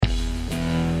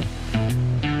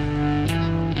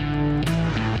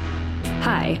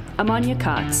Hi, I'm Anya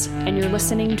Kotz, and you're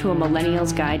listening to A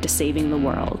Millennial's Guide to Saving the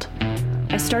World.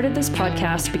 I started this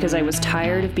podcast because I was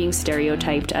tired of being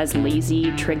stereotyped as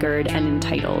lazy, triggered, and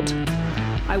entitled.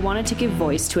 I wanted to give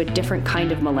voice to a different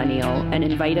kind of millennial and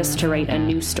invite us to write a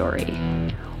new story.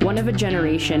 One of a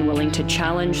generation willing to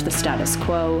challenge the status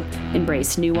quo,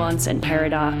 embrace nuance and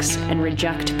paradox, and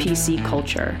reject PC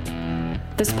culture.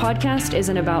 This podcast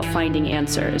isn't about finding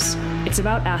answers. It's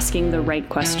about asking the right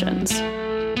questions.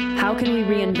 How can we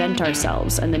reinvent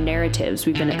ourselves and the narratives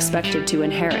we've been expected to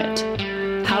inherit?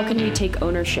 How can we take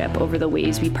ownership over the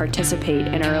ways we participate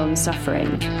in our own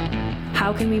suffering?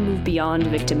 How can we move beyond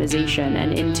victimization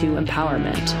and into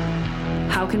empowerment?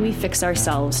 How can we fix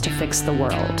ourselves to fix the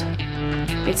world?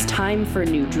 It's time for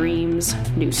new dreams,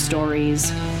 new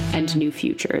stories, and new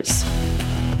futures.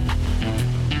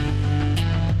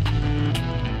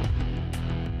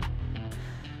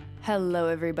 Hello,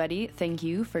 everybody. Thank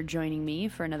you for joining me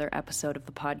for another episode of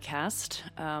the podcast.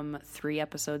 3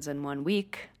 episodes in 1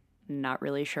 week. Not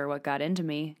really sure what got into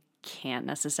me. Can't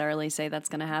necessarily say that's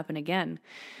going to happen again.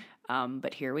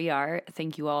 But here we are.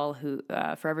 Thank you all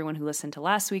for everyone who listened to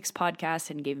last week's podcast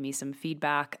and gave me some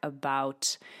feedback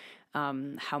about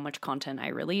how much content I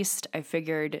released. I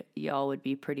figured y'all would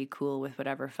be pretty cool with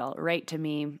whatever felt right to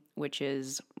me, which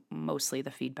is mostly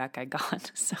the feedback I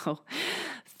got. So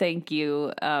thank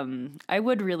you. I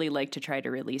would really like to try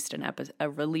to release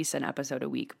an episode a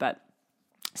week, but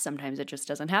sometimes it just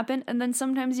doesn't happen. And then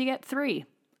sometimes you get 3.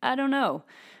 I don't know.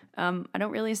 I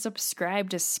don't really subscribe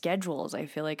to schedules. I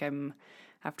feel like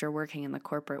after working in the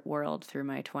corporate world through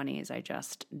my 20s, I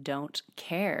just don't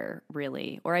care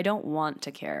really, or I don't want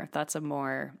to care. That's a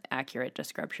more accurate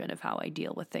description of how I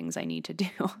deal with things I need to do.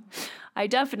 I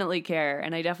definitely care,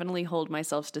 and I definitely hold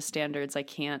myself to standards I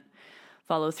can't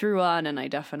follow through on, and I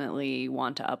definitely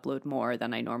want to upload more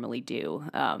than I normally do.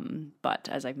 But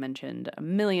as I've mentioned a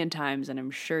million times, and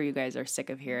I'm sure you guys are sick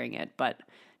of hearing it, but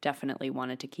definitely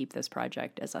wanted to keep this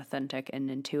project as authentic and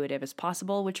intuitive as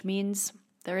possible, which means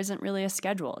there isn't really a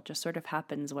schedule. It just sort of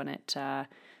happens when it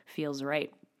feels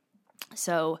right.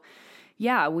 So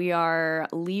yeah, we are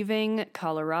leaving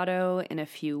Colorado in a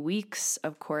few weeks.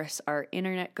 Of course, our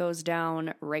internet goes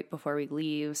down right before we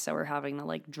leave, so we're having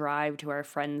to drive to our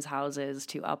friends' houses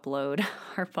to upload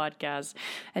our podcast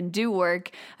and do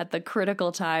work at the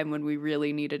critical time when we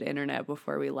really needed internet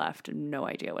before we left. No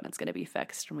idea when it's going to be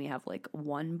fixed. And we have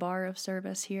 1 bar of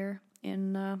service here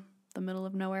in the middle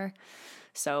of nowhere.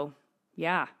 So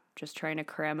yeah, just trying to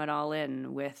cram it all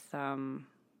in with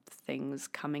things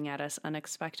coming at us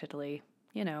unexpectedly.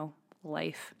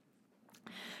 Life.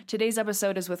 Today's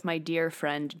episode is with my dear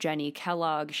friend, Jenny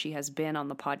Kellogg. She has been on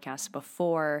the podcast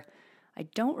before. I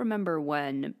don't remember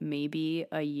when, maybe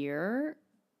a year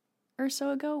or so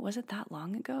ago. Was it that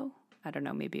long ago? I don't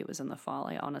know. Maybe it was in the fall.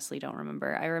 I honestly don't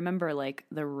remember. I remember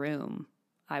the room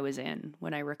I was in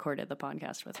when I recorded the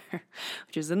podcast with her,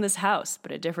 which is in this house,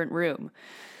 but a different room.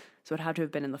 So it had to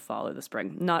have been in the fall or the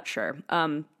spring. Not sure.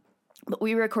 But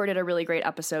we recorded a really great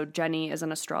episode. Jenny is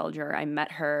an astrologer. I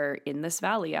met her in this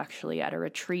valley, actually, at a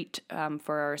retreat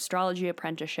for our astrology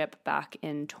apprenticeship back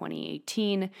in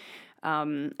 2018.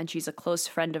 And she's a close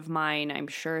friend of mine. I'm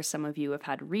sure some of you have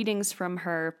had readings from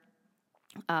her,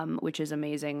 which is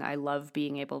amazing. I love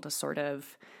being able to sort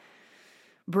of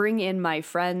bring in my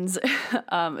friends,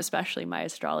 especially my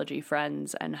astrology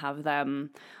friends, and have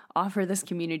them offer this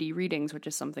community readings, which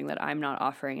is something that I'm not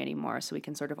offering anymore. So we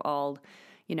can sort of all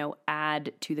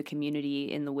add to the community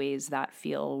in the ways that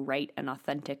feel right and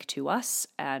authentic to us.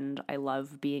 And I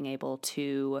love being able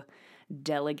to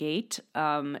delegate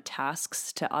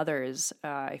tasks to others.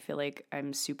 I feel like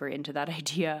I'm super into that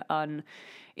idea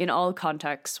in all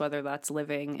contexts, whether that's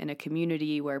living in a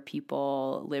community where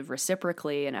people live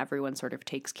reciprocally and everyone sort of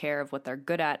takes care of what they're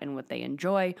good at and what they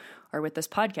enjoy, or with this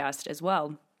podcast as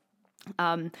well.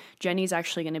 Jenny's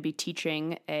actually going to be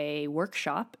teaching a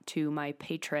workshop to my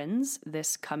patrons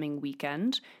this coming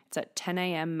weekend. It's at 10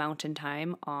 a.m. Mountain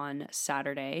Time on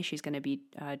Saturday. She's going to be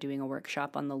doing a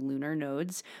workshop on the lunar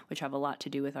nodes, which have a lot to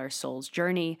do with our soul's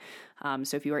journey.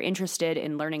 So if you are interested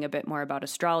in learning a bit more about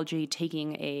astrology,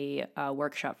 taking a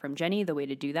workshop from Jenny, the way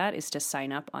to do that is to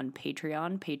sign up on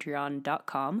Patreon,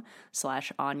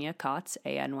 patreon.com/Anya Kotz,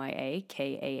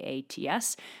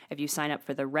 ANYAKAATS. If you sign up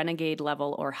for the Renegade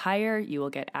level or higher, you will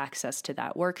get access to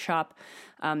that workshop.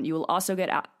 You will also get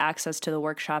access to the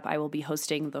workshop I will be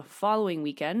hosting the following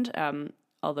weekend.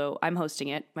 Although I'm hosting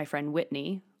it, my friend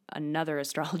Whitney, another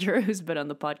astrologer who's been on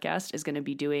the podcast, is going to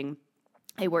be doing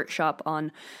a workshop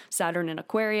on Saturn and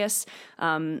Aquarius.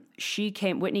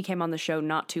 Whitney came on the show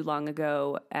not too long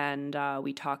ago, and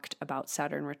we talked about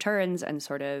Saturn returns and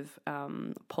sort of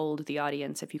polled the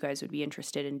audience if you guys would be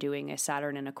interested in doing a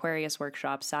Saturn and Aquarius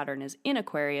workshop. Saturn is in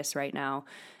Aquarius right now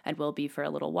and will be for a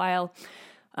little while.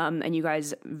 And you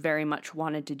guys very much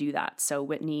wanted to do that. So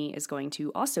Whitney is going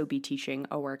to also be teaching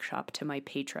a workshop to my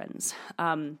patrons.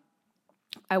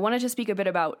 I wanted to speak a bit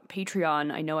about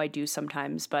Patreon. I know I do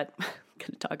sometimes, but I'm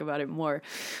going to talk about it more.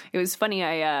 It was funny.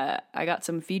 I got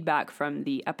some feedback from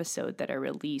the episode that I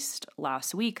released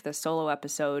last week, the solo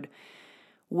episode,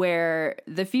 where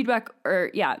the feedback or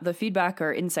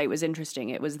insight was interesting.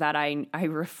 It was that I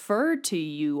referred to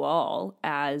you all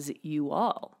as you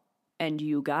all and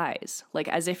you guys, like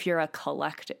as if you're a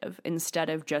collective instead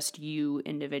of just you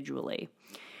individually.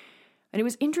 And it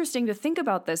was interesting to think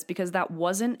about this because that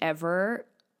wasn't ever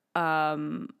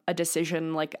a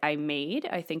decision like I made.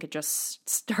 I think it just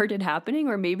started happening,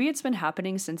 or maybe it's been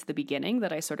happening since the beginning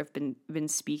that I sort of been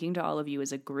speaking to all of you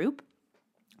as a group,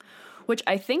 which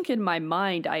I think in my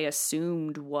mind I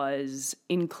assumed was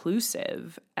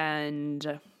inclusive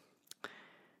and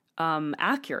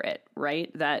accurate,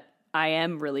 right? That I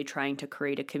am really trying to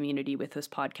create a community with this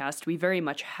podcast. We very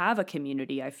much have a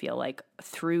community, I feel like,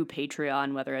 through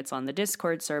Patreon, whether it's on the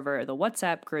Discord server or the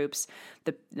WhatsApp groups.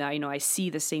 I see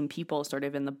the same people sort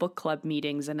of in the book club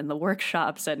meetings and in the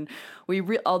workshops. And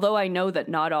although I know that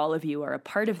not all of you are a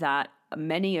part of that,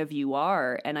 many of you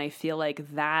are. And I feel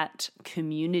like that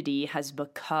community has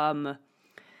become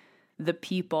the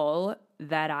people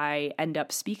that I end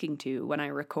up speaking to when I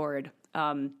record.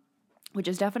 Which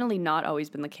has definitely not always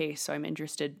been the case. So I'm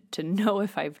interested to know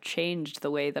if I've changed the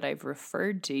way that I've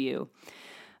referred to you.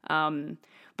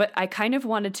 But I kind of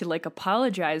wanted to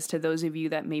apologize to those of you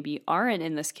that maybe aren't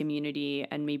in this community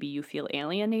and maybe you feel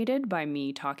alienated by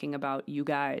me talking about you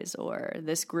guys or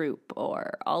this group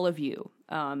or all of you,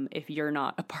 if you're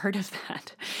not a part of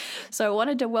that. So I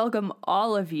wanted to welcome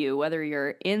all of you, whether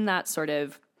you're in that sort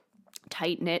of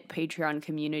tight-knit Patreon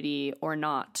community or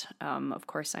not. Of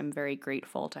course, I'm very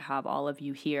grateful to have all of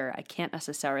you here. I can't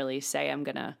necessarily say I'm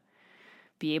going to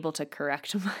be able to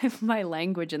correct my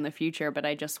language in the future, but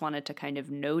I just wanted to kind of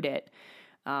note it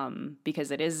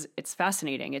because it's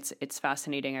fascinating. It's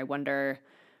fascinating. I wonder,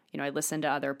 I listen to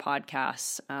other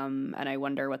podcasts and I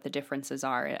wonder what the differences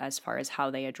are as far as how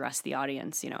they address the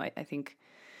audience. I think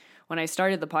when I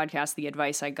started the podcast, the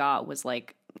advice I got was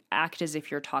act as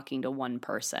if you're talking to one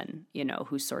person,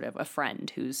 who's sort of a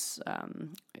friend, who's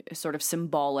sort of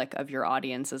symbolic of your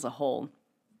audience as a whole.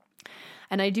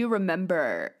 And I do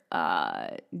remember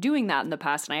doing that in the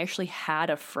past, and I actually had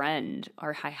a friend,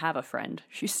 or I have a friend,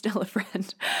 she's still a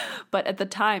friend, but at the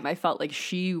time I felt like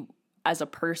she, as a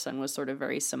person, was sort of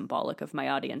very symbolic of my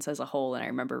audience as a whole, and I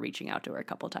remember reaching out to her a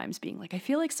couple times being like, I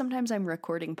feel like sometimes I'm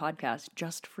recording podcasts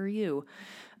just for you,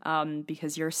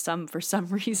 because you're for some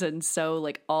reason so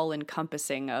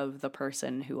all-encompassing of the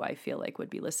person who I feel like would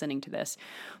be listening to this.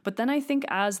 But then I think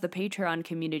as the Patreon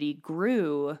community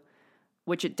grew,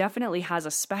 which it definitely has,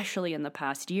 especially in the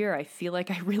past year, I feel like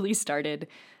I really started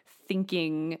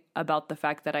thinking about the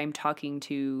fact that I'm talking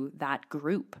to that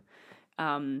group.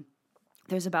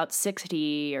 There's about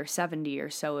 60 or 70 or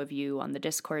so of you on the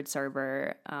Discord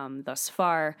server thus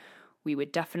far. We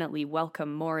would definitely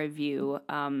welcome more of you.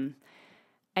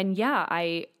 And yeah,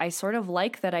 I sort of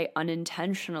like that I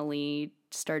unintentionally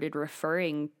started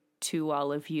referring to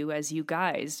all of you as you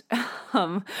guys,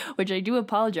 which I do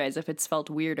apologize if it's felt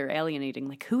weird or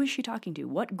alienating. Who is she talking to?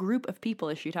 What group of people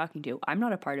is she talking to? I'm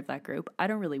not a part of that group. I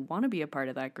don't really want to be a part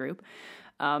of that group.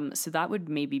 So that would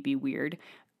maybe be weird.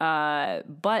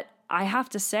 But I have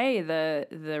to say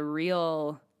the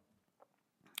real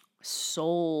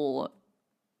soul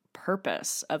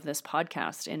purpose of this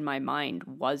podcast in my mind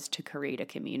was to create a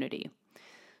community.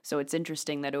 So it's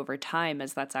interesting that over time,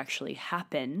 as that's actually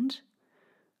happened,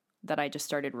 that I just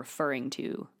started referring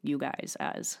to you guys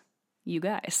as you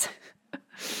guys.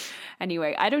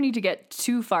 Anyway, I don't need to get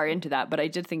too far into that, but I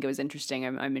did think it was interesting.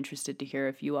 I'm interested to hear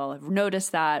if you all have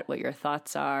noticed that, what your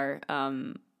thoughts are.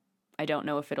 I don't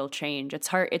know if it'll change. It's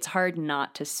hard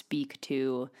not to speak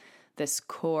to this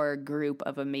core group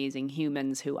of amazing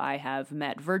humans who I have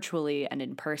met virtually and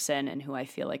in person and who I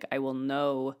feel like I will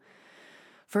know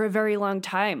for a very long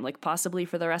time, possibly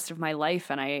for the rest of my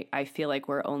life. And I feel like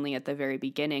we're only at the very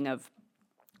beginning of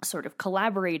sort of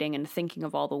collaborating and thinking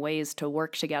of all the ways to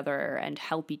work together and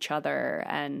help each other.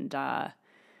 And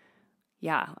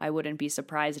yeah, I wouldn't be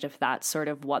surprised if that's sort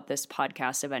of what this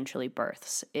podcast eventually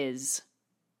births, is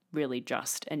really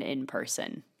just an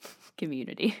in-person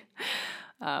community.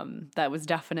 That was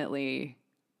definitely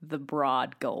the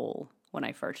broad goal when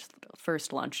I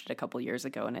first launched it a couple years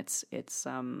ago, and it's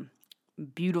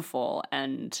beautiful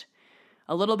and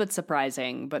a little bit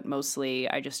surprising, but mostly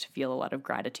I just feel a lot of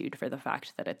gratitude for the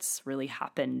fact that it's really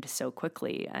happened so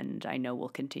quickly, and I know will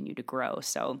continue to grow.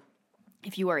 So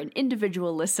if you are an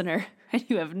individual listener and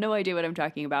you have no idea what I'm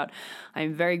talking about,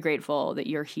 I'm very grateful that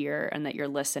you're here and that you're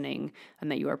listening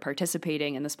and that you are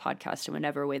participating in this podcast in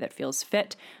whatever way that feels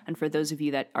fit. And for those of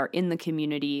you that are in the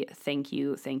community, thank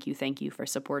you for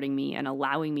supporting me and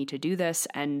allowing me to do this.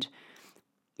 And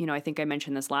I think I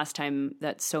mentioned this last time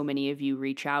that so many of you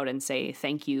reach out and say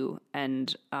thank you.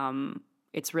 And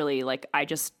it's really like I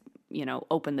just,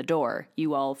 opened the door.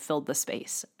 You all filled the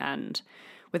space. And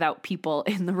without people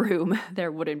in the room,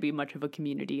 there wouldn't be much of a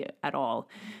community at all.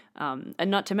 And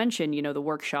not to mention, the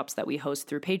workshops that we host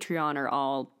through Patreon are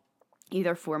all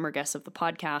either former guests of the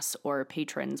podcast or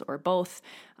patrons or both.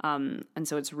 And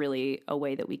so it's really a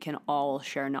way that we can all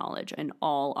share knowledge and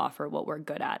all offer what we're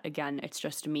good at. Again, it's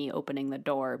just me opening the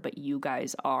door, but you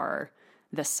guys are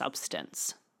the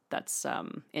substance that's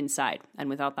inside. And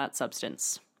without that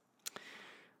substance,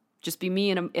 just be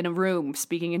me in a room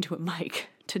speaking into a mic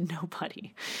to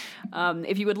nobody.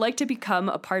 If you would like to become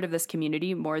a part of this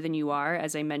community more than you are,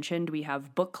 as I mentioned, we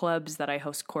have book clubs that I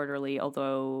host quarterly,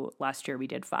 although last year we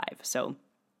did 5. So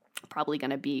probably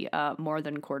going to be more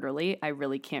than quarterly. I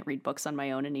really can't read books on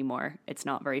my own anymore. It's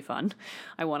not very fun.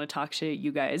 I want to talk to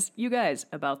you guys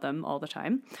about them all the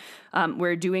time.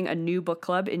 We're doing a new book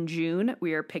club in June.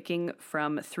 We are picking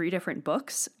from 3 different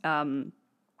books.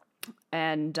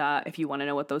 And if you want to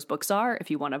know what those books are, if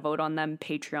you want to vote on them,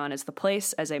 Patreon is the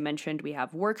place. As I mentioned, we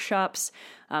have workshops.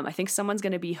 I think someone's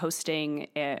going to be hosting,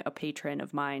 a patron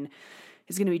of mine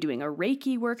is going to be doing a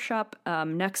Reiki workshop.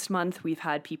 Next month, we've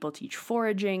had people teach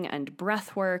foraging and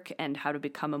breath work and how to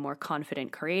become a more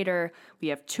confident creator. We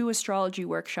have 2 astrology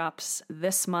workshops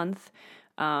this month.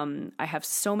 I have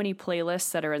so many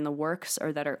playlists that are in the works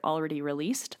or that are already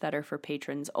released that are for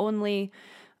patrons only.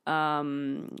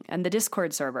 And the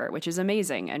Discord server, which is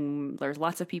amazing. And there's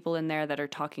lots of people in there that are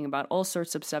talking about all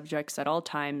sorts of subjects at all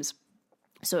times.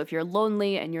 So if you're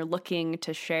lonely and you're looking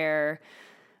to share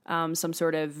some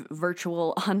sort of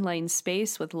virtual online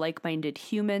space with like-minded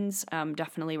humans,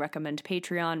 definitely recommend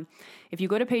Patreon. If you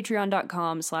go to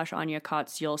patreon.com/Anya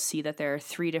Kotz, you'll see that there are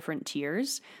 3 different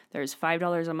tiers. There's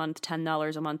 $5 a month,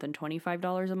 $10 a month, and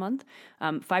 $25 a month.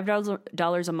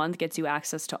 $5 a month gets you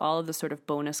access to all of the sort of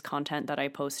bonus content that I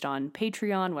post on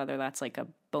Patreon, whether that's like a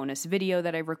bonus video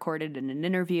that I've recorded in an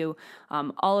interview,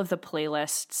 all of the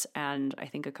playlists, and I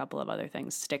think a couple of other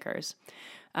things, stickers.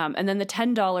 And then the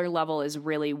 $10 level is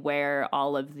really where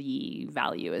all of the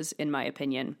value is, in my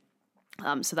opinion.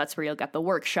 So that's where you'll get the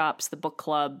workshops, the book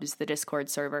clubs, the Discord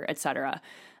server, etc.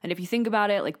 And if you think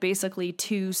about it, like basically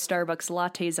 2 Starbucks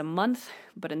lattes a month,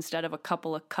 but instead of a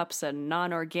couple of cups of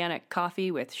non-organic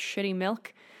coffee with shitty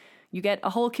milk, you get a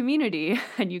whole community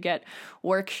and you get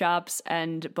workshops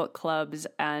and book clubs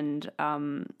and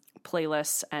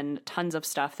playlists and tons of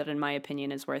stuff that in my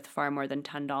opinion is worth far more than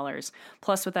 $10.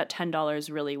 Plus with that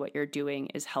 $10, really what you're doing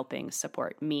is helping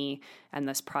support me and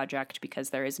this project,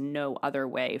 because there is no other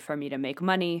way for me to make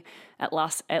money, at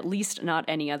least not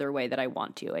any other way that I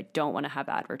want to. I don't want to have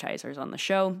advertisers on the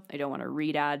show. I don't want to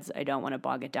read ads. I don't want to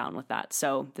bog it down with that.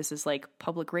 So this is like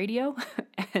public radio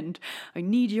and I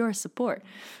need your support.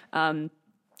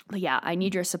 But yeah, I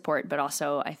need your support, but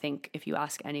also I think if you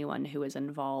ask anyone who is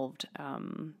involved,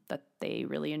 that they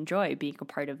really enjoy being a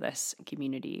part of this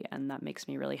community, and that makes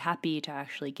me really happy to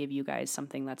actually give you guys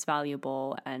something that's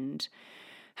valuable and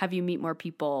have you meet more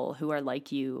people who are like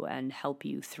you and help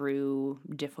you through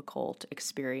difficult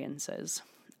experiences.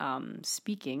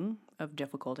 Speaking of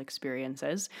difficult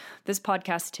experiences, this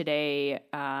podcast today,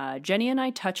 Jenny and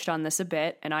I touched on this a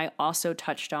bit, and I also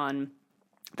touched on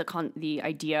the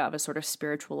idea of a sort of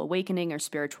spiritual awakening or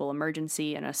spiritual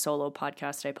emergency in a solo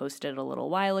podcast I posted a little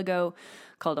while ago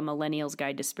called A Millennial's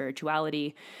Guide to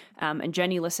Spirituality. And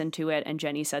Jenny listened to it, and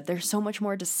Jenny said, there's so much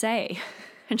more to say.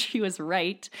 And she was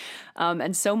right.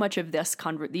 And so much of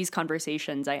these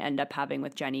conversations I end up having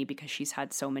with Jenny because she's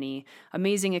had so many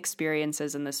amazing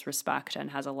experiences in this respect and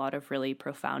has a lot of really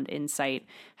profound insight,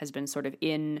 has been sort of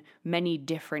in many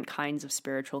different kinds of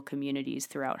spiritual communities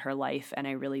throughout her life. And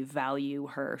I really value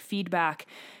her feedback.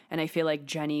 And I feel like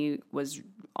Jenny was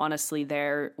honestly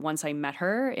there once I met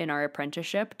her in our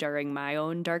apprenticeship during my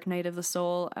own dark night of the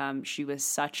soul. She was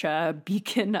such a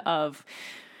beacon of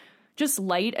just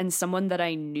light and someone that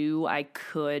I knew I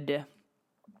could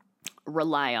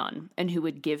rely on and who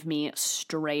would give me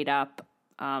straight up,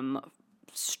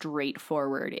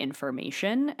 straightforward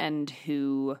information, and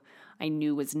who I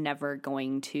knew was never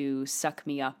going to suck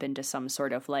me up into some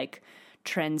sort of like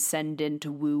transcendent,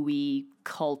 woo-y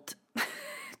cult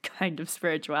kind of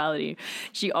spirituality.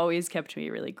 She always kept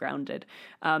me really grounded.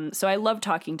 So I love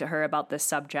talking to her about this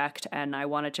subject, and I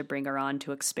wanted to bring her on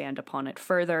to expand upon it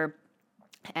further.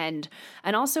 And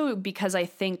also because I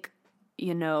think,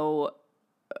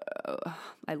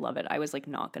 I love it. I was like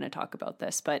not going to talk about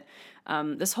this, but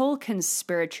this whole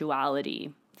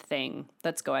conspirituality thing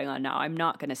that's going on now, I'm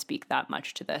not going to speak that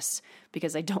much to this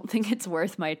because I don't think it's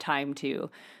worth my time to.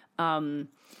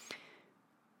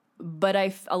 But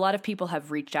a lot of people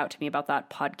have reached out to me about that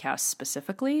podcast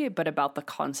specifically, but about the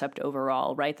concept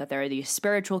overall, right? That there are these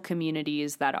spiritual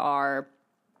communities that are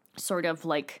sort of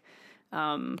like,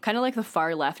 kind of like the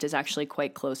far left is actually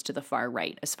quite close to the far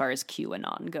right as far as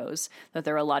QAnon goes. That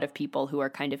there are a lot of people who are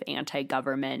kind of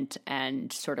anti-government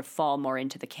and sort of fall more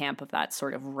into the camp of that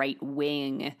sort of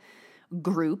right-wing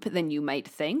group than you might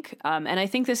think. And I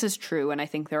think this is true. And I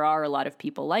think there are a lot of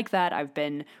people like that. I've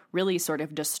been really sort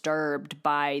of disturbed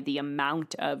by the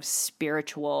amount of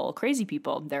spiritual crazy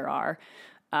people there are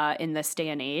in this day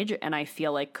and age. And I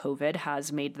feel like COVID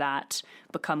has made that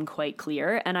become quite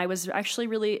clear. And I was actually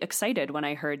really excited when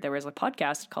I heard there was a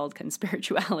podcast called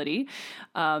Conspirituality,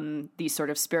 these sort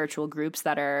of spiritual groups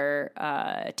that are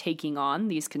taking on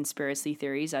these conspiracy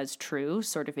theories as true,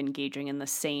 sort of engaging in the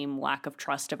same lack of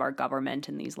trust of our government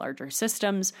and these larger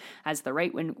systems as the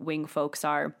right-wing folks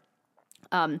are.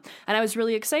 And I was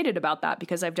really excited about that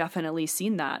because I've definitely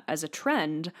seen that as a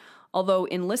trend. Although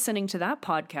in listening to that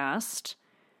podcast,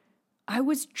 I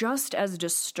was just as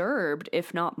disturbed,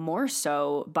 if not more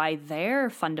so, by their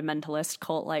fundamentalist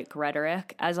cult-like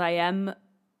rhetoric as I am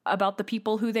about the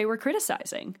people who they were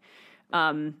criticizing.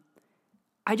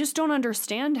 I just don't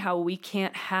understand how we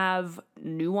can't have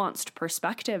nuanced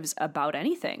perspectives about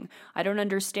anything. I don't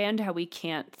understand how we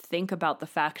can't think about the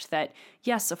fact that,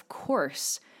 yes, of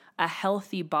course, a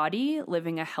healthy body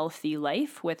living a healthy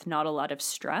life with not a lot of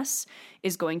stress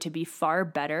is going to be far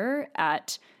better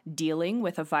at dealing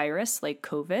with a virus like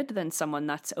COVID than someone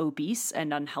that's obese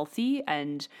and unhealthy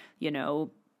and,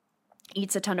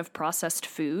 eats a ton of processed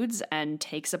foods and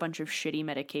takes a bunch of shitty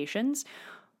medications.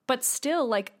 But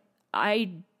still,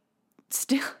 I'm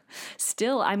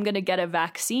going to get a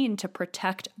vaccine to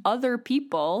protect other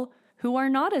people who are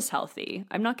not as healthy.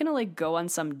 I'm not going to go on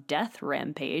some death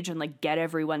rampage and get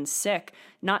everyone sick.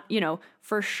 Not,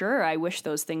 for sure, I wish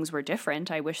those things were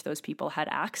different. I wish those people had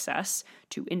access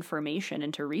to information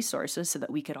and to resources so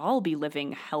that we could all be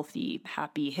living healthy,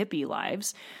 happy, hippie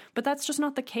lives. But that's just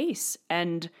not the case.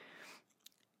 And,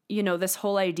 this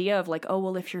whole idea of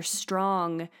if you're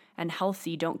strong and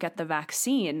healthy, don't get the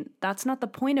vaccine. That's not the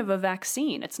point of a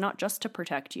vaccine. It's not just to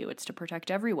protect you. It's to protect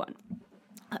everyone.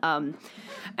 And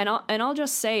I'll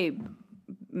just say,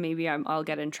 maybe I'll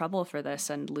get in trouble for this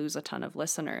and lose a ton of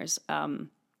listeners,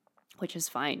 which is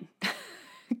fine,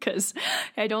 because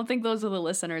I don't think those are the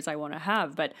listeners I want to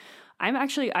have. But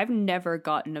I've never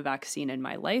gotten a vaccine in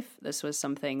my life. This was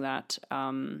something that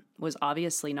was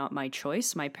obviously not my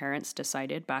choice. My parents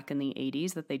decided back in the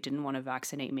 80s that they didn't want to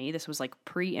vaccinate me. This was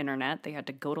pre-internet. They had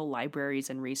to go to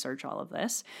libraries and research all of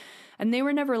this. And they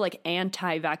were never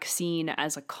anti-vaccine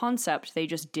as a concept. They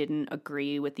just didn't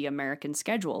agree with the American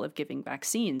schedule of giving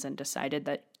vaccines and decided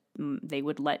that they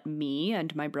would let me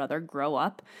and my brother grow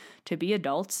up to be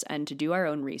adults and to do our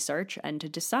own research and to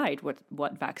decide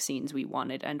what vaccines we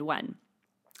wanted and when.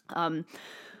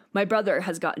 My brother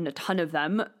has gotten a ton of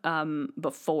them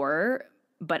before,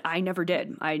 but I never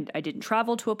did. I didn't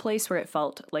travel to a place where it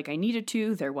felt like I needed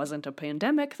to. There wasn't a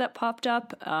pandemic that popped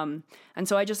up. And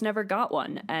so I just never got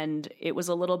one. And it was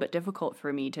a little bit difficult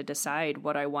for me to decide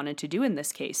what I wanted to do in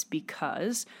this case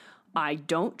because I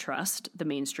don't trust the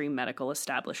mainstream medical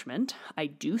establishment. I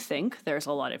do think there's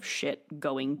a lot of shit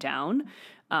going down.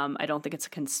 I don't think it's a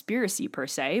conspiracy per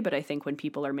se, but I think when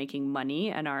people are making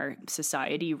money and our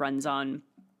society runs on,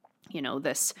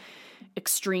 this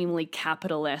extremely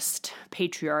capitalist,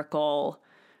 patriarchal,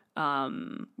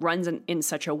 runs in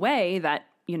such a way that,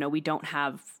 we don't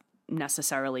have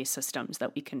necessarily systems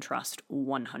that we can trust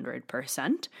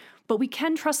 100%, but we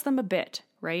can trust them a bit,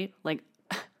 right?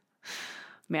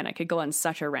 Man, I could go on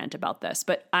such a rant about this,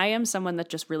 but I am someone that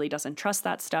just really doesn't trust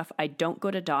that stuff. I don't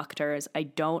go to doctors. I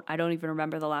don't even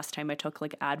remember the last time I took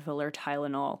Advil or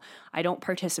Tylenol. I don't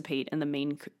participate in the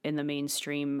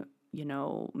mainstream,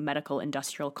 medical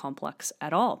industrial complex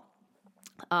at all.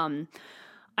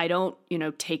 I don't,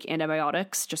 take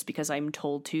antibiotics just because I'm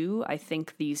told to. I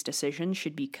think these decisions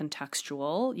should be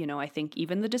contextual. I think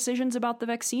even the decisions about the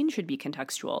vaccine should be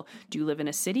contextual. Do you live in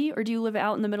a city or do you live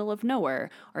out in the middle of nowhere?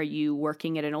 Are you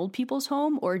working at an old people's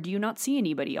home or do you not see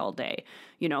anybody all day?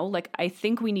 I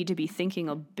think we need to be thinking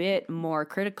a bit more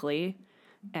critically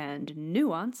and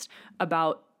nuanced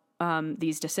about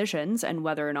these decisions and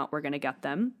whether or not we're going to get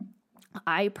them.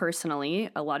 I personally,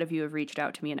 a lot of you have reached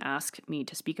out to me and asked me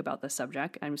to speak about this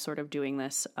subject. I'm sort of doing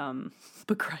this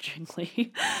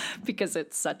begrudgingly because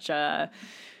it's such a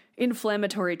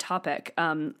inflammatory topic.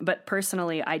 But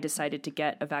personally, I decided to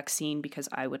get a vaccine because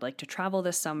I would like to travel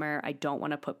this summer. I don't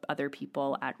want to put other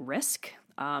people at risk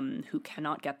who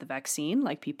cannot get the vaccine,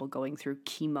 like people going through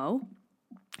chemo.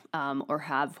 Or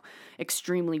have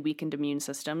extremely weakened immune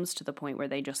systems to the point where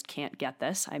they just can't get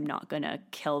this. I'm not going to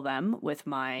kill them with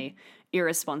my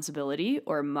irresponsibility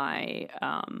or my,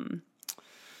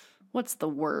 what's the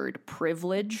word?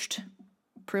 Privileged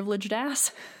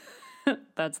ass.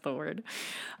 That's the word.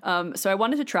 So I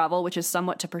wanted to travel, which is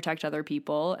somewhat to protect other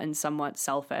people and somewhat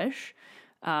selfish.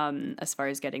 As far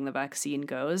as getting the vaccine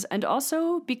goes. And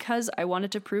also because I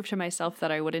wanted to prove to myself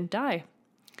that I wouldn't die.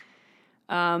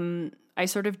 I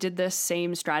sort of did this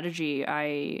same strategy.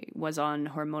 I was on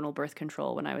hormonal birth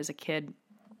control when I was a kid.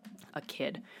 I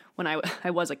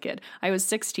was a kid. I was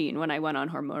 16 when I went on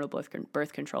hormonal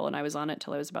birth control, and I was on it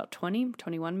till I was about 20,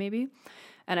 21 maybe.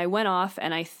 And I went off,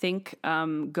 and I think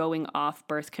going off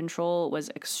birth control was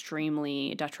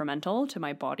extremely detrimental to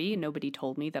my body. Nobody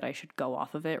told me that I should go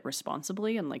off of it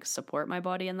responsibly and like support my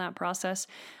body in that process.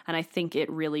 And I think it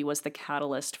really was the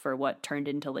catalyst for what turned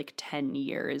into like 10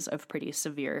 years of pretty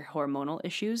severe hormonal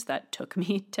issues that took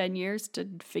me 10 years to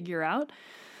figure out.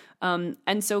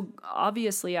 And so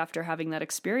obviously after having that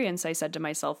experience, I said to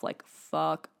myself, like,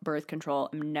 fuck birth control.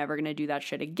 I'm never going to do that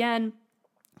shit again.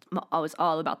 I was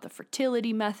all about the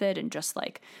fertility method and just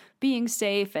like being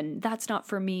safe, and that's not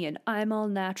for me, and I'm all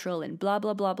natural and blah,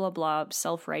 blah, blah, blah, blah,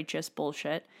 self-righteous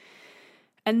bullshit.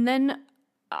 And then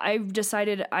I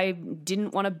decided I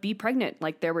didn't want to be pregnant.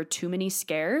 Like there were too many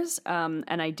scares, and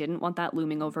I didn't want that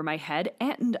looming over my head,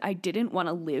 and I didn't want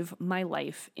to live my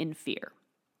life in fear.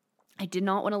 I did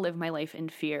not want to live my life in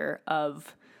fear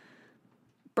of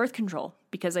birth control,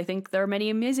 because I think there are many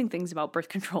amazing things about birth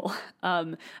control.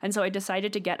 And so I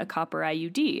decided to get a copper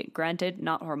IUD. Granted,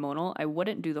 not hormonal. I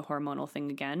wouldn't do the hormonal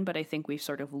thing again, but I think we've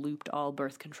sort of looped all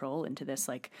birth control into this,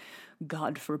 like,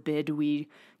 God forbid we,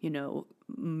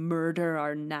 murder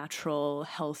our natural,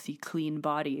 healthy, clean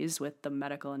bodies with the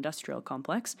medical industrial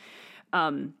complex.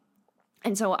 And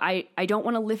so I don't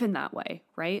want to live in that way,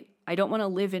 right? I don't want to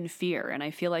live in fear. And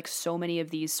I feel like so many of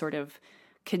these sort of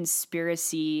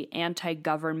conspiracy,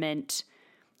 anti-government,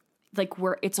 like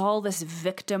it's all this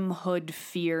victimhood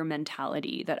fear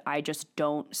mentality that I just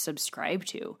don't subscribe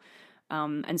to.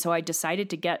 And so I decided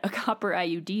to get a copper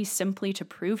IUD simply to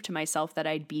prove to myself that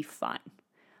I'd be fine,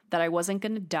 that I wasn't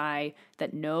going to die,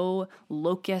 that no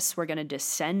locusts were going to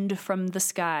descend from the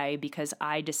sky because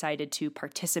I decided to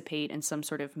participate in some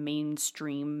sort of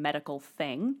mainstream medical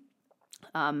thing.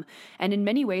 And in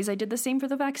many ways, I did the same for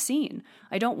the vaccine.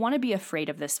 I don't want to be afraid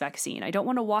of this vaccine. I don't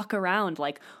want to walk around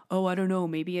like, oh, I don't know,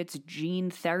 maybe it's gene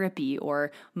therapy,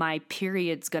 or my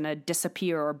period's going to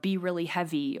disappear or be really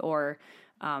heavy, or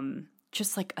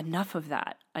just like enough of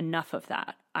that.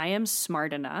 I am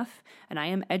smart enough, and I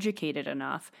am educated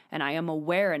enough, and I am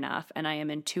aware enough, and I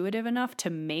am intuitive enough to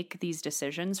make these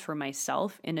decisions for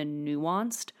myself in a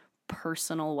nuanced,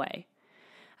 personal way.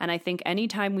 And I think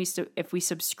anytime if we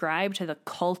subscribe to the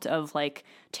cult of like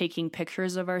taking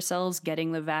pictures of ourselves,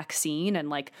 getting the vaccine,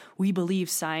 and like we believe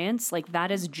science, like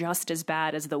that is just as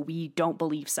bad as the we don't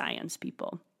believe science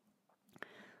people.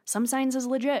 Some science is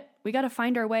legit. We got to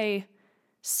find our way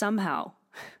somehow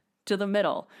to the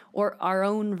middle, or our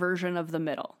own version of the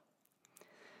middle.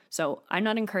 So I'm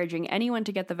not encouraging anyone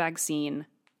to get the vaccine.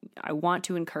 I want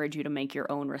to encourage you to make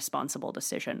your own responsible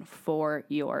decision for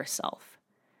yourself.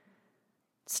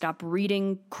 Stop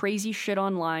reading crazy shit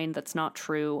online that's not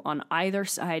true on either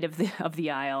side of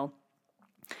the aisle.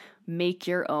 Make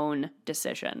your own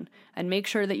decision, and make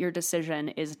sure that your decision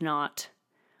is not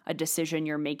a decision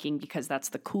you're making because that's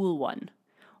the cool one,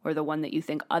 or the one that you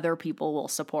think other people will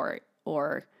support,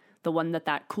 or the one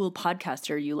that cool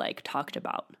podcaster you like talked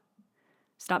about.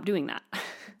 Stop doing that.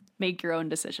 Make your own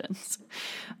decisions.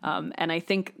 And I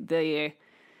think the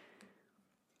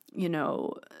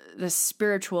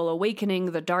spiritual awakening,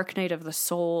 the dark night of the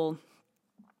soul.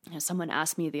 Someone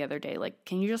asked me the other day, like,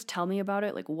 can you just tell me about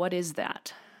it? Like, what is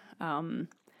that? And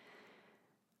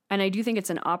I do think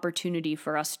it's an opportunity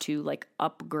for us to like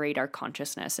upgrade our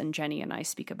consciousness. And Jenny and I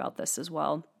speak about this as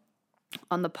well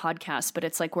on the podcast, but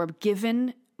it's like we're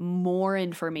given more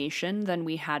information than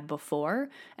we had before.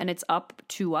 And it's up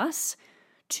to us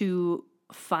to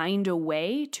find a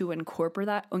way to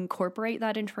incorporate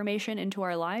that information into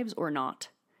our lives or not.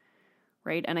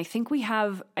 right? And I think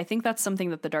that's something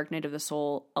that the dark night of the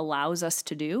soul allows us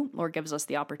to do, or gives us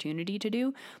the opportunity to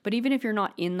do. But even if you're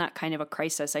not in that kind of a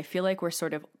crisis, I feel like we're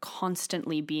sort of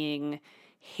constantly being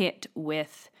hit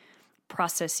with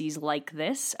processes like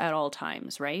this at all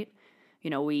times, right?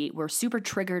 We're super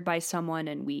triggered by someone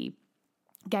and we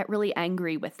get really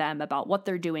angry with them about what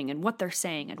they're doing and what they're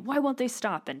saying and why won't they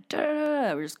stop, and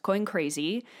we're just going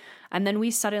crazy. And then we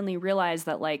suddenly realize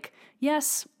that, like,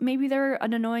 yes, maybe they're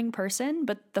an annoying person,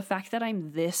 but the fact that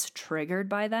I'm this triggered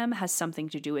by them has something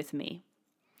to do with me.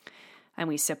 And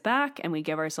we sit back and we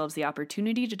give ourselves the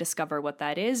opportunity to discover what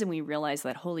that is. And we realize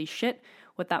that, holy shit,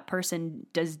 what that person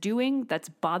is doing that's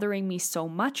bothering me so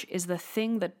much is the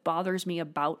thing that bothers me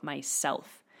about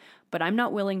myself. But I'm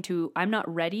not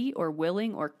ready or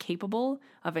willing or capable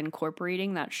of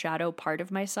incorporating that shadow part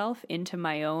of myself into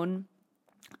my own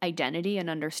identity and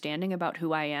understanding about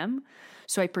who I am.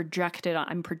 So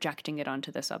I'm projecting it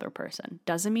onto this other person.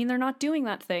 Doesn't mean they're not doing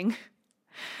that thing,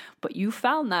 but you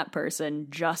found that person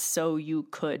just so you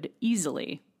could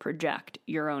easily project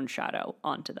your own shadow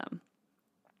onto them.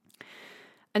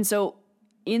 And so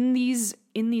in these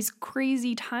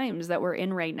crazy times that we're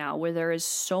in right now, where there is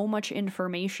so much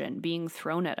information being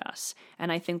thrown at us,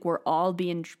 and I think we're all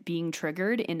being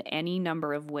triggered in any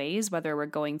number of ways, whether we're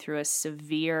going through a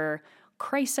severe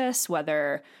crisis,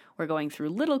 whether we're going through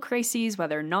little crises,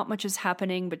 whether not much is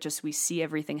happening, but just we see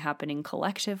everything happening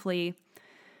collectively,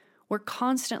 we're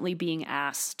constantly being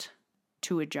asked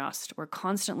to adjust. We're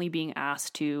constantly being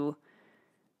asked to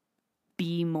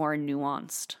be more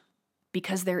nuanced,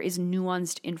 because there is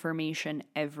nuanced information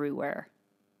everywhere,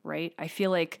 right? I feel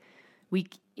like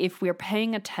if we're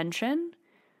paying attention,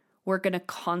 we're going to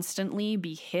constantly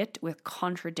be hit with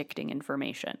contradicting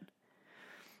information.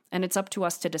 And it's up to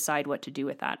us to decide what to do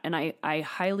with that. And I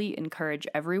highly encourage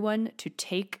everyone to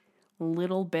take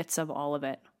little bits of all of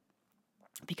it,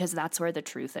 because that's where the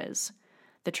truth is.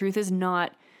 The truth is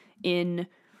not in,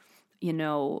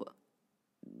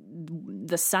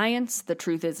 the science. The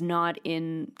truth is not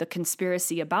in the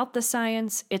conspiracy about the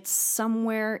science. It's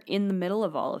somewhere in the middle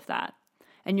of all of that.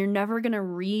 And you're never going to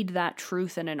read that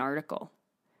truth in an article.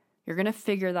 You're going to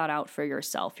figure that out for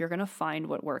yourself. You're going to find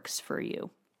what works for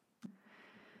you.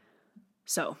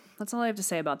 So that's all I have to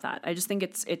say about that. I just think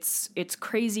it's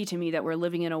crazy to me that we're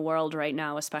living in a world right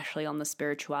now, especially on the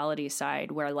spirituality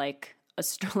side, where like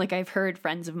I've heard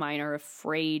friends of mine are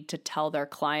afraid to tell their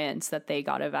clients that they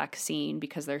got a vaccine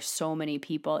because there's so many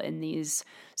people in these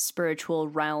spiritual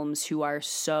realms who are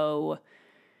so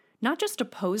not just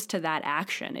opposed to that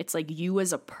action. It's like you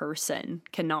as a person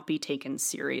cannot be taken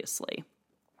seriously.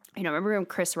 Remember when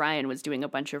Chris Ryan was doing a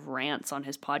bunch of rants on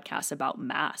his podcast about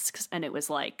masks, and it was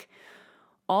like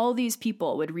all these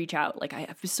people would reach out, like, I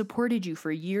have supported you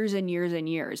for years and years and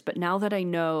years, but now that I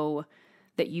know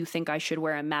that you think I should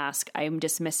wear a mask, I am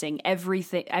dismissing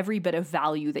everything, every bit of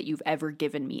value that you've ever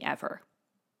given me ever.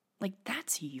 Like,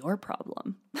 that's your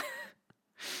problem.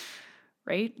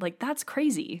 Right? Like, that's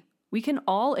crazy. We can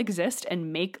all exist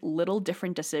and make little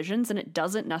different decisions, and it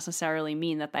doesn't necessarily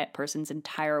mean that that person's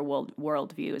entire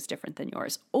worldview is different than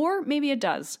yours. Or maybe it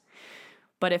does.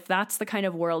 But if that's the kind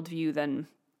of worldview then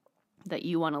that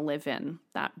you want to live in,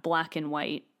 that black and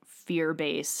white,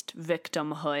 fear-based,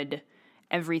 victimhood,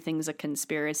 everything's a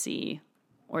conspiracy,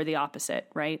 or the opposite,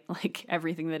 right? Like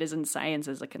everything that is in science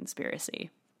is a conspiracy.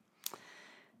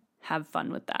 Have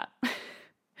fun with that.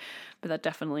 But that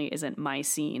definitely isn't my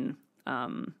scene.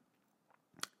 And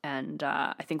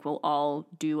I think we'll all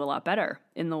do a lot better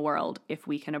in the world if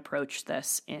we can approach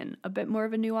this in a bit more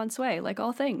of a nuanced way, like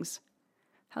all things.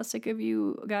 How sick are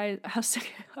you guys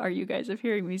of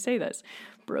hearing me say this?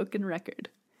 Broken record.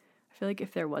 I feel like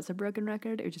if there was a broken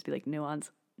record, it would just be like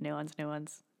nuance, nuance,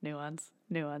 nuance, nuance,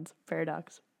 nuance,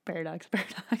 paradox, paradox,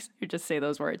 paradox. You just say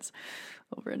those words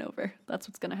over and over. That's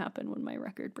what's going to happen when my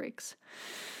record breaks.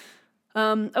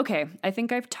 Okay, I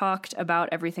think I've talked about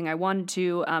everything I wanted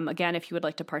to. Again, if you would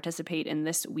like to participate in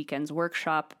this weekend's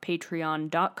workshop,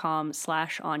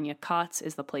 patreon.com/Anya Kotz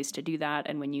is the place to do that.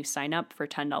 And when you sign up for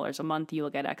 $10 a month, you will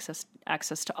get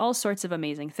access to all sorts of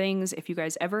amazing things. If you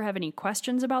guys ever have any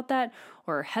questions about that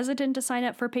or are hesitant to sign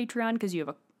up for Patreon because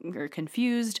you're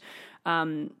confused,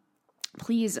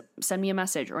 please send me a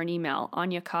message or an email,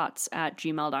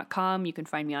 anyakotz@gmail.com. You can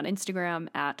find me on Instagram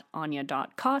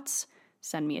 @anya.kotz.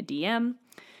 Send me a DM.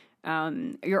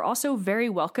 You're also very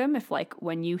welcome if, like,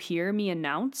 when you hear me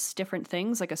announce different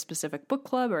things, like a specific book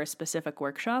club or a specific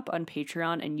workshop on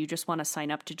Patreon, and you just want to sign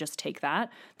up to just take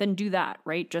that, then do that,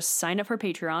 right? Just sign up for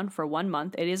Patreon for 1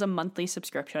 month. It is a monthly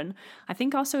subscription. I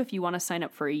think also if you want to sign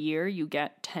up for a year, you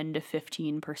get 10 to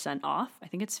 15% off. I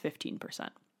think it's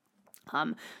 15%.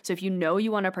 So if you know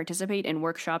you want to participate in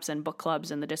workshops and book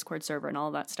clubs and the Discord server and all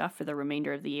of that stuff for the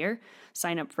remainder of the year,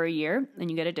 sign up for a year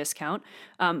and you get a discount.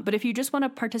 But if you just want to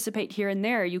participate here and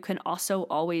there, you can also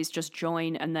always just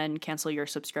join and then cancel your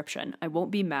subscription. I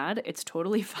won't be mad. It's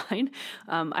totally fine.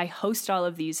 I host all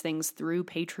of these things through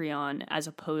Patreon as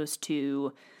opposed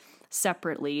to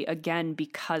separately, again,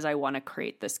 because I want to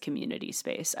create this community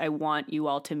space. I want you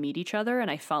all to meet each other. And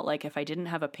I felt like if I didn't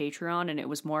have a Patreon and it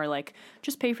was more like,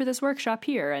 just pay for this workshop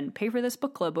here and pay for this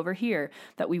book club over here,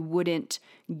 that we wouldn't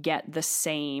get the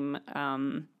same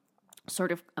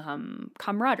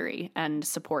camaraderie and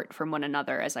support from one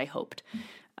another as I hoped.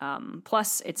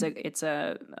 Plus, it's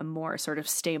a more sort of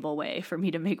stable way for me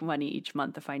to make money each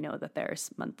month if I know that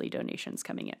there's monthly donations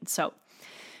coming in. So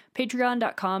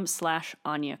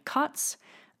patreon.com/Anya Kotz.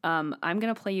 I'm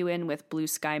going to play you in with Blue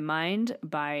Sky Mind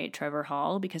by Trevor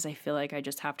Hall because I feel like I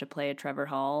just have to play a Trevor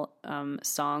Hall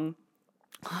song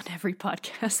on every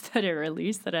podcast that I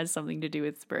release that has something to do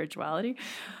with spirituality.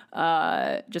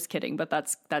 Just kidding, but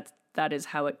that is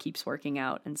how it keeps working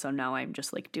out. And so now I'm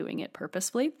just like doing it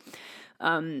purposefully.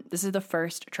 This is the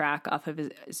first track off of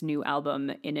his new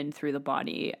album, In and Through the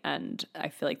Body. And I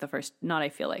feel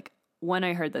like when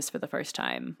I heard this for the first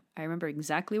time, I remember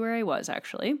exactly where I was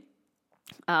actually.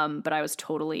 But I was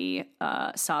totally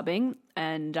sobbing.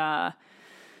 And I've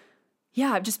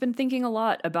just been thinking a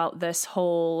lot about this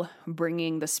whole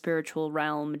bringing the spiritual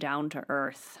realm down to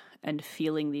earth and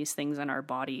feeling these things in our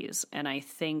bodies. And I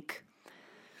think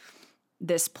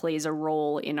this plays a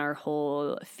role in our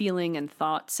whole feeling and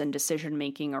thoughts and decision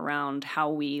making around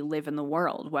how we live in the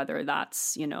world, whether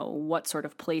that's, what sort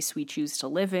of place we choose to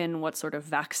live in, what sort of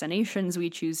vaccinations we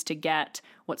choose to get,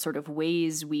 what sort of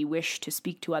ways we wish to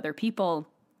speak to other people.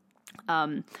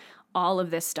 All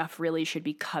of this stuff really should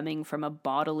be coming from a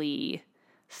bodily,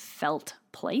 felt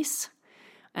place.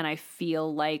 And I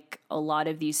feel like a lot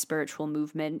of these spiritual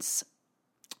movements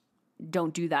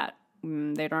don't do that.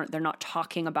 They're not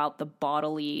talking about the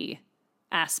bodily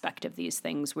aspect of these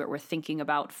things where we're thinking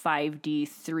about 5D,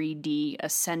 3D,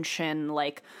 ascension,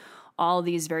 like all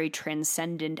these very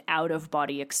transcendent out of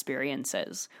body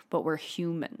experiences, but we're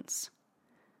humans.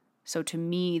 So to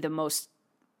me,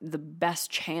 the best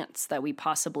chance that we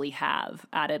possibly have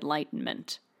at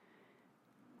enlightenment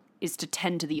is to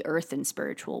tend to the earth in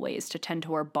spiritual ways, to tend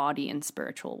to our body in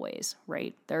spiritual ways,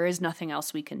 right? There is nothing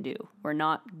else we can do. We're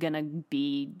not going to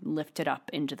be lifted up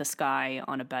into the sky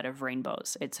on a bed of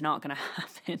rainbows. It's not going to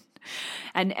happen.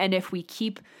 And if we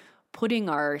keep putting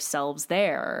ourselves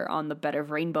there on the bed of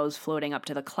rainbows floating up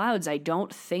to the clouds, I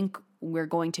don't think we're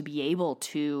going to be able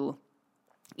to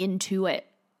intuit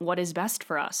what is best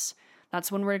for us. That's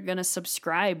when we're going to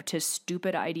subscribe to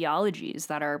stupid ideologies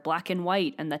that are black and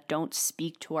white and that don't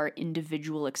speak to our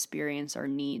individual experience or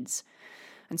needs.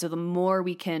 And so the more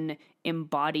we can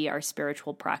embody our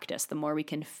spiritual practice, the more we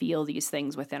can feel these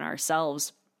things within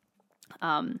ourselves,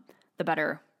 the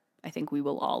better I think we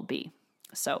will all be.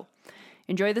 So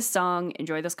enjoy this song,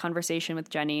 enjoy this conversation with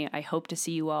Jenny. I hope to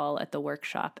see you all at the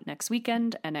workshop next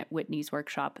weekend and at Whitney's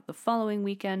workshop the following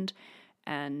weekend.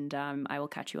 And I will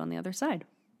catch you on the other side.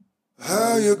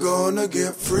 How you gonna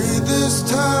get free this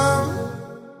time?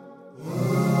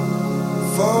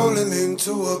 Falling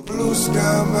into a blue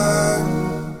sky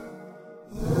mind.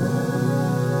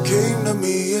 Came to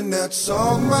me in that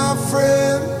song, my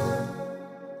friend.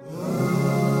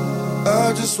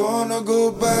 I just wanna go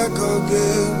back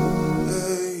again.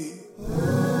 Hey.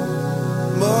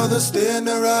 Mother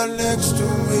standing right next to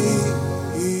me,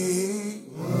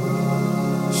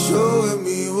 showing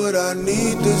me what I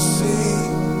need to see.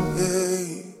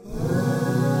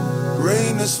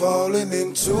 Rain is falling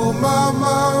into my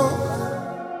mouth.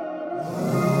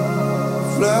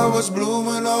 Flowers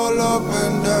blooming all up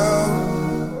and down.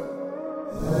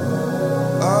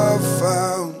 I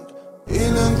found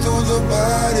in and through the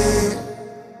body.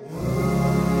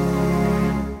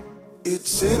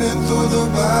 It's in and through the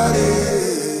body.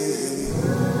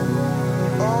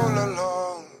 All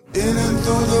along, in and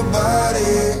through the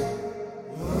body.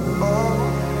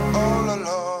 All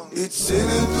along, it's in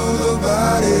and through the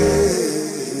body.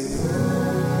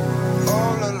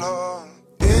 All along,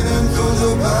 in and through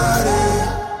the body.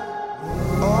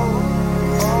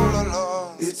 All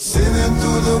along, it's in and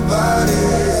through the body.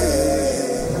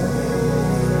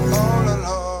 All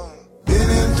along, in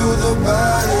and through the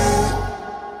body.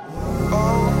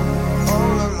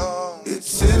 All along,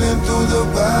 it's in and through the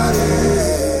body.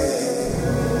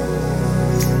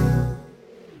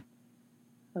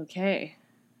 Okay,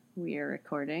 we are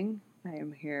recording. I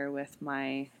am here with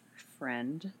my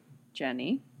friend,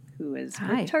 Jenny, who is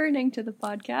returning to the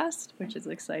podcast, which is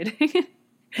exciting.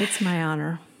 It's my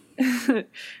honor.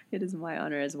 It is my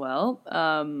honor as well.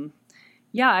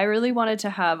 Yeah, I really wanted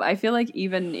to I feel like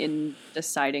even in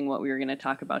deciding what we were going to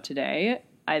talk about today,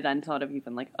 I then thought of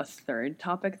even like a third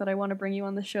topic that I want to bring you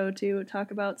on the show to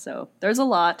talk about. So there's a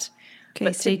lot. Okay,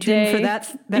 but stay tuned for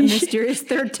that mysterious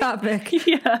third topic.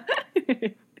 Yeah.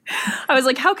 I was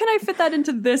like, how can I fit that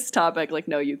into this topic? Like,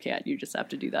 no, you can't. You just have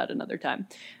to do that another time.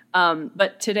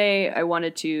 But today I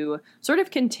wanted to sort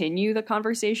of continue the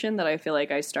conversation that I feel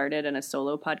like I started in a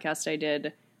solo podcast I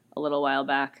did a little while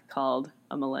back called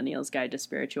A Millennial's Guide to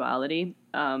Spirituality.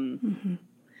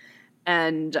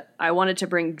 And I wanted to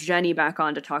bring Jenny back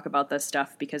on to talk about this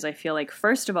stuff because I feel like,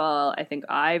 first of all, I think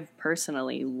I've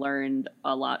personally learned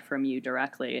a lot from you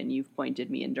directly, and you've pointed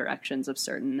me in directions of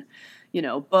certain,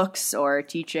 books or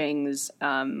teachings,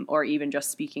 or even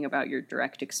just speaking about your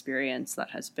direct experience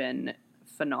that has been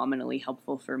phenomenally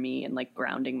helpful for me in like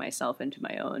grounding myself into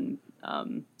my own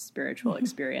spiritual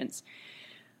experience.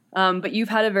 But you've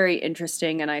had a very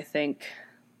interesting and I think,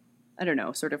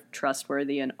 sort of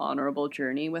trustworthy and honorable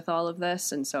journey with all of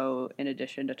this. And so in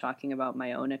addition to talking about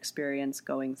my own experience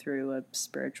going through a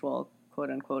spiritual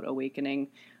quote unquote awakening,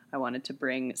 I wanted to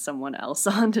bring someone else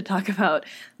on to talk about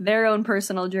their own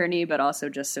personal journey, but also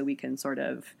just so we can sort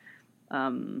of,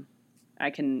 I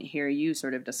can hear you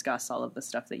sort of discuss all of the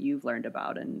stuff that you've learned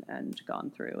about and gone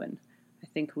through. And I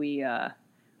think we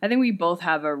both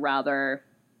have a rather,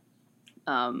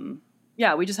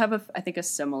 we just have a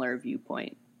similar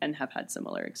viewpoint and have had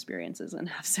similar experiences and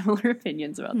have similar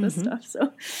opinions about this stuff.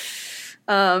 So,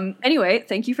 anyway,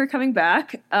 thank you for coming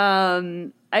back.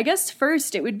 I guess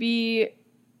first it would be,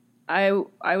 I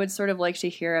would sort of like to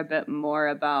hear a bit more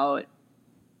about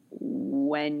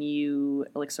when you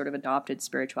like sort of adopted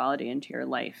spirituality into your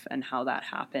life and how that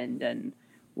happened and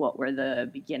what were the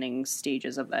beginning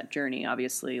stages of that journey.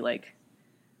 Obviously, like,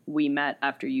 we met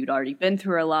after you'd already been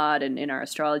through a lot and in our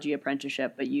astrology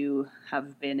apprenticeship, but you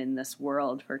have been in this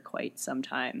world for quite some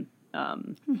time.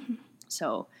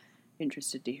 So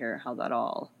interested to hear how that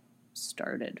all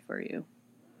started for you.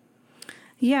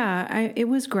 Yeah, it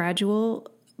was gradual,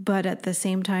 but at the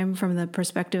same time, from the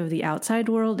perspective of the outside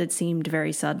world, it seemed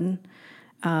very sudden.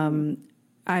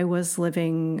 I was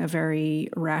living a very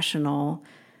rational,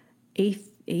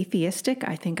 atheistic,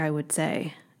 I think I would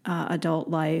say, adult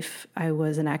life. I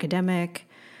was an academic.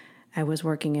 I was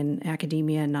working in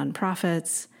academia and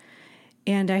nonprofits.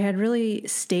 And I had really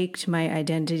staked my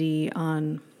identity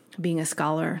on being a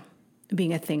scholar,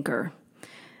 being a thinker,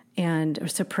 and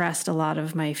suppressed a lot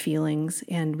of my feelings.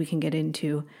 And we can get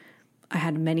into, I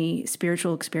had many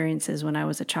spiritual experiences when I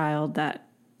was a child that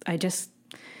there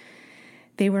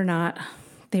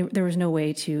was no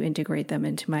way to integrate them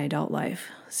into my adult life.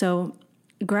 So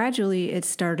gradually, it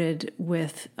started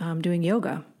with doing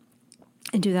yoga.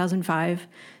 In 2005,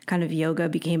 kind of yoga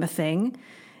became a thing,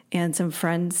 and some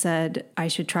friends said I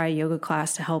should try a yoga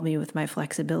class to help me with my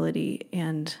flexibility.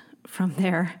 And from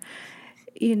there,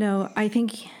 I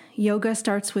think yoga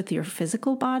starts with your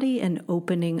physical body and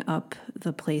opening up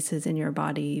the places in your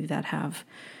body that have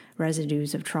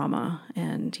residues of trauma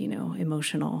and,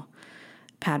 emotional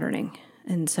patterning.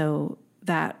 And so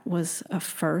that was a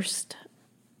first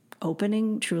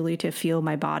opening truly to feel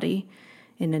my body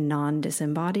in a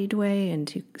non-disembodied way and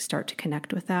to start to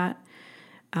connect with that.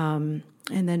 And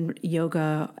then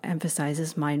yoga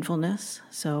emphasizes mindfulness.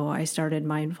 So I started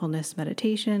mindfulness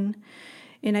meditation,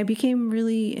 and I became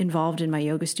really involved in my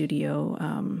yoga studio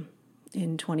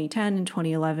in 2010 and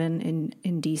 2011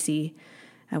 in DC.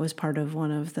 I was part of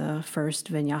one of the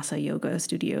first Vinyasa yoga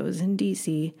studios in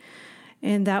DC.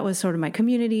 And that was sort of my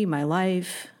community, my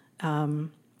life.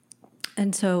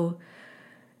 And so,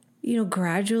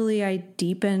 gradually I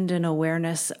deepened an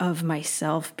awareness of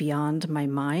myself beyond my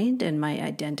mind and my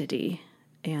identity,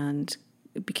 and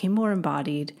it became more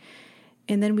embodied.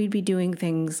 And then we'd be doing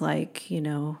things like,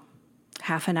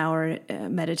 half an hour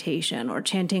meditation or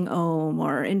chanting Om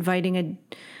or inviting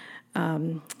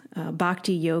a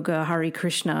Bhakti Yoga Hare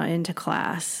Krishna into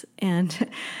class. And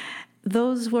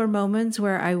those were moments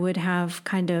where I would have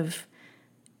kind of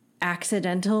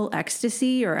accidental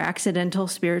ecstasy or accidental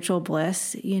spiritual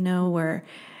bliss, where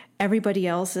everybody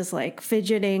else is like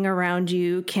fidgeting around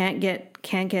you, can't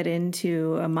get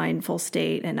into a mindful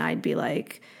state. And I'd be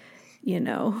like,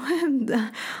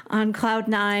 on cloud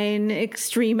nine,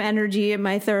 extreme energy in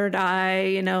my third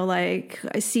eye, like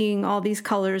seeing all these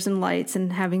colors and lights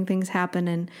and having things happen.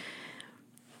 And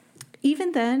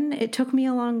even then, it took me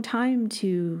a long time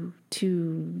to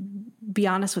be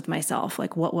honest with myself.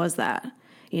 Like, what was that?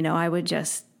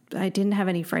 I didn't have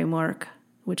any framework,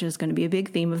 which is going to be a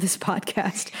big theme of this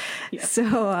podcast.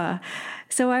 Yeah.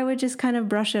 So I would just kind of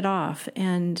brush it off.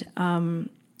 And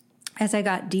as I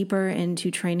got deeper into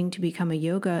training to become a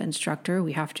yoga instructor,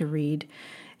 we have to read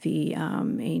the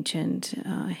ancient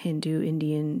Hindu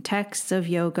Indian texts of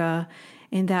yoga.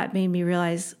 And that made me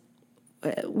realize,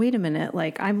 wait a minute,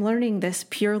 like I'm learning this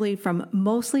purely from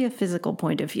mostly a physical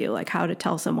point of view, like how to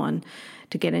tell someone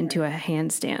to get into a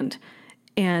handstand.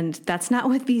 And that's not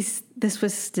what this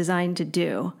was designed to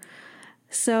do.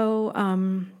 So,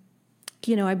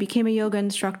 I became a yoga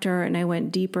instructor, and I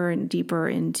went deeper and deeper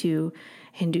into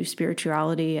Hindu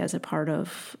spirituality as a part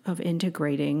of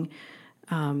integrating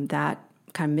that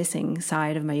kind of missing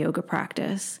side of my yoga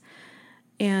practice.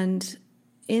 And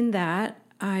in that,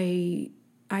 I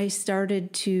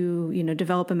started to,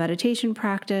 develop a meditation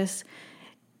practice.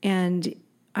 And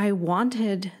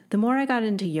the more I got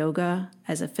into yoga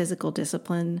as a physical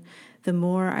discipline, the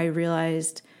more I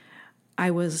realized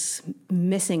I was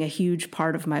missing a huge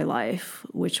part of my life,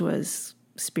 which was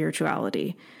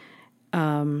spirituality.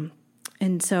 And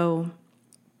so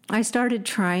I started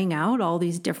trying out all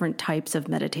these different types of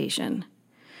meditation,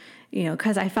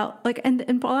 because I felt like, and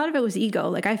a lot of it was ego.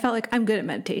 Like I felt like I'm good at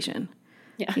meditation,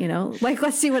 like,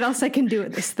 let's see what else I can do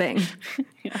with this thing.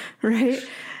 Yeah. Right.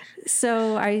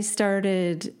 So I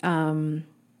started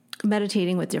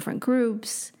meditating with different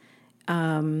groups.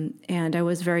 And I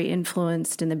was very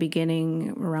influenced in the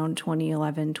beginning, around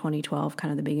 2011, 2012,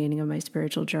 kind of the beginning of my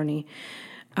spiritual journey,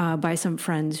 by some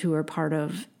friends who were part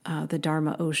of the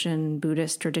Dharma Ocean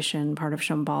Buddhist tradition, part of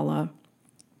Shambhala.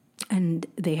 And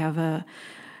they have a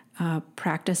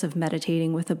practice of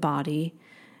meditating with the body.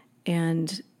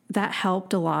 And that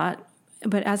helped a lot.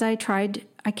 But as I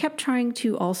kept trying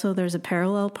to also, there's a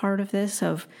parallel part of this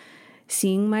of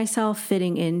seeing myself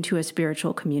fitting into a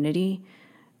spiritual community,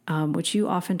 which you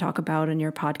often talk about in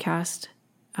your podcast.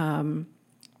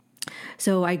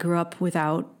 So I grew up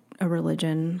without a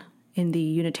religion in the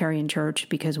Unitarian Church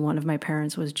because one of my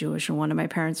parents was Jewish and one of my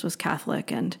parents was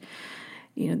Catholic. And,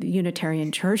 the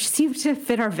Unitarian Church seemed to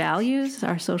fit our values,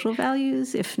 our social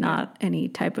values, if not any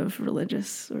type of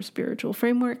religious or spiritual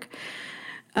framework.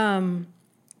 And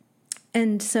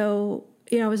so,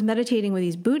 I was meditating with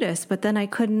these Buddhists, but then I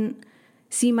couldn't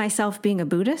see myself being a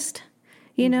Buddhist.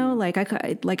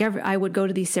 I would go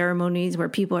to these ceremonies where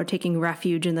people are taking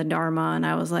refuge in the Dharma, and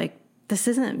I was like, this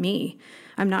isn't me.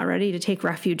 I'm not ready to take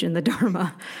refuge in the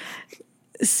Dharma.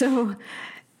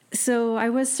 So I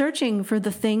was searching for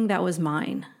the thing that was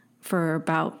mine for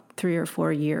about 3 or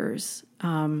 4 years.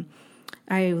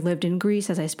 I lived in Greece,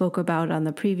 as I spoke about on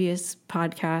the previous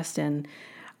podcast, and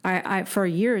I for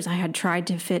years I had tried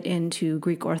to fit into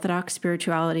Greek Orthodox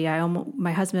spirituality.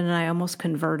 My husband and I almost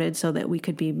converted so that we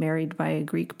could be married by a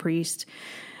Greek priest,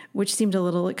 which seemed a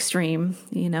little extreme,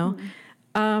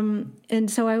 Mm-hmm. And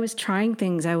so I was trying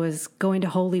things. I was going to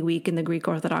Holy Week in the Greek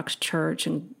Orthodox Church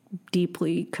and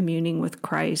deeply communing with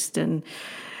Christ and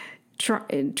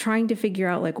trying to figure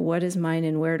out like what is mine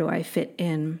and where do I fit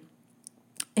in.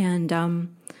 And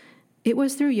it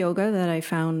was through yoga that I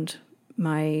found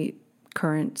my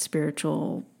current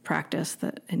spiritual practice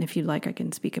and if you'd like, I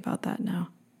can speak about that now.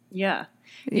 Yeah.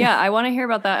 I want to hear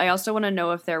about that. I also want to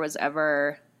know if there was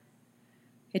ever,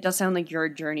 it does sound like your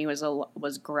journey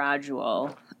was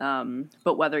gradual,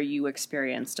 but whether you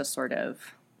experienced a sort of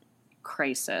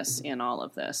crisis in all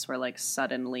of this where like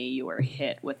suddenly you were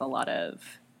hit with a lot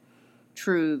of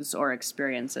truths or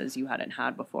experiences you hadn't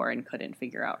had before and couldn't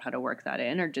figure out how to work that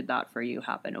in, or did that for you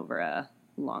happen over a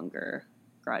longer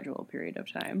gradual period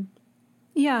of time?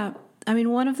 Yeah. I mean,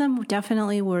 one of them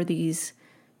definitely were these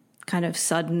kind of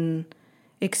sudden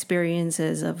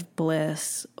experiences of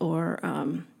bliss or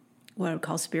what I would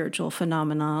call spiritual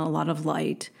phenomena, a lot of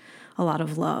light, a lot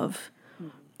of love.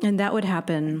 Mm-hmm. And that would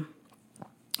happen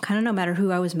kind of no matter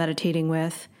who I was meditating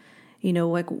with.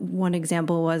 Like one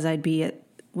example was I'd be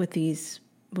with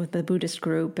the Buddhist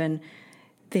group and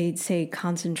they'd say,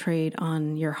 concentrate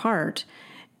on your heart.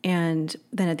 And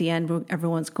then at the end,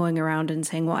 everyone's going around and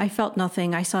saying, well, I felt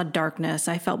nothing. I saw darkness.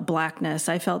 I felt blackness.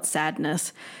 I felt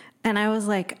sadness. And I was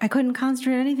like, I couldn't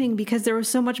concentrate on anything because there was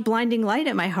so much blinding light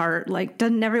at my heart. Like,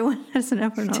 doesn't everyone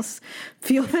else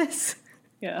feel this?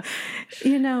 Yeah.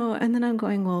 And then I'm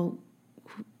going, well,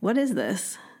 what is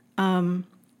this?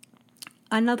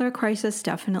 Another crisis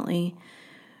definitely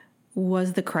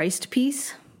was the Christ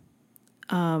piece.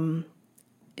 And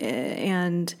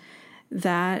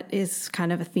that is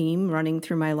kind of a theme running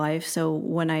through my life. So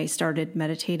when I started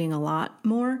meditating a lot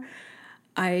more,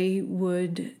 I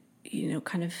would,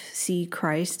 kind of see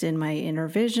Christ in my inner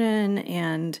vision.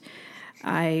 And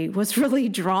I was really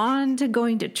drawn to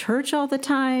going to church all the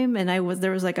time. And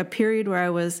there was like a period where I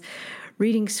was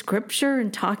reading scripture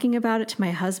and talking about it to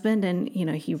my husband. And,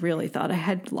 he really thought I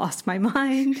had lost my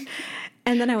mind.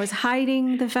 And then I was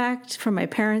hiding the fact from my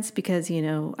parents because, I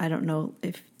don't know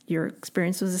if your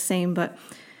experience was the same, but,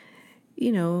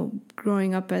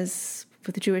 growing up with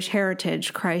Jewish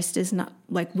heritage, Christ is not,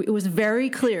 it was very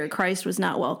clear Christ was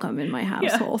not welcome in my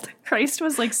household. Yeah. Christ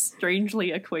was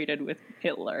strangely equated with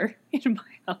Hitler in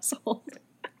my household.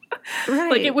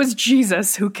 Right. It was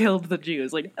Jesus who killed the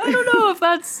Jews. I don't know if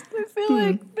that's, I feel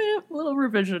like a little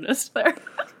revisionist there.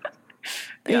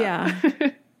 Yeah.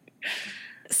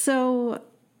 So,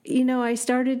 I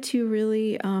started to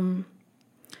really,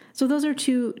 so those are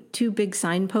two big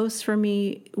signposts for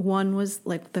me. One was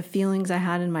the feelings I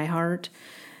had in my heart,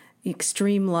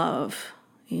 extreme love,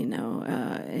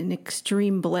 and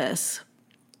extreme bliss,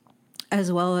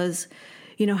 as well as,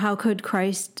 how could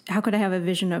I have a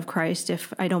vision of Christ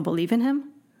if I don't believe in him?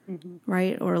 Mm-hmm.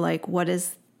 Right? Or what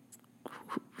is,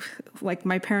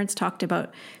 my parents talked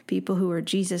about people who were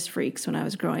Jesus freaks when I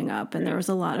was growing up. And there was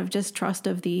a lot of distrust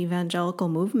of the evangelical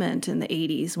movement in the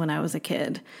 80s when I was a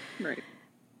kid. Right.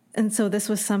 And so this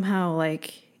was somehow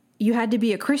you had to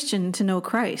be a Christian to know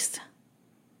Christ.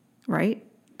 Right?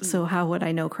 Mm. So how would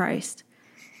I know Christ?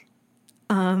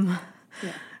 That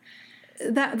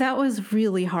was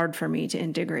really hard for me to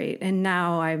integrate. And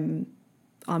now I'm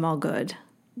all good.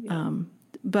 Yeah.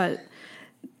 But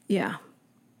yeah.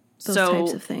 Those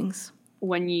types of things.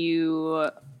 When you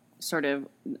sort of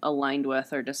aligned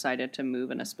with or decided to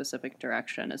move in a specific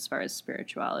direction as far as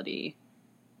spirituality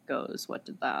goes, what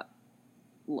did that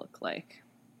look like?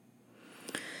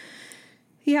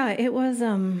 Yeah, it was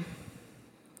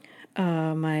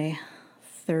my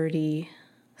 36th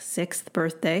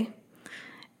birthday,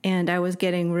 and I was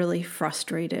getting really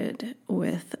frustrated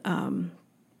with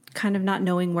kind of not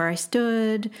knowing where I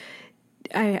stood.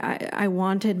 I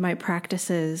wanted my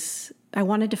practices. I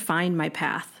wanted to find my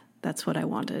path. That's what I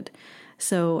wanted.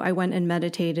 So I went and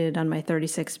meditated on my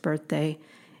 36th birthday,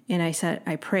 and I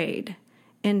prayed.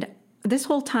 And this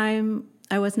whole time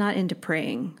I was not into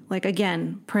praying.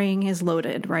 Again, praying is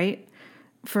loaded, right?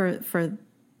 For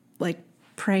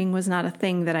praying was not a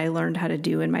thing that I learned how to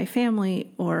do in my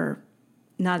family or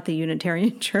not at the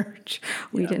Unitarian Church.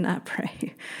 We did not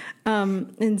pray.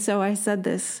 And so I said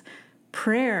this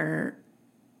prayer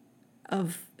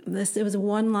of this, it was a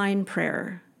one-line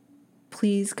prayer.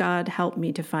 Please, God, help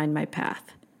me to find my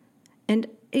path. And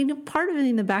part of it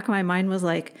in the back of my mind was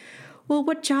well,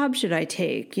 what job should I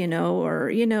take,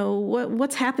 or,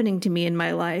 what's happening to me in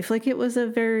my life? It was a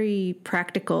very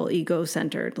practical,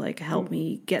 ego-centered, help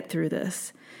me get through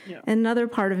this. Yeah. And another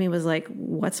part of me was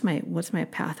what's my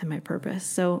path and my purpose?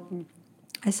 So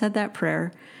I said that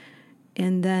prayer.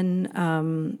 And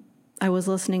then I was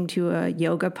listening to a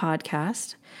yoga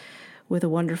podcast with a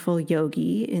wonderful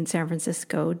yogi in San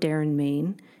Francisco, Darren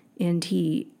Main, and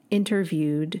he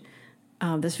interviewed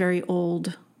this very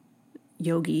old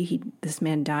yogi. This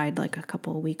man died a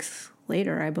couple of weeks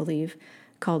later, I believe,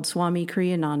 called Swami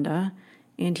Kriyananda,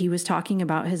 and he was talking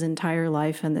about his entire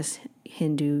life and this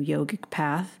Hindu yogic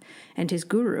path and his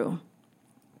guru.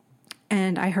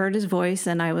 And I heard his voice,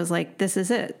 and I was like, this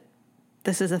is it.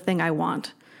 This is a thing I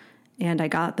want. And I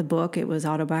got the book. It was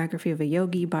Autobiography of a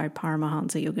Yogi by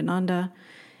Paramahansa Yogananda.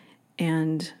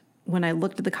 And when I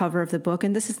looked at the cover of the book,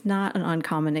 and this is not an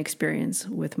uncommon experience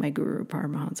with my guru,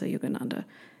 Paramahansa Yogananda,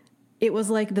 it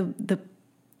was like the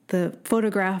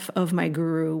photograph of my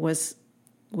guru was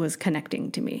connecting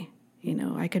to me.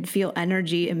 I could feel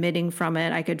energy emitting from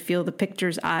it. I could feel the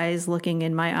picture's eyes looking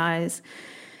in my eyes.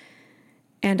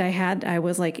 And I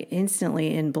was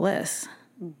instantly in bliss.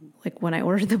 Mm-hmm. When I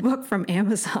ordered the book from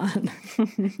Amazon,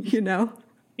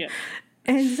 Yeah.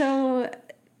 And so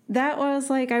that was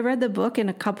I read the book in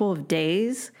a couple of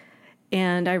days,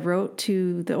 and I wrote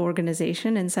to the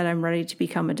organization and said, I'm ready to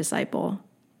become a disciple.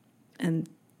 And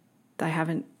I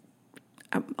haven't,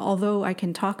 although I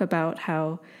can talk about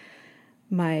how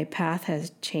my path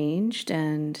has changed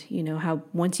and, how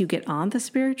once you get on the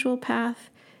spiritual path,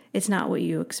 it's not what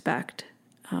you expect.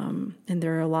 And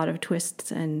there are a lot of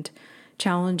twists and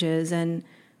challenges. And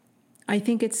I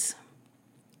think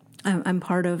I'm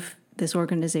part of this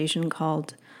organization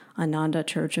called Ananda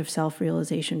Church of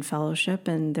Self-Realization Fellowship,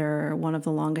 and they're one of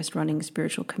the longest running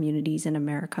spiritual communities in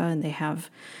America, and they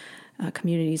have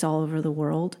communities all over the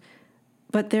world.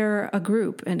 But they're a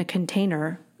group and a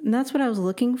container, and that's what I was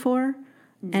looking for.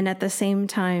 Mm-hmm. And at the same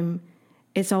time,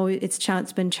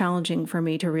 it's been challenging for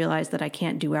me to realize that I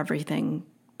can't do everything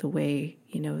the way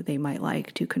they might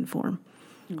like to conform.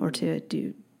 Mm-hmm. Or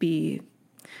to be,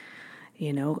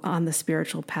 on the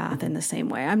spiritual path in the same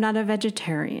way. I'm not a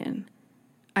vegetarian.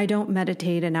 I don't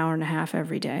meditate an hour and a half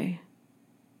every day.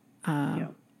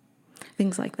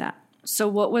 Things like that. So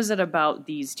what was it about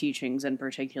these teachings in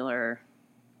particular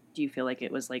do you feel like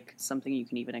it was like something you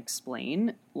can even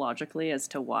explain logically as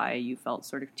to why you felt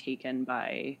sort of taken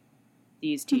by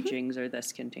these teachings or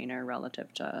this container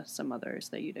relative to some others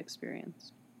that you'd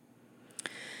experienced?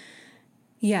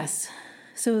 Yes.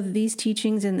 So these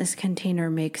teachings in this container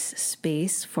makes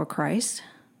space for Christ,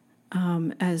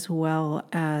 as well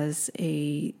as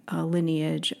a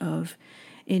lineage of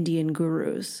Indian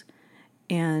gurus.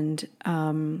 And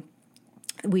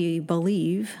we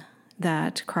believe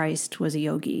that Christ was a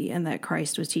yogi and that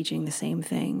Christ was teaching the same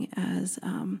thing as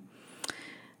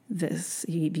the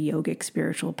yogic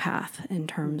spiritual path in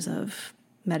terms of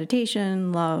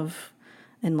meditation, love,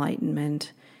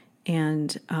 enlightenment,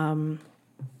 and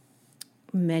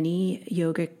many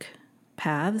yogic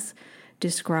paths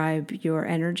describe your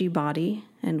energy body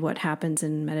and what happens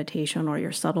in meditation, or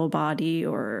your subtle body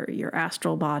or your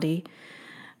astral body.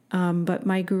 But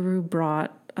my guru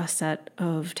brought a set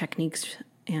of techniques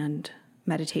and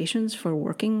meditations for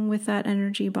working with that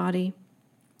energy body.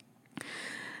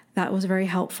 That was very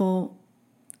helpful.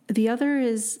 The other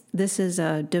is, this is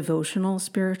a devotional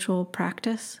spiritual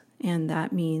practice, and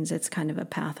that means it's kind of a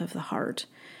path of the heart.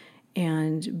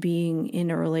 And being in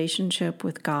a relationship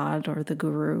with God or the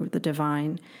guru, the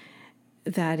divine,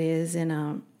 that is in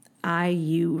a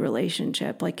I-you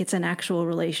relationship, like it's an actual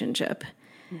relationship.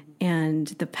 Mm-hmm. And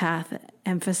the path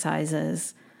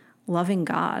emphasizes loving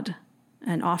God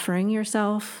and offering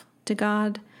yourself to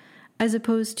God, as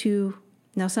opposed to,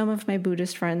 now some of my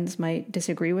Buddhist friends might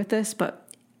disagree with this, but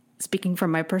speaking from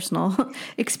my personal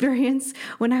experience,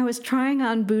 when I was trying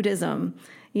on Buddhism,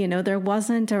 there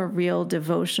wasn't a real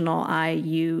devotional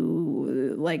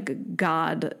I-you, like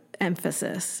God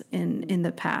emphasis in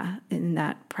the path, in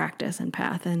that practice and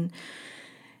path. And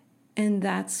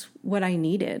that's what I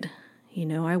needed.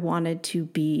 I wanted to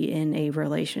be in a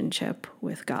relationship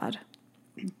with God.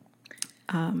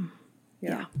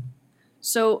 Yeah.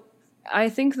 So I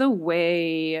think the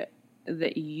way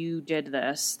that you did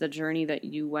this, the journey that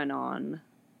you went on,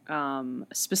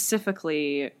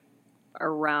 specifically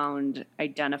around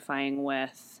identifying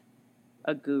with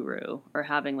a guru or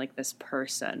having like this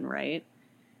person, right?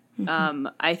 Mm-hmm.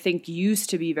 I think used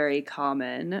to be very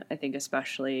common, I think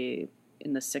especially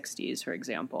in the 60s, for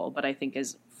example, but I think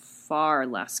is far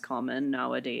less common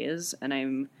nowadays. And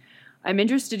I'm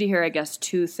interested to hear, I guess,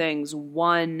 two things.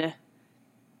 One,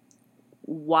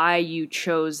 why you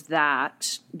chose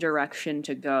that direction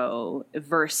to go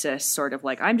versus sort of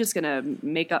like, I'm just going to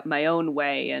make up my own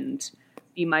way and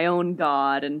be my own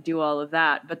God and do all of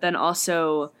that. But then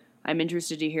also, I'm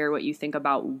interested to hear what you think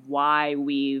about why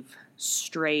we've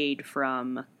strayed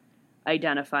from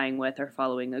identifying with or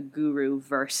following a guru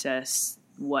versus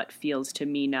what feels to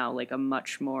me now like a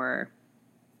much more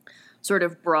sort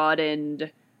of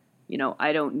broadened,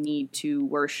 I don't need to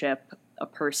worship a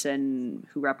person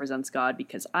who represents God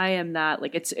because I am that.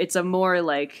 Like it's a more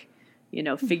like,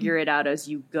 figure it out as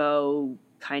you go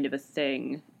kind of a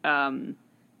thing. And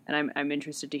I'm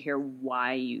interested to hear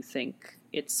why you think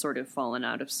it's sort of fallen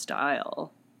out of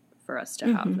style for us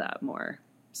to have that more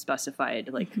specified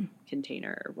like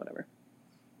container or whatever.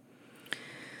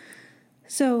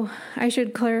 So I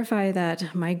should clarify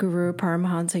that my guru,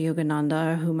 Paramahansa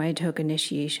Yogananda, whom I took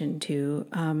initiation to,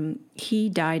 he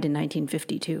died in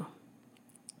 1952.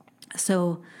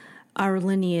 So our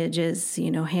lineage is,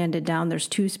 handed down. There's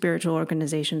two spiritual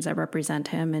organizations that represent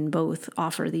him, and both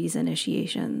offer these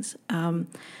initiations.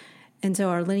 And so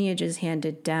our lineage is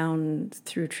handed down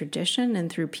through tradition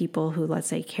and through people who, let's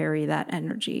say, carry that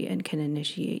energy and can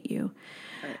initiate you.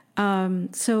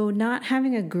 Right. So not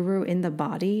having a guru in the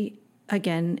body,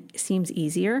 again, seems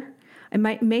easier.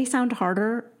 It may sound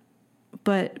harder,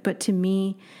 but to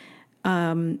me,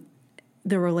 the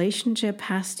relationship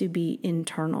has to be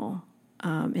internal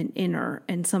and inner,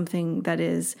 and something that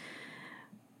is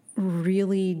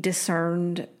really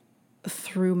discerned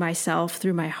through myself,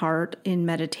 through my heart in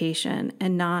meditation,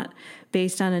 and not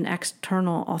based on an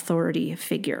external authority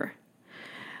figure.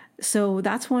 So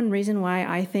that's one reason why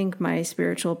I think my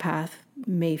spiritual path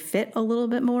may fit a little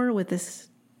bit more with this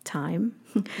time,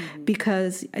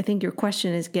 because I think your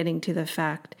question is getting to the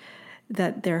fact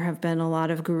that there have been a lot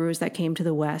of gurus that came to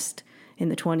the West in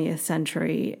the 20th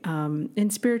century,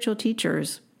 and spiritual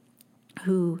teachers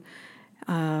who,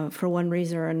 for one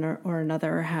reason or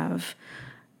another, have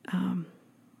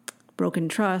broken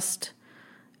trust,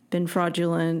 been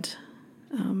fraudulent,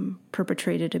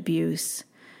 perpetrated abuse,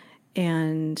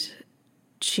 and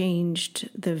changed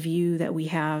the view that we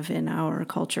have in our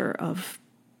culture of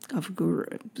a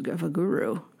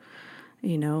guru,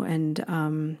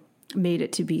 and made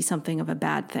it to be something of a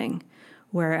bad thing.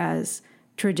 Whereas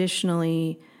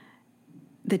traditionally,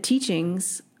 the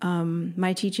teachings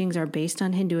my teachings are based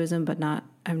on Hinduism, but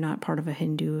I'm not part of a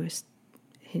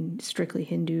strictly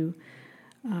Hindu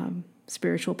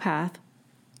spiritual path.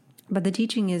 But the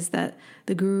teaching is that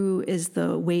the guru is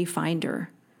the wayfinder,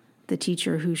 the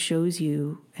teacher who shows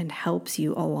you and helps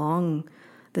you along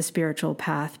the spiritual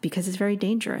path, because it's very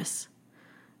dangerous.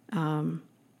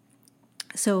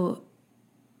 So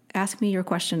ask me your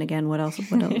question again. What else?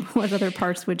 What other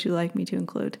parts would you like me to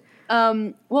include?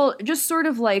 Well, just sort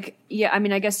of like, yeah, I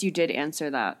mean, I guess you did answer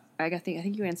that. I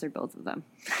think you answered both of them.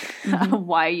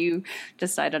 Why you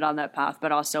decided on that path,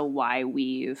 but also why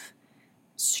we've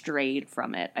strayed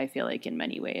from it, I feel like, in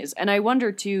many ways. And I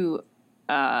wonder too,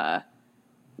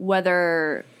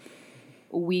 whether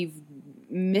we've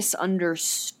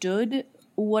misunderstood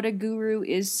what a guru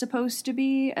is supposed to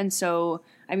be. And so,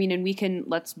 I mean, and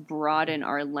let's broaden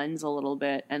our lens a little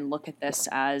bit and look at this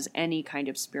as any kind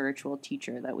of spiritual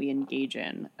teacher that we engage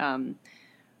in,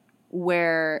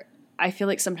 where I feel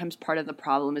like sometimes part of the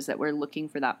problem is that we're looking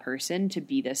for that person to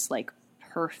be this like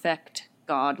perfect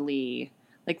godly,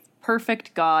 like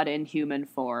perfect God in human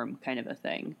form kind of a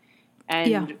thing.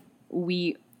 And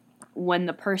when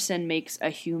the person makes a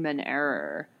human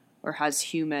error or has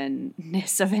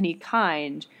humanness of any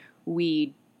kind,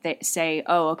 we say,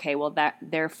 oh, okay, well,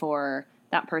 therefore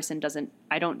that person doesn't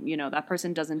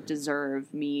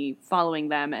deserve me following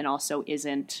them, and also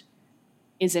isn't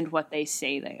what they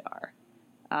say they are.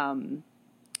 I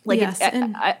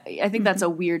think that's a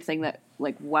weird thing that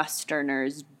like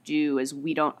Westerners do, is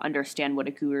we don't understand what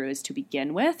a guru is to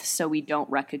begin with, so we don't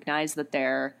recognize that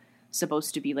they're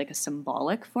supposed to be like a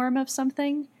symbolic form of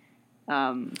something.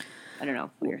 I don't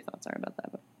know what your thoughts are about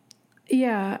that. But.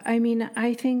 Yeah, I mean,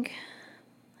 I think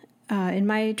in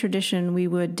my tradition, we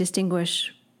would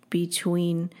distinguish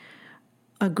between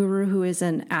a guru who is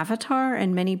an avatar,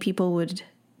 and many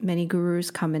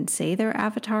gurus come and say they're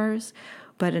avatars,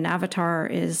 but an avatar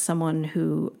is someone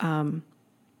who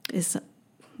is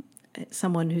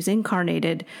someone who's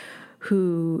incarnated,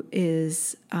 who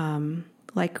is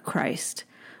like Christ,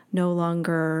 no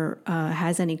longer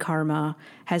has any karma,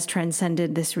 has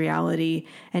transcended this reality,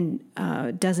 and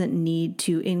doesn't need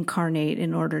to incarnate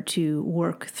in order to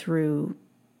work through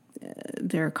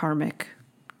their karmic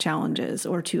challenges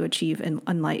or to achieve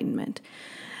enlightenment.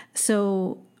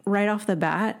 So right off the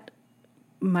bat,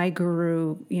 my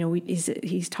guru,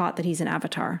 he's taught that he's an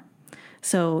avatar.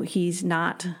 So he's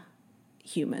not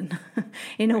human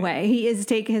in a way. He has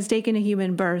taken a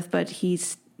human birth, but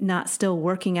he's not still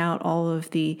working out all of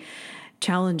the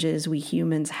challenges we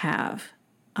humans have.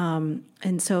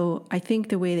 And so I think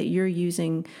the way that you're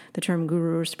using the term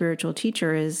guru or spiritual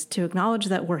teacher is to acknowledge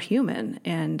that we're human,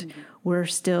 and we're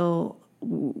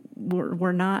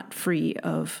not free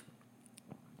of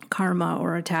karma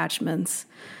or attachments.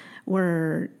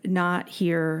 We're not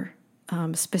here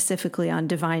specifically on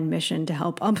divine mission to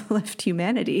help uplift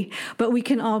humanity, but we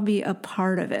can all be a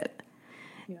part of it.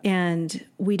 Yeah. And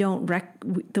we don't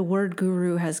the word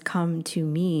guru has come to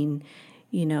mean,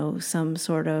 some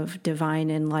sort of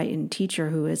divine enlightened teacher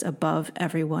who is above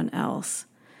everyone else.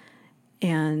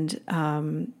 And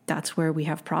that's where we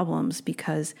have problems,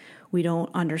 because we don't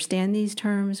understand these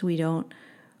terms.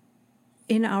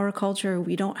 In our culture,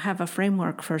 we don't have a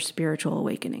framework for spiritual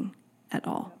awakening at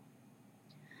all.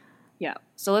 Yeah.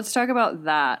 So let's talk about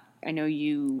that. I know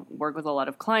you work with a lot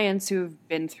of clients who've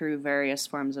been through various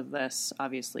forms of this.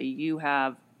 Obviously, you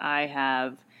have, I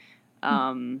have,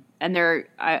 and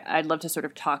I'd love to sort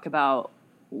of talk about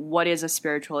what is a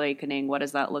spiritual awakening, what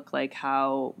does that look like,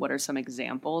 what are some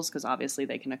examples, because obviously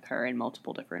they can occur in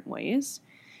multiple different ways.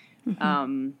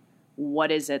 Mm-hmm.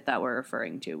 What is it that we're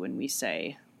referring to when we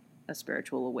say a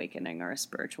spiritual awakening or a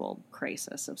spiritual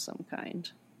crisis of some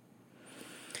kind?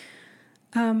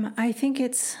 I think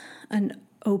it's an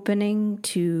opening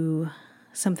to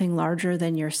something larger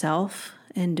than yourself.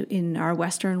 And in our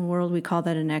Western world, we call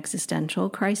that an existential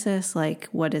crisis, like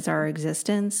what is our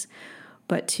existence?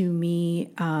 But to me,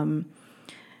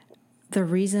 the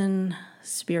reason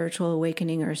spiritual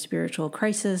awakening or spiritual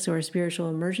crisis or spiritual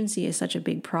emergency is such a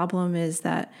big problem is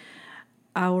that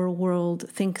our world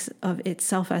thinks of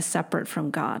itself as separate from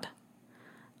God.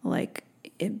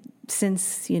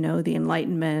 Since, the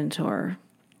Enlightenment or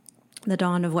the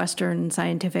dawn of Western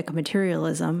scientific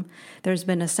materialism, there's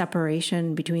been a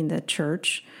separation between the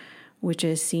church, which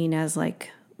is seen as like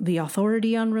the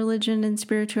authority on religion and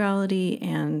spirituality,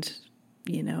 and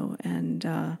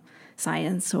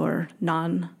science or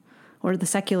the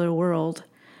secular world.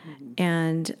 Mm-hmm.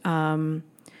 And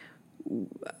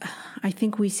I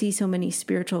think we see so many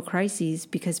spiritual crises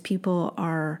because people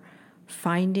are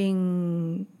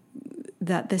finding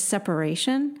that this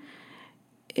separation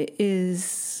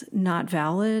is not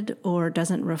valid or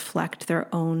doesn't reflect their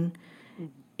own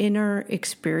inner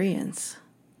experience.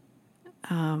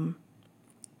 And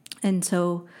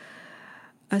so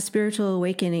a spiritual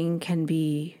awakening can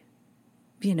be,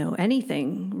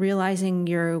 anything, realizing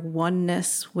your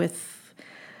oneness with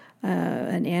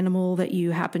an animal that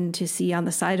you happen to see on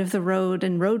the side of the road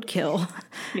and roadkill,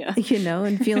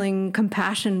 and feeling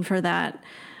compassion for that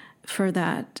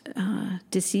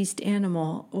deceased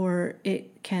animal. Or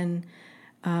it can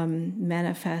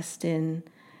manifest in,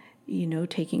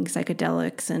 taking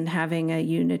psychedelics and having a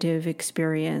unitive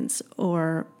experience.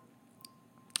 Or,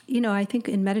 I think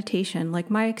in meditation, like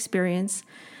my experience,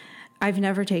 I've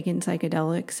never taken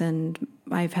psychedelics, and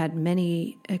I've had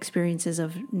many experiences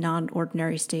of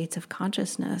non-ordinary states of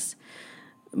consciousness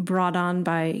brought on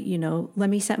by, let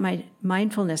me set my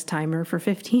mindfulness timer for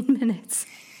 15 minutes,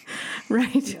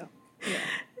 right? Yeah.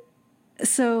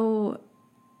 So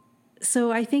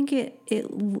I think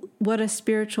what a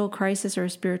spiritual crisis or a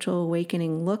spiritual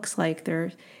awakening looks like,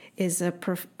 there is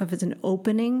an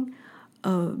opening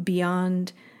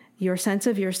beyond your sense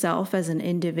of yourself as an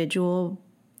individual,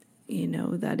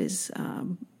 that is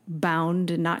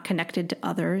bound and not connected to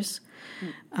others.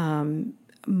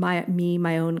 My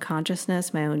own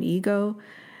consciousness, my own ego.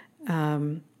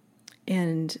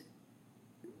 And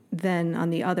then on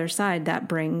the other side, that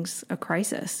brings a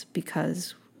crisis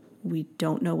because we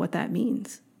don't know what that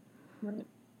means. Right.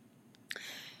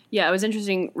 Yeah, it was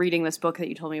interesting reading this book that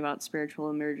you told me about, Spiritual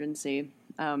Emergency.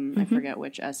 I forget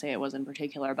which essay it was in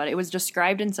particular, but it was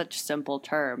described in such simple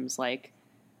terms, like,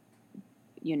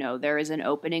 there is an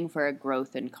opening for a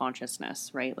growth in consciousness,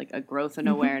 right? Like a growth in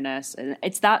awareness. And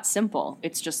it's that simple.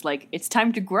 It's just like, it's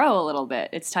time to grow a little bit.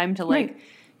 It's time to like,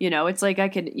 it's like I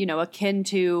could, akin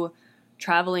to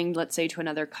traveling, let's say, to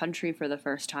another country for the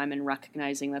first time and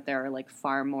recognizing that there are like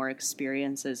far more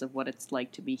experiences of what it's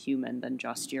like to be human than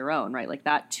just your own, right? Like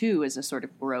that too is a sort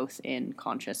of growth in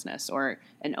consciousness or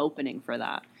an opening for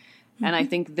that. And I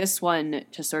think this one,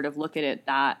 to sort of look at it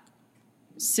that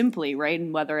simply, right?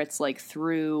 And whether it's like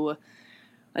through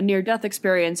a near-death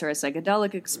experience or a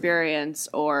psychedelic experience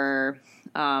or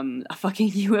a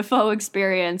fucking UFO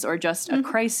experience or just a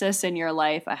crisis in your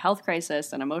life, a health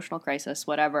crisis, an emotional crisis,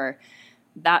 whatever,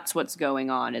 that's what's going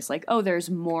on. It's like, oh, there's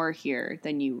more here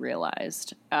than you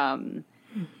realized. And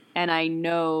I don't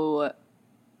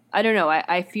know,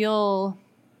 I feel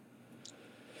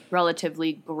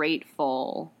relatively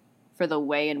grateful for the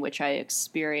way in which I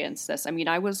experienced this. I mean,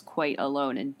 I was quite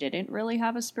alone and didn't really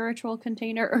have a spiritual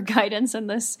container or guidance in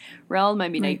this realm. I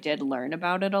mean, I did learn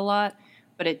about it a lot,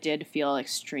 but it did feel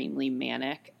extremely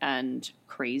manic and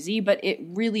crazy. But it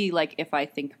really, like, if I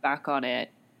think back on it,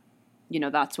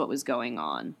 that's what was going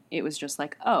on. It was just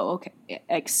like, oh, okay,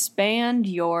 expand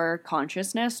your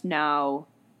consciousness now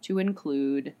to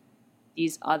include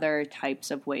these other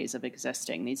types of ways of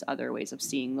existing, these other ways of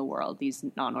seeing the world, these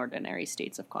non-ordinary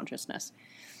states of consciousness.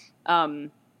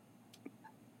 Do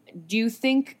you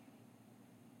think,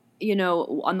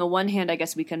 on the one hand, I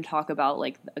guess we can talk about,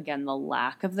 like, again, the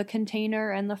lack of the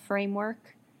container and the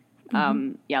framework.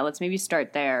 Let's maybe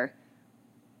start there.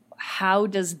 How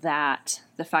does the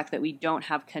fact that we don't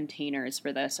have containers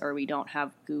for this, or we don't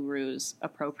have gurus,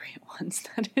 appropriate ones,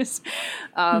 that is,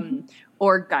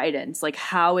 or guidance, like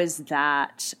how is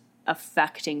that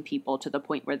affecting people to the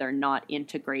point where they're not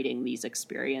integrating these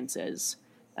experiences?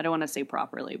 I don't want to say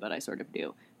properly, but I sort of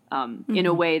do, in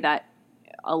a way that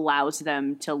allows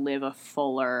them to live a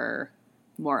fuller,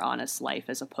 more honest life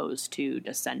as opposed to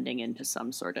descending into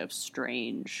some sort of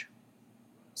strange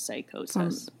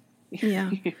psychosis.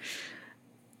 Yeah.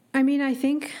 I mean, I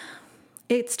think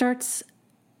it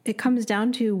comes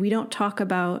down to, we don't talk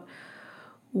about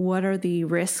what are the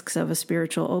risks of a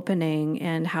spiritual opening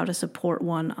and how to support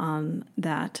one on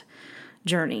that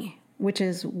journey, which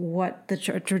is what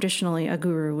traditionally a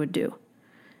guru would do.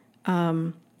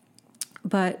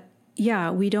 But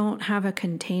yeah, we don't have a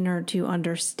container to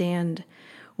understand,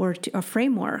 or a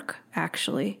framework,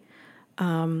 actually.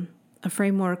 A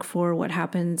framework for what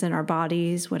happens in our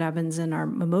bodies, what happens in our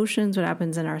emotions, what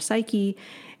happens in our psyche,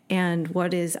 and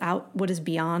what is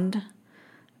beyond,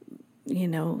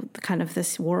 kind of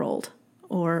this world.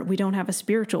 Or we don't have a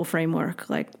spiritual framework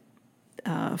for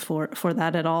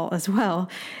that at all as well,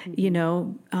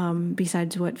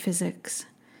 besides what physics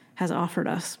has offered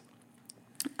us.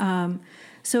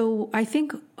 So I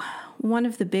think one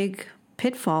of the big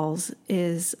pitfalls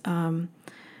is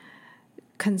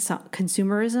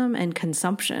consumerism and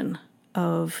consumption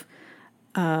of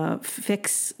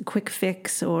quick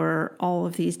fix, or all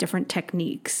of these different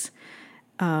techniques.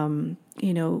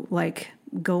 Like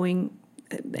going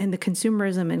and the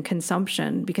consumerism and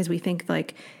consumption, because we think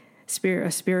like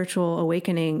a spiritual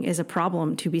awakening is a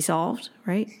problem to be solved,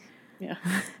 right? Yeah.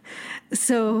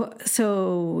 So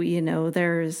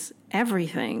there's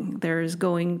everything. There's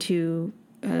going to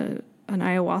an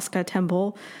ayahuasca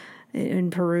temple in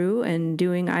Peru and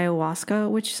doing ayahuasca,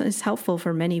 which is helpful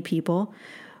for many people.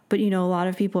 But, a lot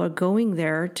of people are going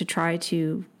there to try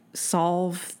to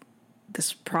solve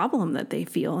this problem that they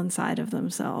feel inside of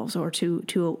themselves, or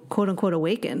to quote unquote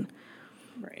awaken.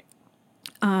 Right.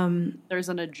 There's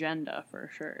an agenda for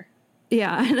sure.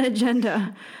 Yeah, an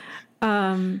agenda.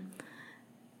 And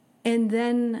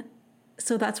then,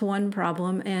 so that's one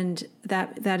problem, and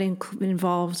that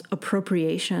involves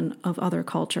appropriation of other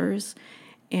cultures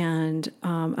and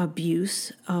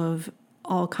abuse of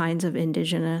all kinds of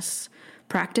indigenous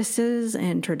practices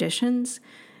and traditions,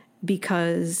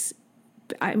 because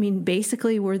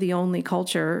basically we're the only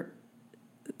culture,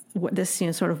 this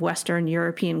sort of Western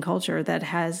European culture, that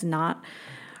has not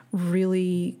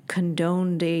really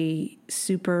condoned a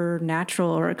supernatural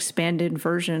or expanded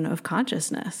version of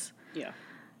consciousness. Yeah.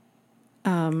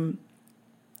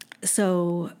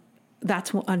 So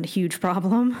that's a huge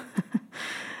problem.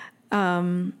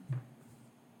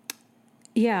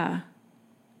 Yeah.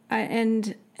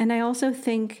 And I also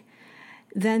think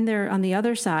then on the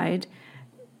other side,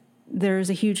 there's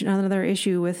another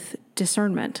issue with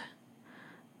discernment.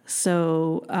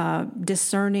 So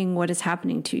discerning what is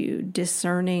happening to you,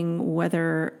 discerning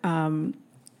whether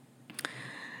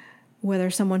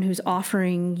someone who's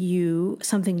offering you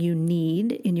something you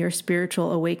need in your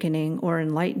spiritual awakening or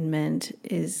enlightenment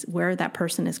is where that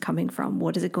person is coming from.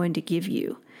 What is it going to give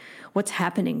you? What's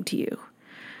happening to you?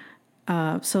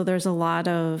 So there's a lot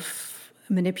of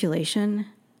manipulation,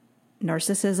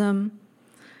 narcissism,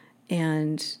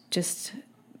 and just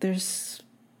there's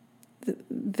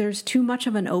too much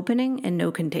of an opening and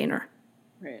no container.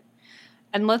 Right.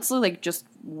 And let's just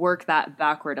work that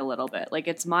backward a little bit.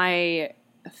 It's my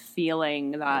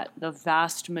feeling that the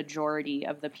vast majority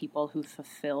of the people who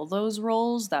fulfill those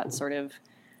roles, that sort of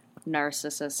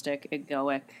narcissistic,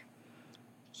 egoic,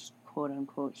 quote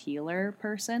unquote healer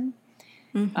person,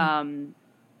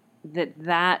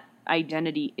 that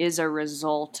identity is a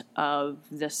result of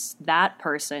that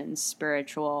person's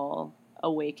spiritual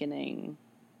awakening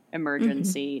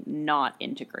emergency not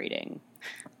integrating.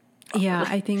 Yeah,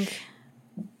 I think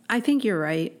you're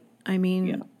right.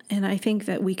 And I think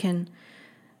that we can.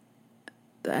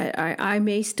 I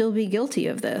may still be guilty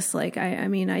of this.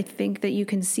 I think that you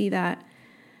can see that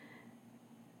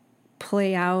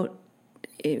play out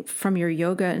from your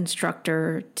yoga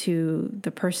instructor to the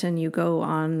person you go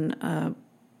on a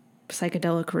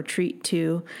psychedelic retreat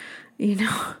to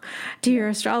your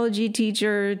astrology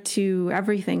teacher, to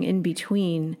everything in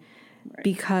between, right?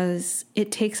 Because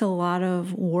it takes a lot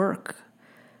of work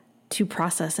to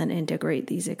process and integrate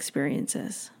these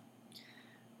experiences.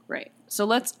 Right. So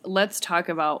let's talk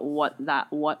about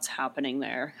what's happening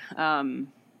there. And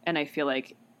I feel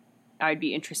like I'd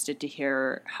be interested to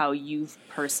hear how you've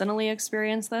personally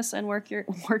experienced this and worked your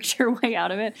way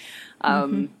out of it.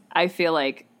 I feel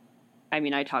like,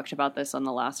 I talked about this on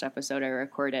the last episode I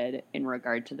recorded in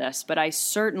regard to this, but I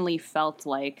certainly felt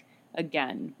like,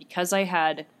 again, because I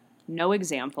had no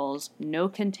examples, no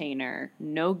container,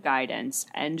 no guidance,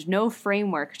 and no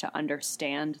framework to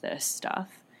understand this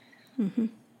stuff,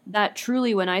 that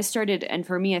truly when I started, and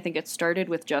for me, I think it started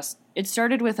with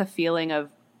a feeling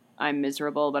of, I'm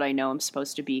miserable, but I know I'm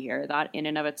supposed to be here. That in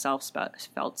and of itself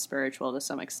felt spiritual to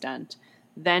some extent.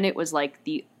 Then it was like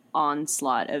the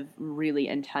onslaught of really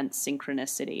intense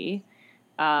synchronicity.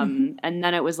 And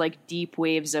then it was like deep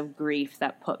waves of grief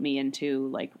that put me into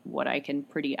like what I can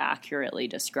pretty accurately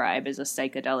describe as a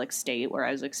psychedelic state where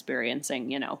I was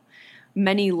experiencing,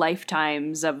 many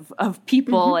lifetimes of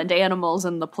people and animals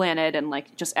and the planet, and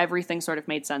like just everything sort of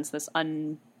made sense, this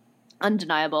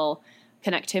undeniable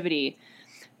connectivity.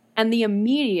 And the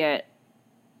immediate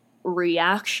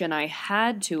reaction I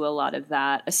had to a lot of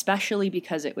that, especially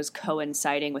because it was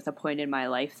coinciding with a point in my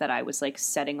life that I was like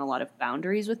setting a lot of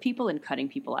boundaries with people and cutting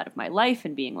people out of my life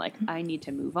and being like, I need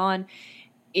to move on.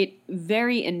 It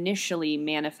very initially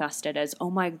manifested as, oh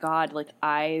my God, like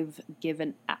I've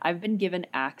been given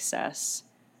access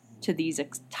to these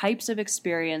types of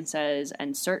experiences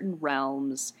and certain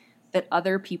realms that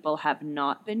other people have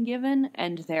not been given,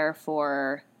 and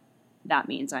therefore that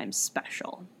means I'm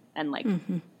special and like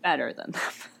better than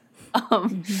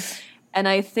them. And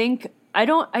I think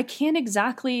I can't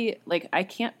exactly, like, I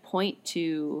can't point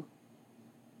to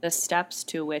the steps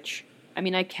to which,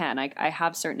 I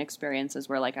have certain experiences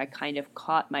where like I kind of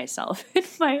caught myself in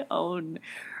my own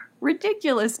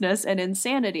ridiculousness and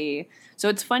insanity. So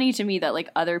it's funny to me that like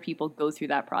other people go through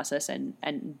that process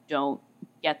and don't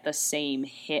get the same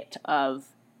hit of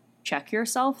check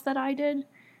yourself that I did.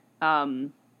 But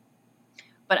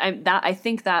I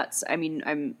think that's, I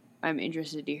mean, I'm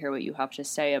interested to hear what you have to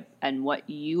say and what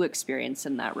you experienced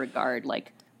in that regard.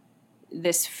 Like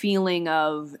this feeling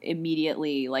of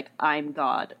immediately like I'm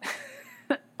God.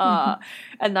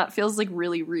 And that feels like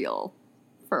really real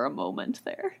for a moment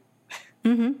there.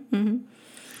 Mm-hmm. Mm-hmm.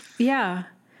 Yeah.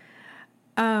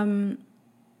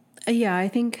 Yeah, I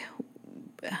think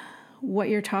what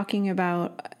you're talking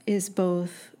about is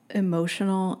both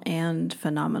emotional and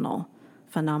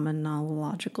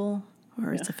phenomenological,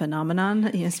 or it's a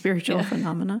phenomenon, spiritual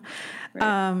phenomena.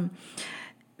 Right.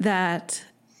 That,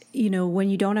 when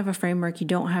you don't have a framework, you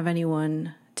don't have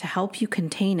anyone to help you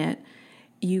contain it,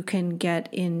 you can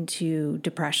get into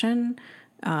depression,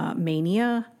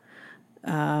 mania,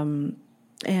 and,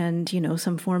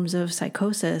 some forms of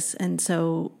psychosis. And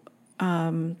so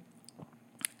I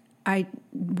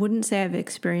wouldn't say I've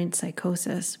experienced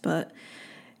psychosis, but,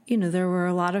 there were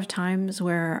a lot of times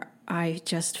where I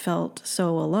just felt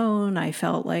so alone. I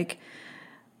felt like,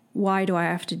 why do I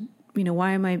have to,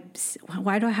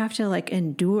 why do I have to like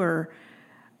endure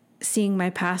seeing my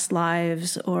past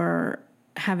lives or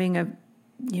having a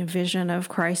vision of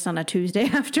Christ on a Tuesday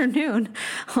afternoon?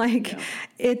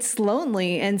 It's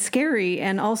lonely and scary.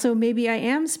 And also maybe I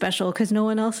am special because no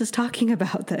one else is talking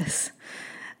about this.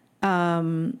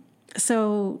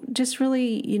 So just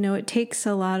really, it takes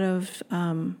a lot of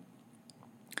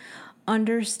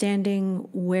understanding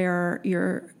where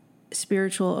your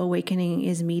spiritual awakening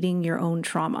is meeting your own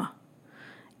trauma,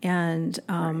 and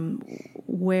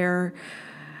where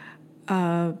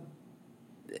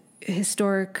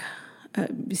historic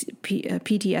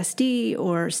PTSD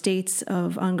or states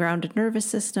of ungrounded nervous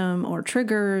system or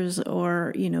triggers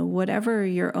or, whatever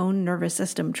your own nervous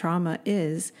system trauma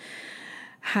is,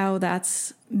 how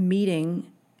that's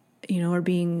meeting, or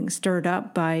being stirred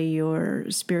up by your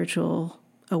spiritual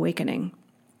awakening.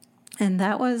 And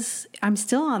I'm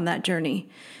still on that journey.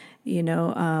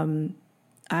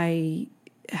 I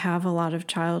have a lot of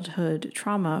childhood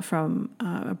trauma from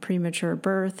a premature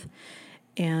birth,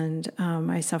 and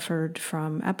I suffered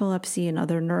from epilepsy and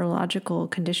other neurological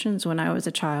conditions when I was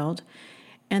a child.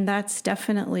 And that's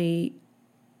definitely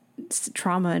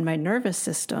trauma in my nervous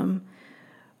system.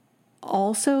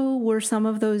 Also, were some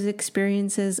of those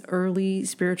experiences early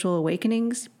spiritual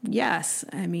awakenings? Yes.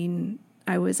 I mean,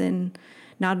 I was in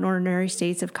not ordinary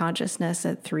states of consciousness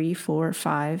at 3, 4,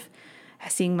 5,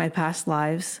 seeing my past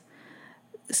lives.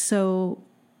 So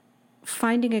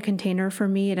finding a container for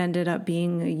me, it ended up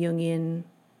being a Jungian,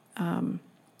 my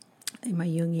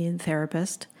Jungian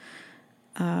therapist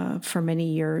for many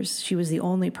years. She was the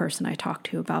only person I talked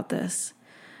to about this.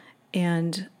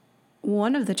 And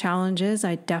one of the challenges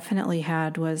I definitely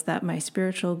had was that my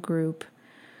spiritual group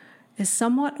is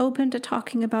somewhat open to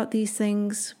talking about these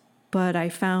things, but I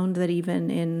found that even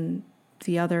in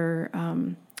the other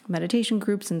meditation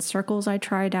groups and circles I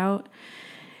tried out,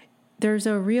 there's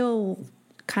a real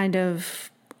kind of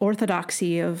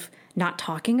orthodoxy of not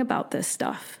talking about this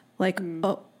stuff.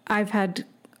 I've had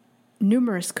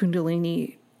numerous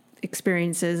Kundalini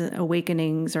experiences,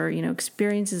 awakenings, or,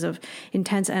 experiences of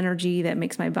intense energy that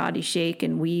makes my body shake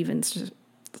and weave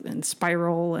and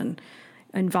spiral, and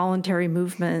involuntary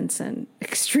movements and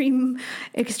extreme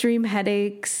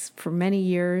headaches for many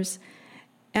years.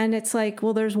 And it's like,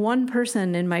 well, there's one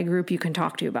person in my group you can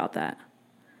talk to about that,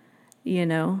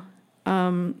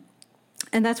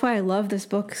 and that's why I love this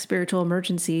book, Spiritual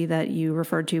Emergency, that you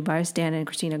referred to by Stan and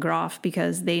Christina Groff,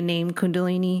 because they named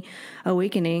Kundalini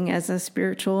Awakening as a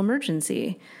spiritual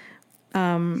emergency.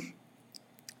 So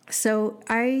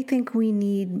I think we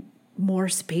need more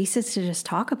spaces to just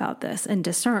talk about this and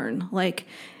discern,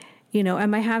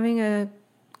 am I having a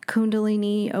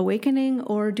Kundalini awakening,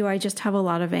 or do I just have a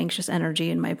lot of anxious energy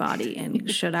in my body? And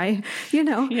should I,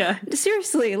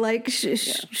 seriously,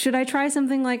 should I try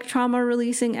something like trauma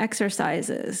releasing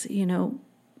exercises?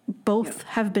 Both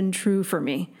have been true for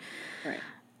me. Right.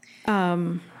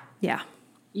 Yeah.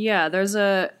 Yeah. There's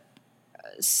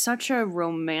such a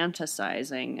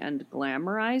romanticizing and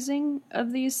glamorizing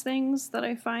of these things that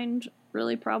I find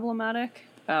really problematic.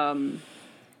 And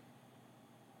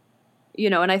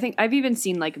I think I've even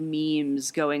seen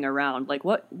memes going around,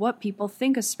 what people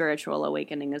think a spiritual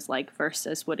awakening is like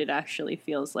versus what it actually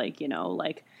feels like,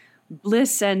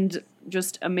 bliss and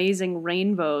just amazing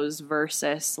rainbows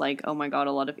versus oh my God,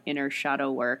 a lot of inner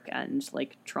shadow work and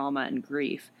trauma and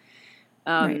grief.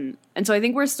 Right. And so I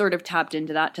think we're sort of tapped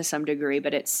into that to some degree,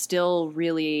 but it's still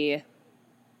really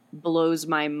blows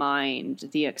my mind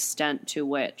the extent to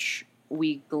which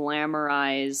we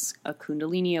glamorize a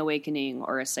Kundalini awakening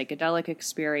or a psychedelic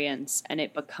experience, and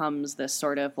it becomes this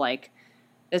sort of like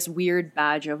this weird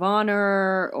badge of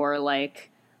honor, or like,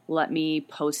 let me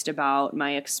post about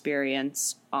my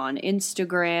experience on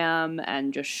Instagram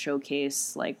and just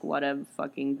showcase like what a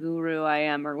fucking guru I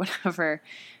am or whatever.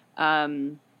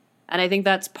 And I think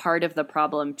that's part of the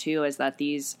problem too, is that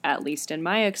these, at least in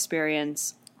my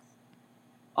experience,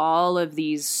 all of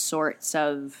these sorts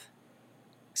of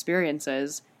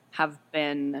experiences have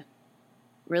been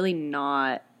really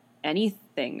not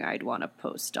anything I'd want to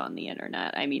post on the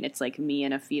internet. I mean, it's like me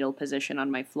in a fetal position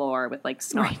on my floor with like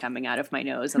snot coming out of my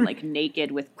nose and like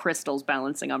naked with crystals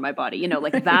balancing on my body. You know,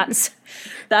 like that's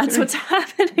what's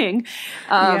happening.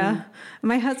 Yeah.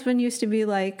 My husband used to be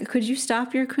like, could you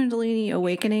stop your Kundalini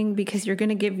awakening because you're going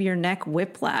to give your neck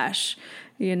whiplash,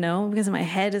 you know, because my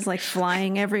head is like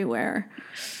flying everywhere.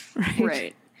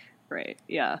 Right.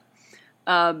 Yeah.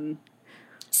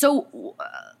 So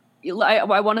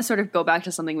I want to sort of go back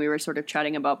to something we were sort of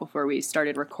chatting about before we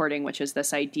started recording, which is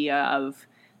this idea of,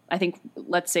 I think,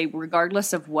 let's say,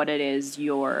 regardless of what it is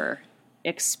you're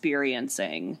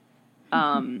experiencing,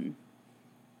 you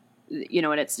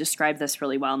know, and it's described this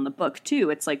really well in the book too.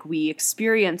 It's like we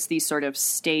experience these sort of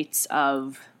states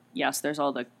of, yes, there's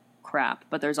all the crap,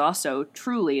 but there's also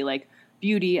truly like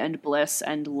beauty and bliss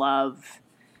and love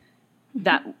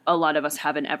that a lot of us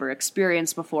haven't ever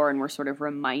experienced before, and we're sort of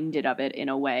reminded of it in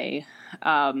a way.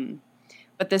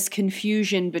 But this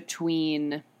confusion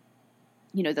between,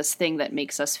 you know, this thing that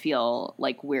makes us feel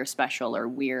like we're special or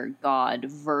we're God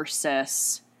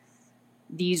versus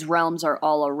these realms are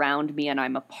all around me and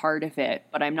I'm a part of it,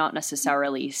 but I'm not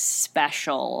necessarily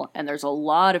special. And there's a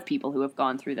lot of people who have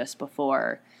gone through this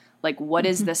before. Like, what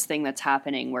is this thing that's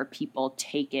happening where people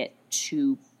take it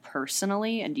too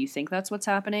personally? And do you think that's what's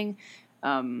happening?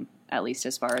 At least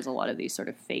as far as a lot of these sort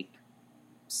of fake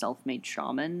self-made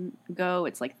shaman go,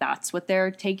 it's like that's what they're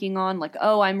taking on. Like,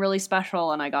 oh, I'm really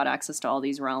special and I got access to all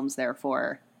these realms,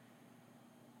 therefore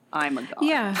I'm a god.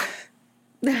 Yeah.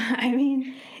 I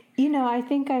mean, you know, I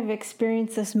think I've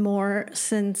experienced this more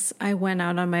since I went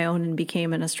out on my own and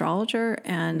became an astrologer,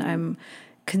 and I'm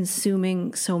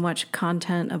consuming so much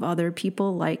content of other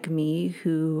people like me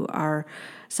who are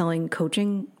selling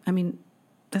coaching. I mean,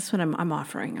 that's what I'm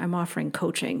offering. I'm offering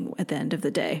coaching at the end of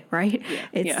the day, right?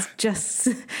 Yeah.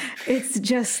 It's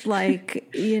just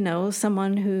like, you know,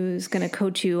 someone who's going to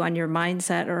coach you on your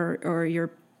mindset or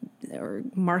your or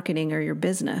marketing or your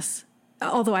business.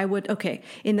 Although I would, okay,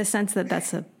 in the sense that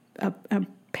that's a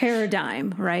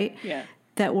paradigm, right? Yeah.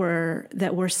 That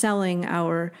we're selling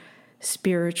our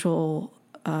spiritual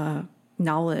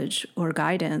knowledge or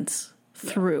guidance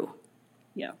through.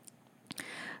 Yeah.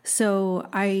 So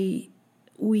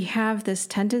we have this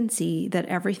tendency that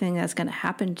everything that's going to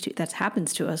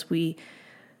happens to us, we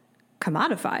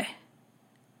commodify,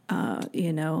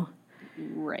 you know,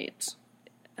 right.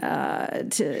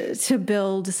 To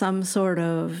build some sort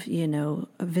of, you know,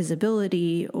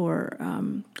 visibility or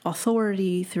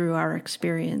authority through our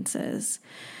experiences.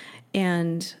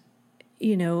 And,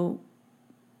 you know,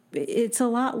 it's a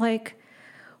lot like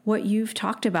what you've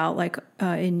talked about, like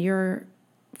in your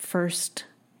first,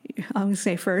 I'm going to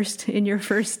say first, in your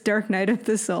first Dark Night of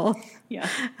the Soul. Yeah.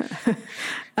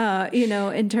 You know,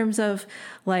 in terms of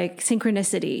like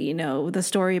synchronicity, you know, the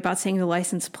story about seeing the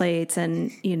license plates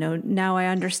and, you know, now I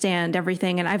understand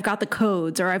everything and I've got the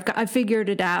codes or I figured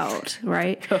it out,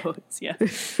 right? Codes, yeah.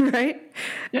 Right?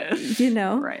 Yeah. You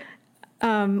know? Right.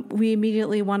 We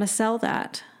immediately want to sell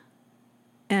that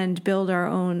and build our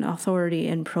own authority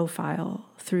and profile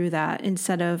through that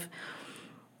instead of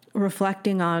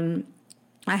reflecting on,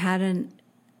 I had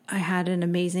an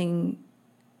amazing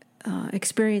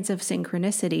experience of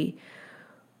synchronicity,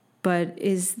 but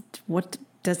what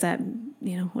does that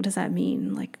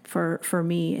mean like for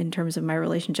me in terms of my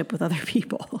relationship with other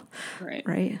people?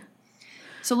 Right.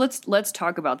 So let's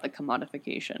talk about the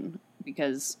commodification,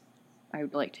 because I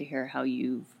would like to hear how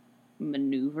you've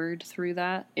maneuvered through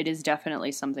that. It is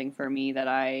definitely something for me that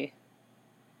I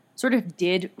sort of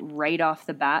did right off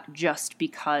the bat just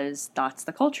because that's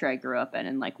the culture I grew up in.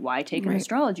 And like, why take an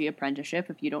astrology apprenticeship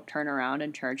if you don't turn around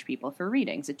and charge people for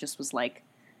readings? It just was like,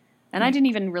 and I didn't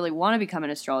even really want to become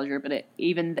an astrologer, but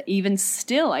even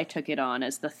still, I took it on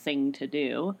as the thing to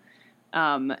do.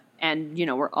 And, you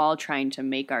know, we're all trying to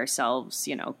make ourselves,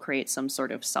 you know, create some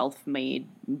sort of self-made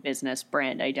business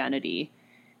brand identity.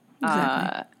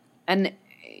 Exactly. And,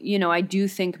 you know, I do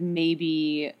think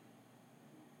maybe,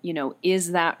 you know,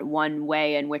 is that one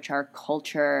way in which our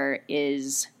culture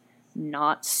is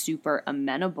not super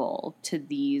amenable to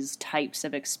these types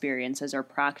of experiences or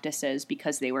practices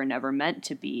because they were never meant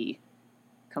to be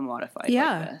commodified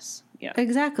like this. Yeah,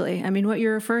 exactly. I mean, what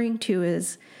you're referring to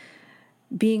is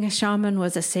being a shaman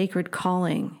was a sacred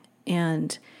calling.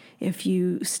 And if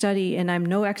you study, and I'm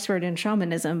no expert in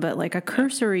shamanism, but like a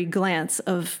cursory glance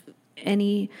of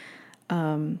any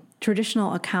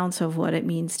traditional accounts of what it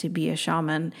means to be a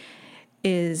shaman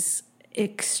is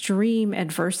extreme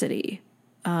adversity.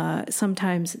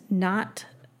 Sometimes not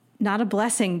a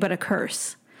blessing, but a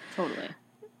curse. Totally.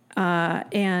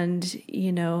 And,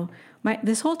 you know,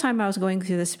 this whole time I was going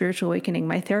through the spiritual awakening,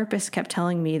 my therapist kept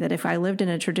telling me that if I lived in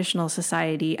a traditional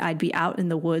society, I'd be out in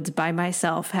the woods by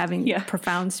myself having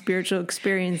profound spiritual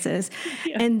experiences.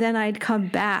 And then I'd come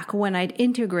back when I'd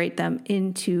integrate them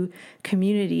into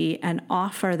community and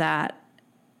offer that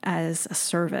as a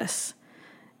service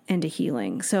and a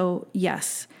healing. So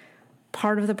yes,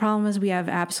 part of the problem is we have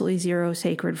absolutely zero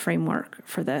sacred framework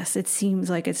for this. It seems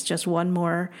like it's just one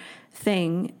more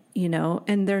thing, you know,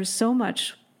 and there's so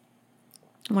much.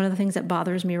 One of the things that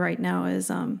bothers me right now is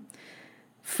 4D,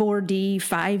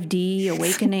 5D,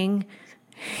 awakening.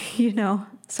 You know,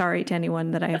 sorry to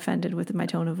anyone that I offended with my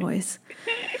tone of voice.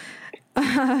 Go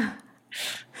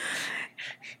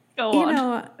on. You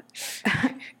know,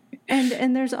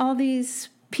 and there's all these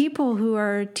people who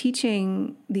are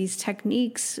teaching these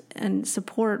techniques and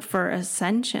support for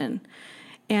ascension.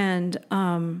 And,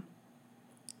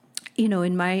 you know,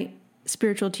 in my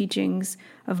spiritual teachings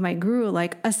of my guru,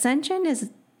 like ascension is,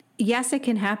 yes, it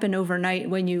can happen overnight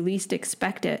when you least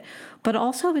expect it, but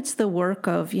also it's the work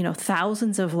of, you know,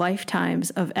 thousands of lifetimes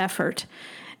of effort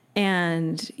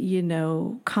and, you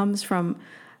know, comes from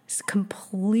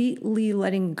completely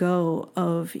letting go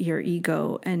of your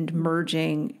ego and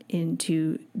merging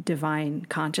into divine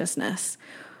consciousness,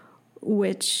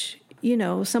 which, you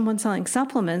know, someone selling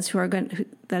supplements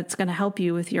that's going to help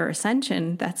you with your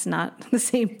ascension, that's not the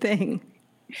same thing.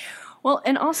 Well,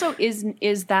 and also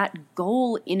is that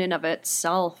goal in and of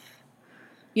itself,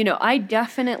 you know, I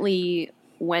definitely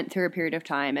went through a period of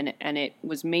time and it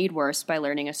was made worse by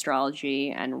learning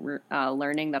astrology and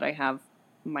learning that I have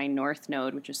my North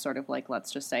Node, which is sort of like,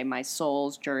 let's just say my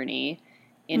soul's journey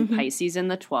in Pisces in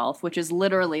the 12th, which is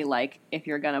literally like, if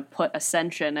you're going to put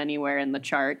ascension anywhere in the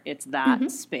chart, it's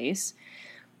that space.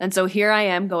 And so here I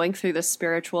am going through this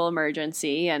spiritual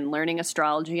emergency and learning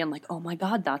astrology and like, oh my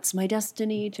God, that's my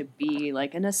destiny, to be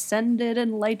like an ascended,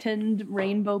 enlightened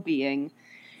rainbow being.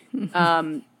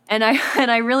 And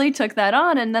I really took that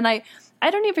on. And then I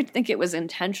don't even think it was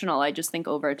intentional. I just think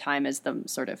over time as the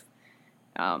sort of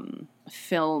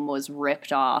film was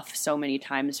ripped off so many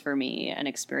times for me and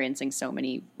experiencing so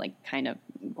many like kind of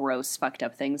gross, fucked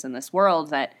up things in this world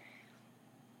that,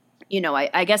 you know,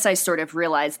 I guess I sort of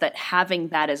realized that having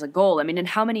that as a goal, I mean, and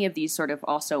how many of these sort of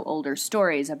also older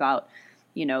stories about,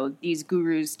 you know, these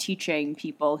gurus teaching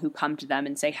people who come to them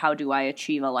and say, how do I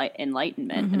achieve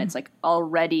enlightenment? And it's like,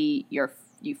 already you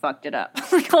fucked it up.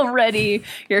 Like already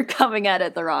you're coming at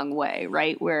it the wrong way,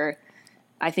 right? Where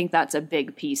I think that's a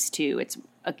big piece too.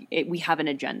 We have an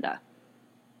agenda.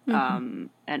 And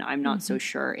I'm not so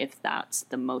sure if that's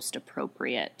the most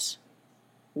appropriate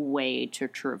way to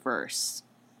traverse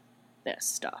this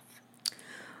stuff.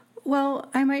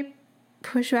 Well, I might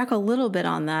push back a little bit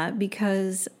on that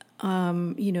because,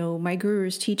 you know, my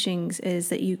guru's teachings is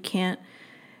that you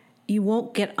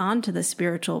won't get onto the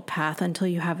spiritual path until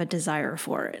you have a desire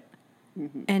for it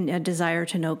and a desire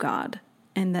to know God.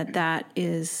 And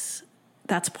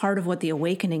that's part of what the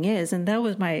awakening is. And that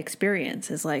was my experience,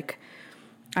 is like,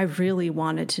 I really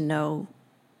wanted to know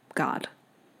God.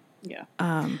 Yeah.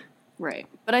 Right.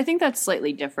 But I think that's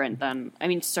slightly different than, I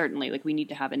mean, certainly, like, we need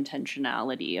to have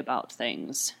intentionality about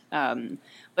things. But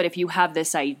if you have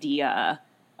this idea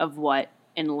of what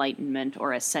enlightenment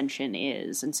or ascension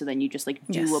is, and so then you just, like,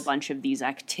 do a bunch of these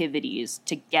activities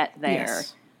to get there,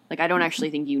 like, I don't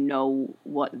actually think you know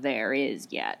what there is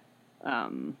yet.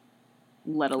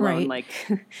 Let alone, like,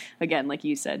 again, like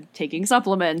you said, taking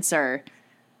supplements or,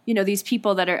 you know, these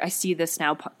people that I see this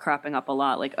now cropping up a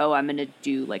lot, like, oh, I'm going to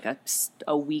do like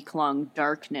a week-long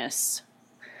darkness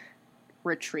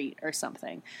retreat or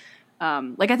something.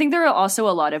 Like, I think there are also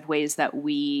a lot of ways that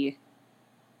we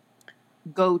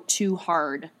go too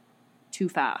hard, too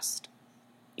fast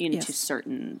into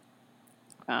certain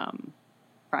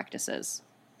practices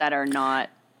that are not,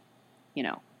 you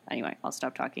know, anyway, I'll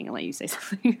stop talking and let you say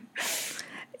something.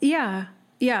 Yeah.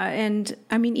 And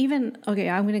I mean, I'm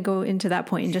going to go into that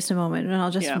point in just a moment, and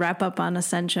I'll just wrap up on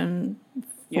ascension,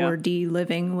 4D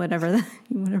living, whatever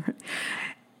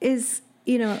is,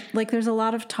 you know, like there's a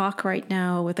lot of talk right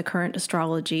now with the current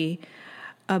astrology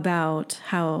about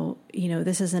how,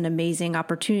 this is an amazing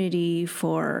opportunity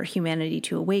for humanity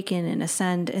to awaken and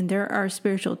ascend. And there are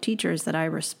spiritual teachers that I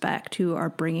respect who are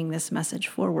bringing this message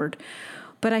forward.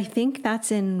 But I think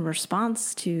that's in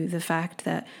response to the fact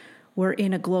that we're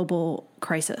in a global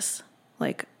crisis.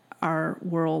 Like, our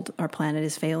world, our planet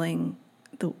is failing.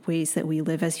 The ways that we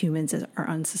live as humans are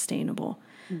unsustainable.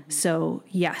 Mm-hmm. So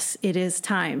yes, it is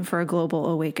time for a global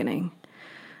awakening.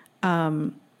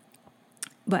 And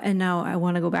now I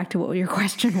want to go back to what your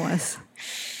question was.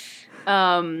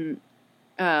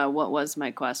 What was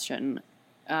my question?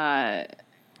 Having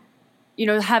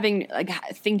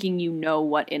thinking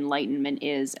what enlightenment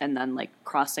is, and then like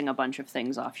crossing a bunch of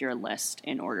things off your list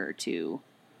in order to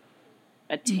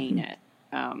attain it.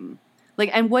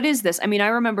 And what is this? I mean, I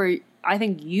remember, I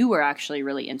think you were actually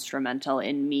really instrumental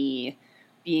in me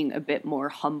being a bit more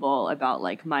humble about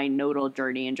like my nodal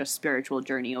journey and just spiritual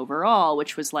journey overall,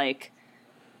 which was like,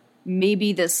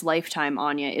 maybe this lifetime,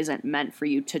 Anya, isn't meant for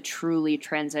you to truly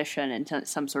transition into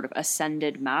some sort of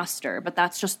ascended master, but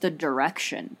that's just the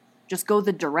direction. Just go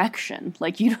the direction.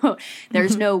 Like,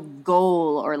 there's no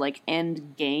goal or like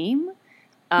end game.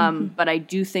 But I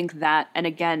do think that, and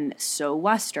again, so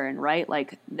Western, right?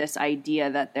 Like this idea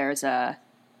that there's a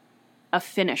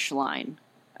finish line,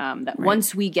 that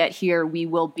once we get here, we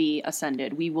will be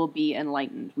ascended, we will be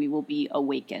enlightened, we will be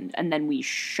awakened. And then we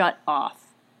shut off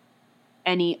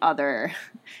any other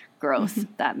growth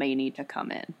that may need to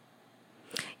come in.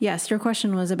 Yes, your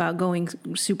question was about going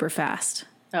super fast.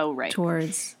 Oh, right.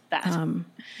 Towards that.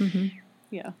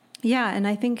 Yeah. Yeah, and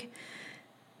I think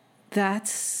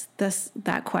that's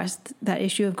that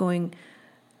issue of going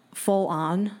full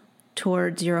on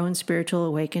towards your own spiritual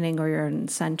awakening or your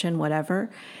ascension, whatever,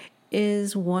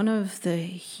 is one of the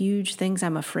huge things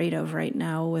I'm afraid of right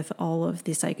now with all of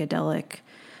the psychedelic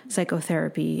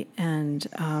psychotherapy and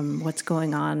what's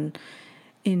going on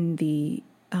in the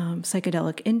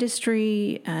psychedelic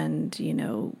industry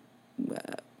and,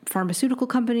 pharmaceutical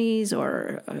companies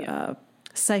or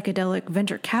psychedelic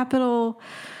venture capital,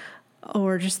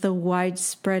 or just the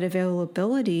widespread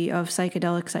availability of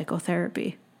psychedelic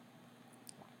psychotherapy.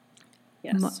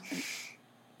 Yes.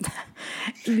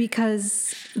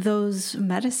 Because those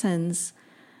medicines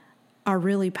are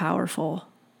really powerful.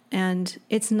 And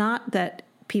it's not that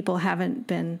people haven't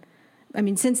been,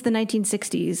 since the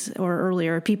 1960s or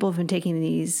earlier, people have been taking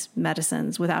these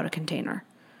medicines without a container.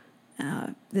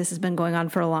 This has been going on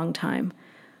for a long time.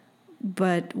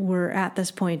 But we're at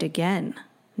this point again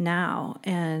now,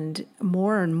 and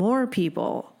more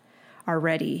people are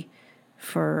ready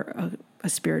for a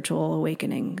spiritual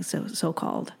awakening,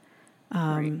 so-called.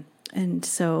 Right. And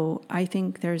so I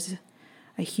think there's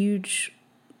a huge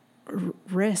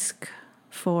risk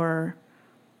for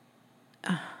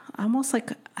almost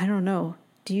like, I don't know,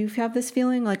 do you have this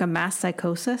feeling like a mass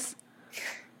psychosis?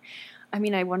 I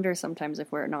mean, I wonder sometimes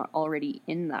if we're not already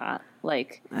in that.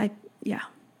 Yeah.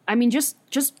 I mean,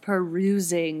 just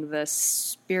perusing the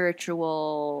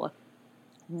spiritual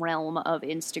realm of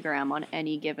Instagram on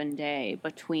any given day,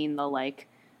 between the like,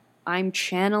 I'm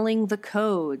channeling the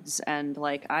codes, and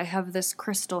like, I have this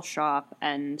crystal shop,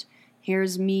 and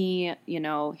here's me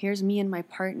and my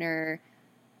partner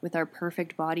with our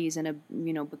perfect bodies in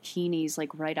bikinis, like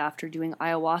right after doing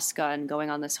ayahuasca and going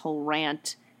on this whole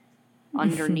rant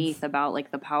underneath about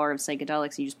like the power of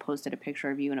psychedelics. You just posted a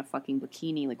picture of you in a fucking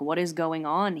bikini. Like, what is going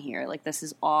on here? Like, this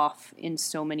is off in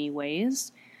so many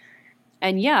ways.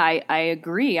 And yeah, I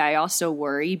agree. I also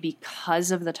worry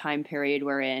because of the time period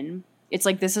we're in. It's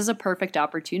like, this is a perfect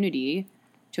opportunity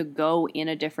to go in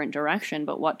a different direction,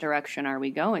 but what direction are we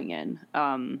going in?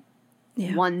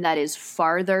 One that is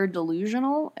farther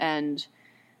delusional and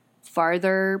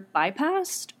farther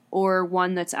bypassed, or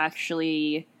one that's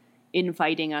actually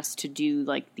inviting us to do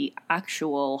like the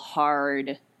actual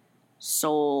hard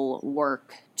soul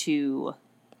work to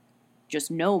just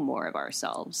know more of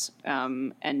ourselves,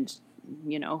 and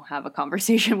have a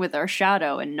conversation with our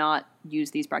shadow and not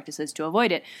use these practices to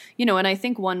avoid it. And I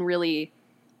think one really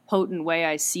potent way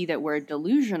I see that we're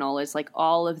delusional is like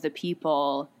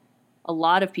a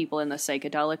lot of people in the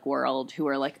psychedelic world who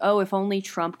are like, oh, if only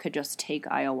Trump could just take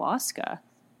ayahuasca.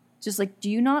 It's just like, do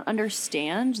you not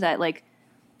understand that, like,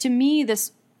 to me,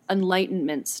 this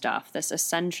enlightenment stuff, this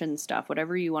ascension stuff,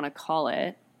 whatever you want to call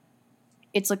it,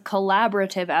 it's a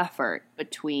collaborative effort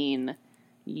between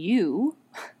you,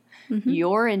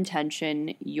 your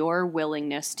intention, your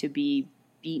willingness to be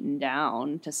beaten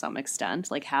down to some extent,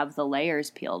 like have the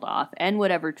layers peeled off, and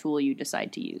whatever tool you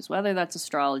decide to use, whether that's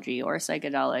astrology or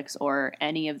psychedelics or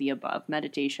any of the above,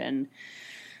 meditation,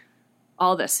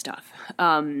 all this stuff.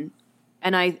 And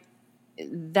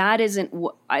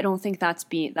I don't think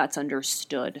that's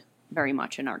understood very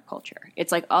much in our culture.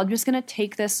 It's like, I'm just going to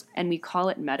take this, and we call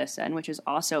it medicine, which is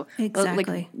also Exactly.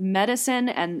 like medicine,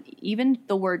 and even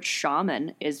the word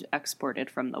shaman is exported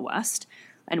from the West.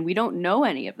 And we don't know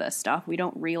any of this stuff. We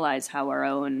don't realize how our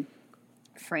own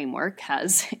framework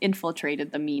has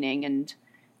infiltrated the meaning and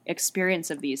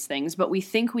experience of these things. But we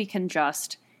think we can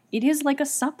it is like a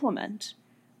supplement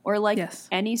or like Yes.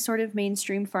 any sort of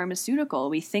mainstream pharmaceutical.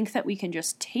 We think that we can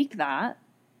just take that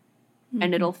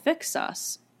and it'll fix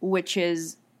us, which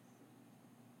is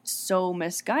so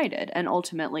misguided and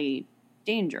ultimately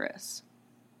dangerous.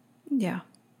 Yeah.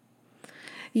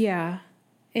 Yeah.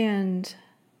 And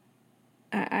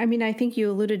I mean, I think you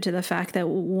alluded to the fact that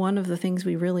one of the things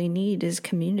we really need is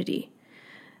community.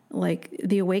 Like,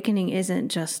 the awakening isn't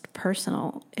just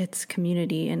personal, it's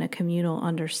community and a communal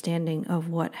understanding of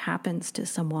what happens to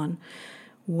someone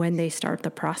when they start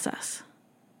the process.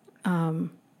 Right.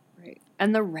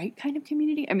 And the right kind of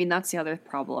community. I mean, that's the other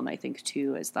problem, I think,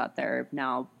 too, is that there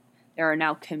are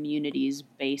now communities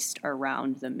based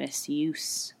around the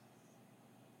misuse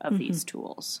of these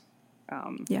tools.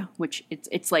 Which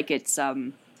it's like it's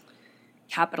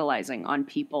capitalizing on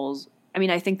people's. I mean,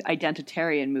 I think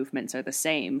identitarian movements are the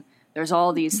same. There's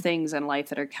all these things in life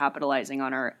that are capitalizing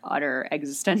on our utter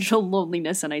existential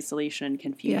loneliness and isolation and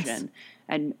confusion.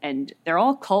 Yes. And they're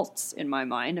all cults in my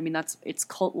mind. I mean, it's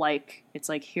cult-like. It's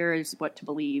like, here's what to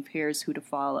believe, here's who to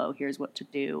follow, here's what to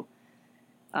do.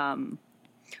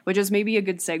 Which is maybe a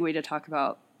good segue to talk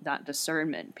about that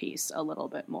discernment piece a little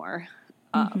bit more.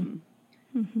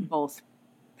 Both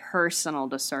personal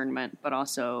discernment, but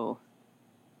also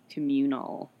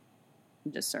communal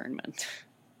discernment.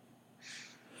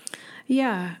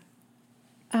 Yeah.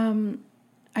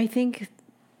 I think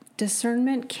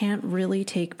discernment can't really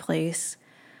take place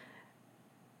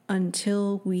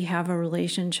until we have a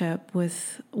relationship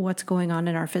with what's going on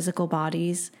in our physical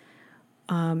bodies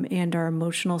and our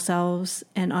emotional selves,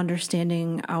 and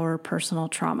understanding our personal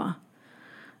trauma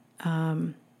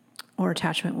or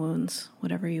attachment wounds,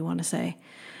 whatever you want to say.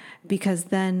 Because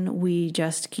then we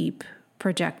just keep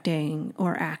projecting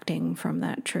or acting from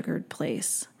that triggered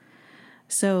place.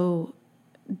 So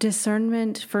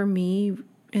discernment for me,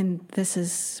 and this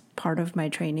is part of my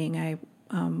training, I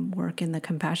work in the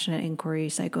compassionate inquiry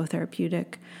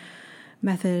psychotherapeutic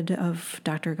method of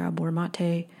Dr. Gabor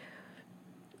Mate.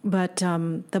 But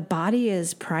the body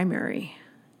is primary.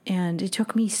 And it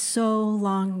took me so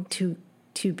long to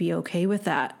be okay with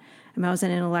that. I mean, I was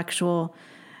an intellectual.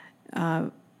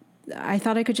 I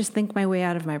thought I could just think my way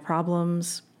out of my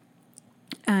problems.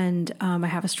 And I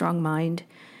have a strong mind.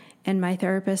 And my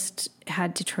therapist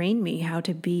had to train me how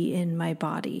to be in my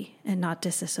body and not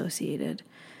disassociated.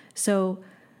 So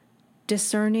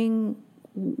discerning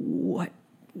what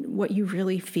you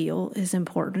really feel is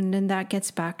important. And that gets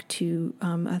back to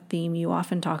a theme you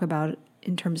often talk about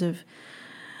in terms of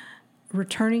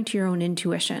returning to your own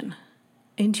intuition.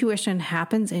 Intuition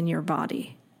happens in your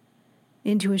body.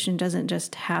 Intuition doesn't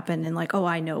just happen in like, oh,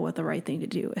 I know what the right thing to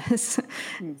do is.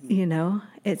 You know,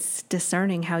 it's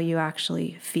discerning how you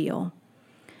actually feel.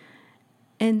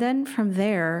 And then from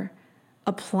there,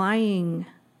 applying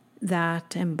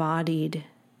that embodied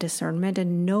discernment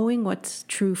and knowing what's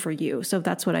true for you. So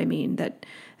that's what I mean,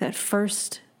 that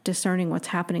first discerning what's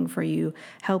happening for you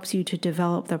helps you to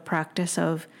develop the practice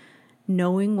of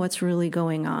knowing what's really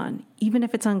going on, even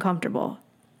if it's uncomfortable.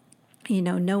 You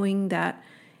know, knowing that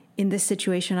in this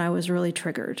situation, I was really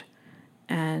triggered,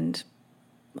 and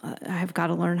I've got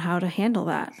to learn how to handle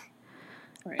that.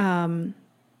 Right. And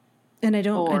I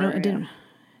didn't.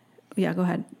 Yeah, go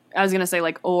ahead. I was gonna say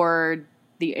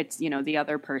the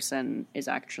other person is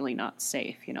actually not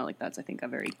safe. You know, like that's, I think, a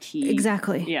very key.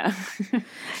 Exactly. Yeah.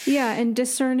 Yeah, and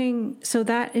discerning. So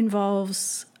that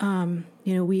involves,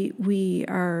 we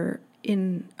are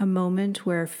in a moment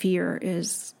where fear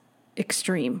is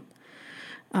extreme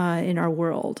in our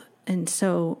world. And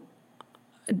so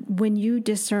when you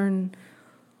discern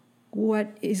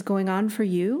what is going on for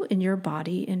you in your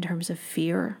body in terms of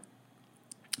fear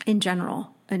in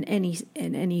general, in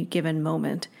any given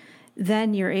moment,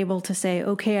 then you're able to say,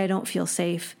 okay, I don't feel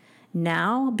safe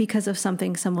now because of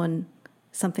something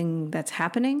that's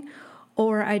happening,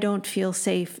 or I don't feel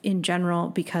safe in general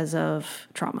because of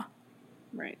trauma.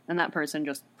 Right. And that person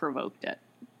just provoked it.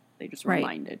 They just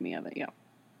reminded me of it. Yeah.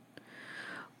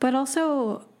 But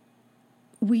also,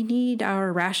 we need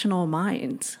our rational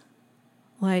minds.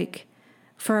 Like,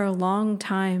 for a long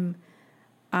time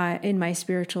in my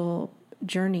spiritual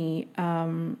journey,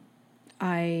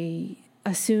 I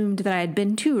assumed that I had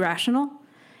been too rational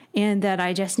and that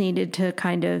I just needed to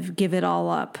kind of give it all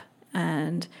up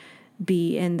and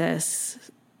be in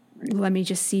this, let me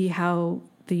just see how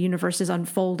the universe is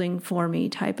unfolding for me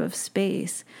type of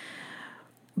space.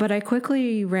 But I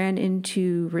quickly ran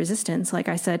into resistance, like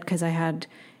I said, because I had,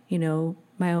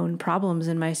 my own problems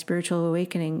in my spiritual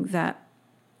awakening, that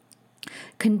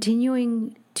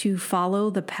continuing to follow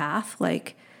the path,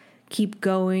 like keep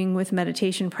going with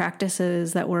meditation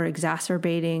practices that were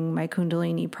exacerbating my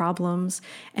Kundalini problems,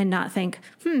 and not think,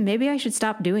 maybe I should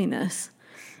stop doing this.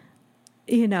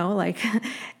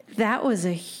 That was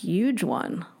a huge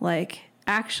one. Like,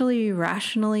 actually,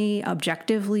 rationally,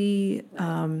 objectively,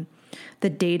 the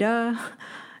data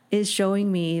is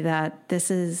showing me that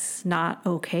this is not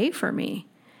okay for me.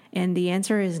 And the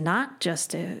answer is not just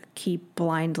to keep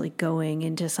blindly going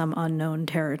into some unknown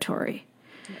territory.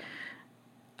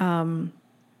 Yeah.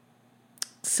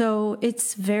 So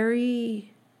it's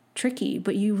very tricky,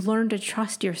 but you learn to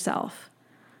trust yourself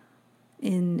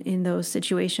in those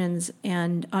situations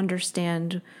and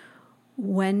understand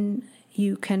when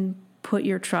you can put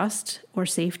your trust or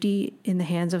safety in the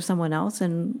hands of someone else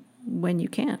and when you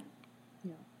can't.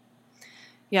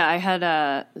 Yeah, I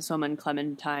had this woman,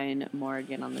 Clementine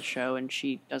Morgan, on the show, and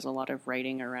she does a lot of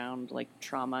writing around like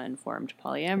trauma-informed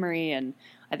polyamory, and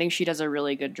I think she does a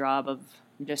really good job of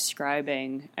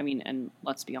describing, and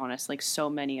let's be honest, like so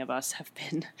many of us have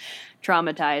been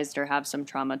traumatized or have some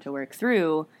trauma to work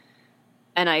through,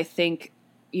 and I think,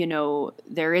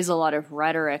 there is a lot of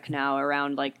rhetoric now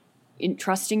around like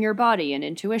trusting your body and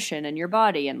intuition and your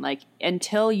body, and like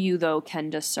until you, though, can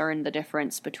discern the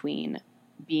difference between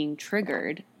being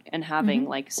triggered and having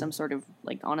like some sort of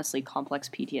like honestly complex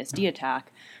PTSD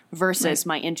attack versus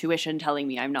my intuition telling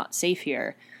me I'm not safe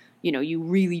here, you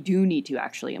really do need to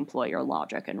actually employ your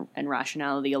logic and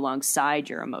rationality alongside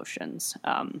your emotions.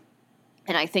 And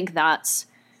I think that's,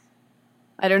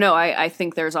 I don't know, I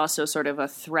think there's also sort of a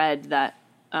thread that,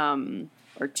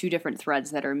 or two different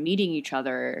threads that are meeting each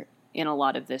other in a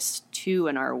lot of this too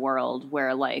in our world,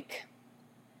 where like,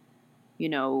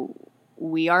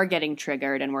 we are getting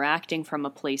triggered and we're acting from a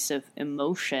place of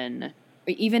emotion,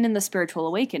 even in the spiritual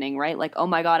awakening, right? Like, oh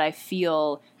my God, I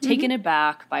feel taken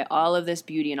aback by all of this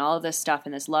beauty and all of this stuff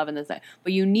and this love and this, that.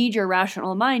 But you need your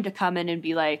rational mind to come in and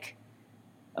be like,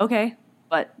 okay,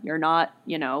 but you're not,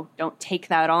 don't take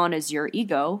that on as your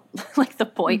ego. Like the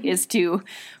point is to,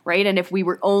 right? And if we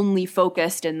were only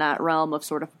focused in that realm of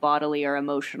sort of bodily or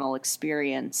emotional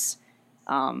experience,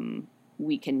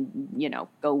 we can,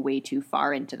 go way too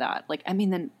far into that. Like,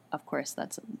 then of course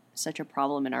that's such a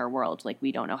problem in our world. Like,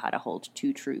 we don't know how to hold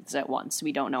two truths at once.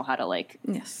 We don't know how to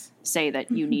say that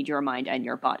you need your mind and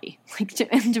your body. Like,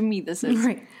 to me, this is,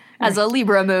 as a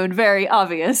Libra moon, very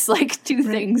obvious, like two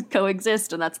things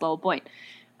coexist, and that's the whole point.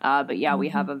 But yeah, we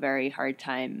have a very hard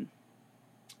time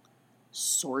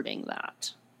sorting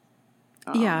that.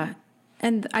 Yeah.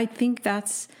 And I think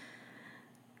that's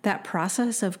that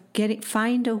process of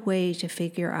find a way to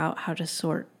figure out how to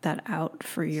sort that out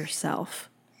for yourself.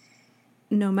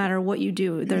 No matter what you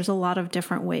do, there's a lot of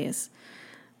different ways.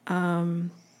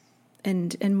 And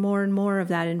more of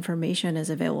that information is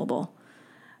available.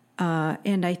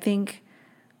 And I think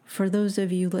for those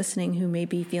of you listening who may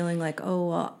be feeling like, oh,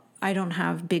 well, I don't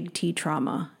have big T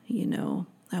trauma,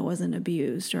 I wasn't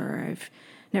abused, or I've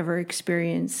never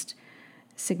experienced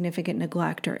significant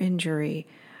neglect or injury.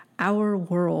 Our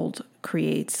world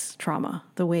creates trauma,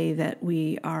 the way that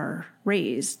we are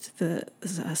raised, the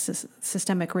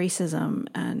systemic racism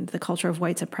and the culture of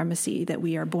white supremacy that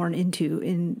we are born into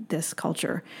in this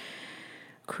culture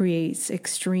creates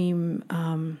extreme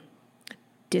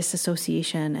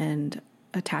disassociation and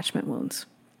attachment wounds.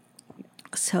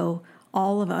 So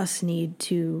all of us need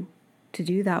to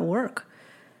do that work,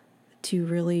 to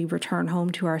really return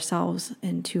home to ourselves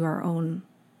and to our own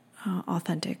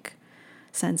authentic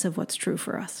sense of what's true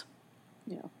for us.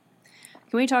 Yeah.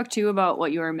 Can we talk too about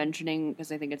what you were mentioning? Because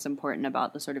I think it's important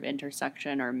about the sort of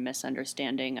intersection or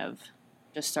misunderstanding of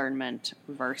discernment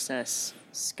versus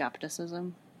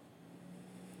skepticism.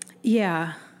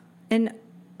 Yeah. And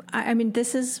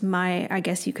this is my, I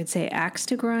guess you could say, axe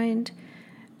to grind.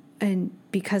 And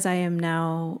because I am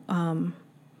now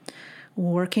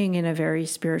working in a very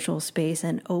spiritual space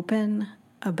and open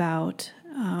about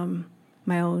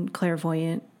my own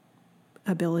clairvoyant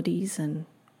abilities and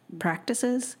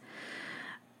practices.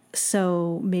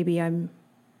 So maybe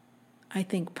I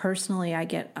think personally I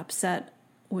get upset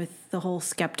with the whole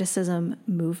skepticism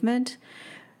movement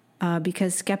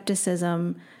because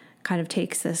skepticism kind of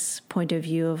takes this point of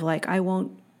view of like, I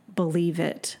won't believe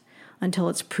it until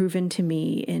it's proven to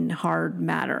me in hard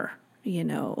matter,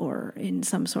 or in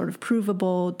some sort of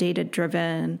provable,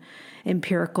 data-driven,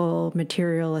 empirical,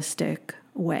 materialistic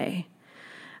way.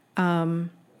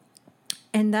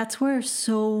 And that's where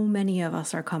so many of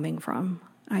us are coming from.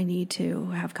 I need to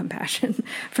have compassion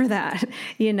for that,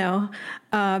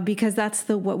 because that's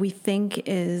what we think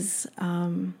is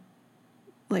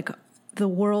like the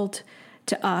world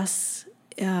to us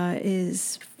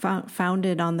is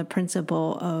founded on the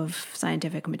principle of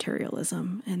scientific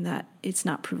materialism, and that it's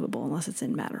not provable unless it's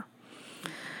in matter.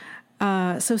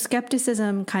 So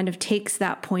skepticism kind of takes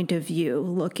that point of view,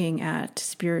 looking at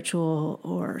spiritual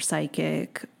or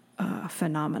psychic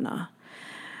phenomena,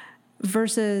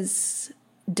 versus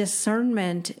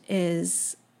discernment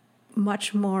is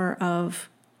much more of,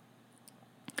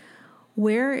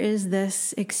 where is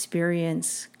this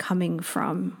experience coming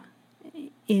from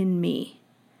in me?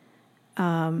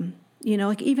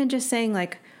 Like even just saying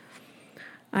like,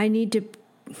 I need to,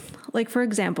 like, for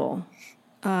example,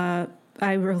 I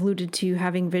alluded to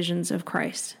having visions of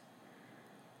Christ.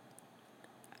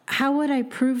 How would I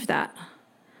prove that?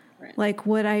 Right. Like,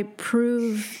 would I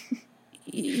prove,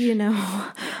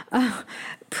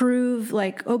 prove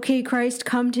like, okay, Christ,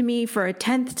 come to me for a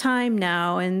 10th time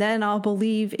now, and then I'll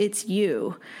believe it's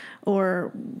you?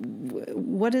 Or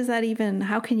what is that even?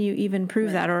 How can you even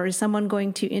prove that? Or is someone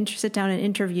going to sit down and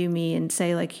interview me and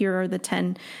say, like, here are the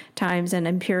 10 times, and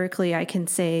empirically I can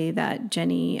say that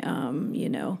Jenny,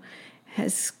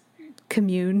 has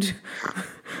communed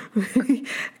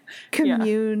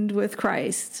with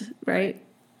Christ, right?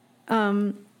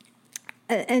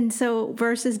 And so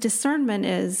versus discernment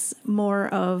is more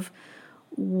of,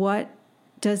 what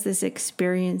does this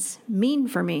experience mean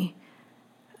for me?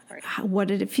 Right. What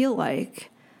did it feel like?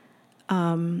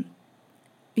 Was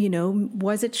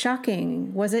it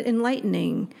shocking? Was it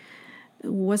enlightening?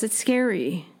 Was it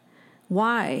scary?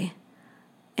 Why?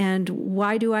 And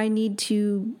why do I need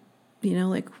to,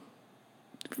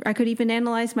 I could even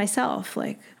analyze myself,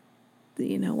 like,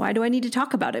 why do I need to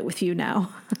talk about it with you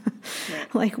now?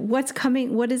 Right. Like, what's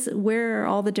coming? Where are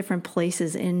all the different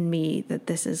places in me that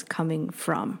this is coming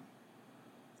from?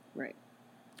 Right.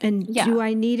 And do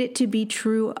I need it to be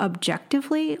true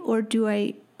objectively, or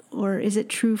is it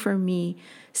true for me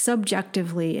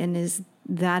subjectively, and is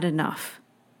that enough?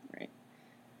 Right.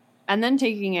 And then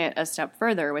taking it a step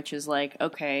further, which is like,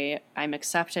 okay, I'm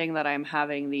accepting that I'm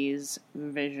having these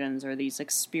visions or these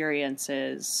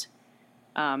experiences,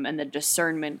 and the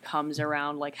discernment comes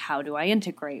around, like, how do I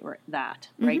integrate that,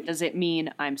 right? Mm-hmm. Does it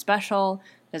mean I'm special?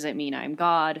 Does it mean I'm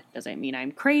God? Does it mean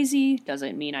I'm crazy? Does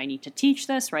it mean I need to teach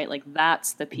this, right? Like,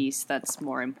 that's the piece that's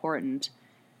more important.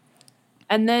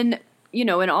 And then,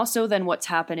 and also then what's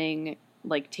happening,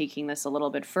 like, taking this a little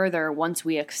bit further, once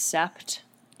we accept,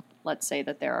 let's say,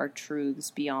 that there are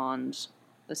truths beyond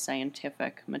the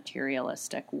scientific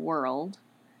materialistic world,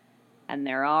 and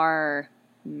there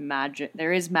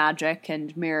is magic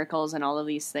and miracles and all of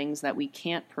these things that we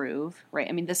can't prove, right?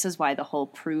 I mean, this is why the whole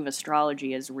prove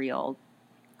astrology is real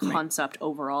concept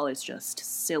overall is just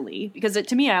silly. Because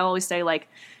to me, I always say, like,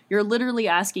 you're literally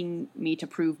asking me to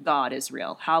prove God is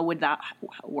real. How would that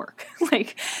work?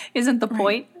 Like, isn't the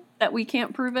point that we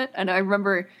can't prove it? And I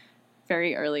remember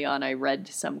very early on, I read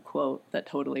some quote that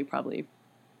totally probably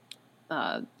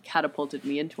catapulted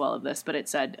me into all of this, but it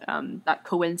said that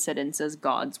coincidence is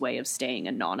God's way of staying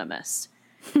anonymous.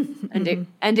 and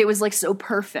it was like so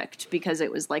perfect, because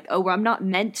it was like, oh, I'm not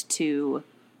meant to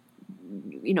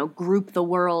group the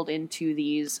world into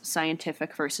these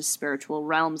scientific versus spiritual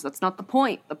realms. That's not the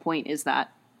point. The point is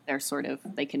that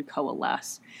they can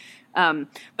coalesce.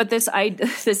 But this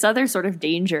other sort of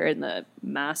danger in the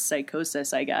mass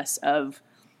psychosis, I guess, of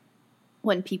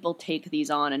when people take these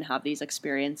on and have these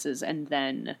experiences and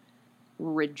then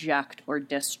reject or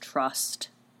distrust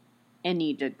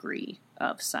any degree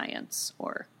of science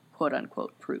or quote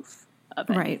unquote proof of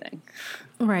anything.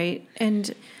 Right.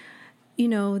 And,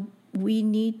 we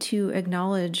need to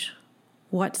acknowledge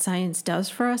what science does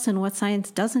for us and what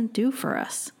science doesn't do for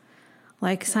us.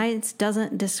 Like, science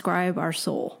doesn't describe our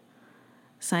soul.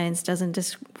 Science doesn't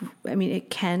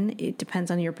it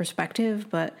depends on your perspective,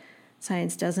 but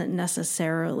science doesn't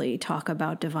necessarily talk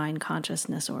about divine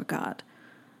consciousness or God.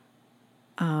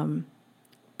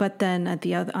 But then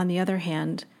on the other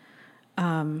hand,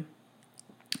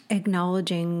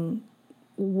 acknowledging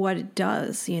what it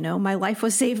does, my life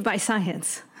was saved by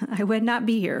science. I would not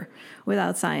be here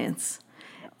without science.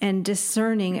 And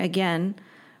discerning, again,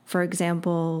 for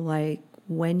example, like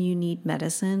when you need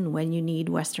medicine, when you need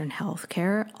Western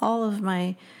healthcare, all of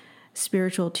my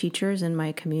spiritual teachers in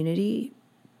my community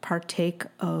partake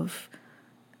of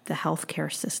the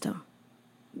healthcare system,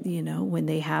 when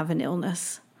they have an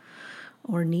illness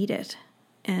or need it.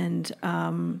 And,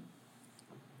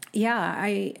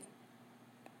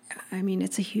 I mean,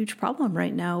 it's a huge problem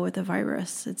right now with the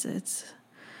virus. It's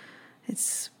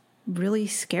It's really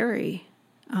scary.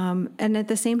 And at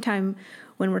the same time,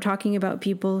 when we're talking about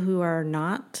people who are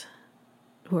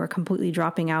completely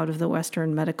dropping out of the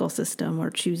Western medical system or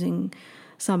choosing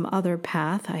some other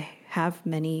path, I have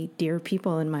many dear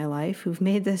people in my life who've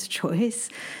made this choice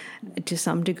to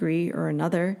some degree or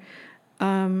another.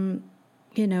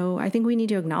 I think we need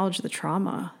to acknowledge the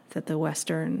trauma that the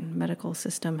Western medical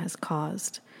system has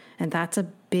caused. And that's a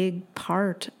big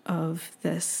part of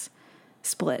this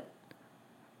split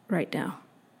right now.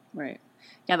 Right.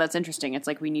 Yeah, that's interesting. It's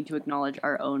like we need to acknowledge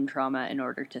our own trauma in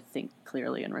order to think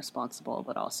clearly and responsible,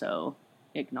 but also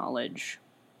acknowledge,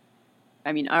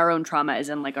 our own trauma is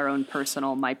in like our own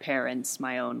personal, my parents,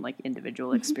 my own like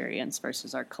individual experience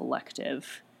versus our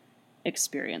collective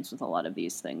experience with a lot of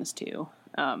these things too.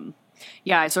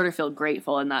 I sort of feel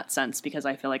grateful in that sense because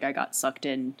I feel like I got sucked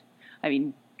in.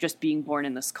 Just being born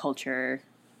in this culture,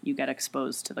 you get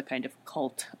exposed to the kind of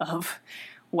cult of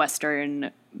Western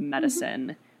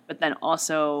medicine. But then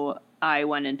also I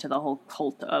went into the whole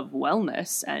cult of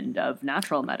wellness and of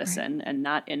natural medicine. Right. And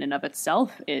that in and of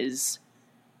itself is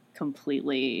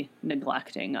completely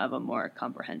neglecting of a more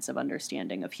comprehensive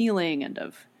understanding of healing and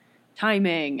of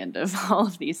timing and of all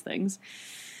of these things.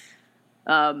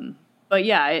 But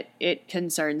yeah, it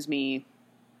concerns me.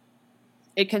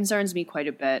 It concerns me quite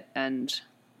a bit. And,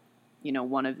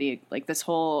 one of the, like this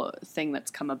whole thing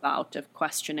that's come about of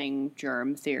questioning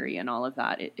germ theory and all of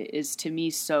that, it is to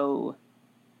me so,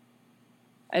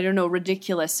 I don't know,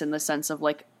 ridiculous in the sense of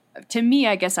like, to me,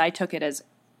 I guess I took it as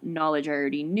knowledge I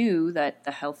already knew that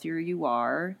the healthier you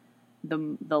are,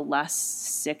 the less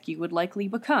sick you would likely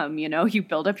become. You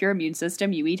build up your immune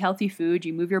system, you eat healthy food,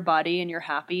 you move your body and you're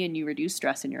happy and you reduce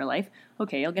stress in your life.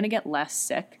 Okay, you're going to get less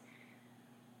sick.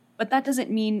 But that doesn't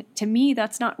mean, to me,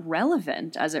 that's not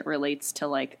relevant as it relates to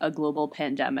like a global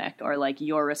pandemic or like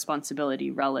your responsibility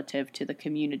relative to the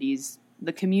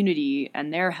community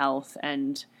and their health.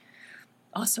 And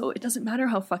also it doesn't matter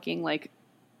how fucking like,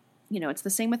 it's the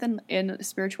same in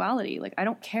spirituality. Like, I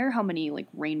don't care how many like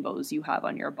rainbows you have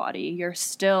on your body. You're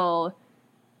still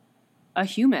a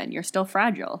human. You're still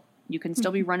fragile. You can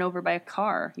still be run over by a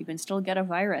car. You can still get a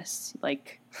virus.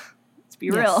 Like, let's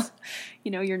be real.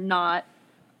 You're not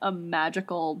a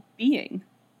magical being.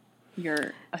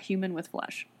 You're a human with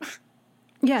flesh.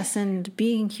 Yes, and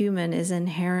being human is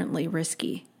inherently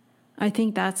risky. I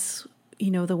think that's,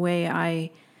 the way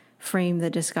I frame the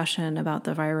discussion about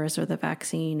the virus or the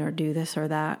vaccine or do this or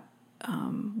that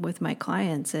with my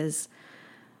clients is,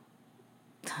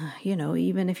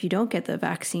 even if you don't get the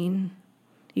vaccine,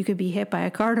 you could be hit by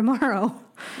a car tomorrow.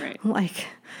 Right.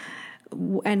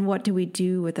 And what do we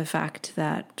do with the fact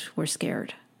that we're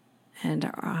scared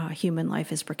and human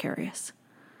life is precarious?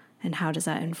 And how does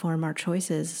that inform our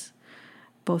choices,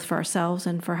 both for ourselves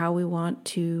and for how we want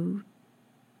to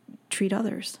treat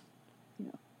others?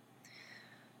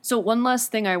 So one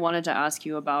last thing I wanted to ask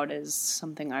you about is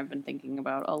something I've been thinking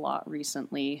about a lot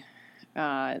recently,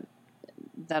 that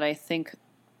I think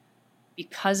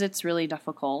because it's really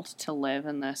difficult to live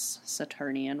in this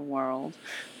Saturnian world,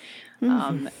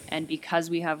 and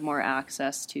because we have more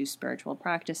access to spiritual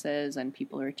practices and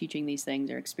people who are teaching these things,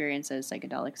 their experiences,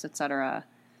 psychedelics, etc.,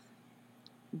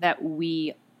 that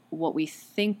what we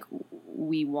think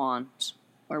we want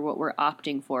or what we're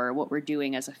opting for, or what we're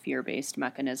doing as a fear-based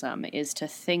mechanism is to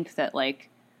think that like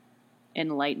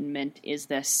enlightenment is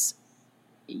this,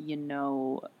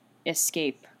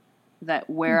 escape, that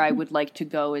where I would like to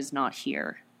go is not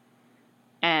here.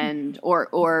 And,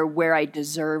 or where I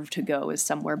deserve to go is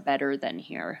somewhere better than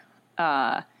here.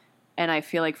 And I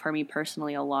feel like for me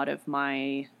personally, a lot of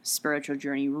my spiritual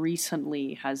journey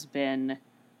recently has been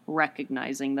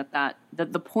recognizing that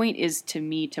the point is to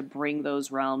me to bring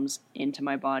those realms into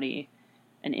my body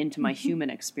and into my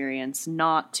human experience,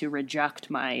 not to reject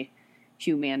my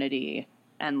humanity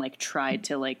and like try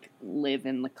to like live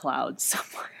in the clouds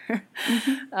somewhere.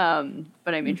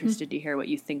 But I'm interested to hear what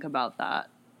you think about that.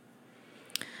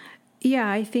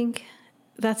 Yeah, I think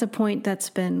that's a point that's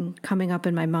been coming up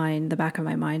in my mind, the back of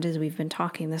my mind, as we've been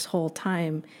talking this whole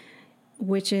time,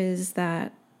 which is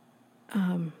that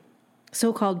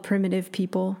so-called primitive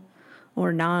people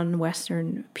or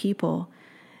non-Western people,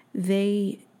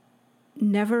 they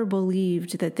never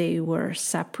believed that they were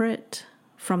separate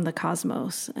from the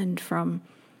cosmos and from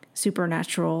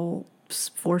supernatural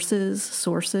forces,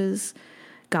 sources,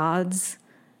 gods,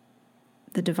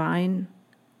 the divine.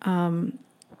 And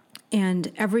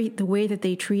the way that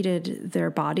they treated their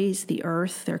bodies, the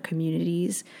earth, their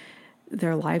communities,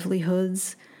 their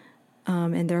livelihoods,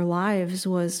 and their lives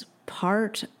was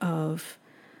part of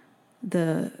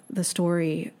the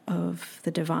story of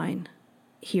the divine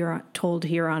told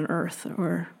here on earth,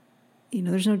 or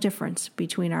there's no difference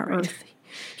between our Earth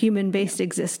human-based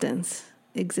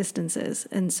existences.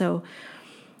 And so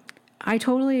I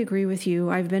totally agree with you.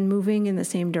 I've been moving in the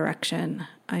same direction.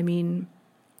 I mean,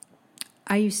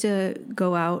 I used to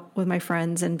go out with my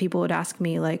friends and people would ask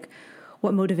me like,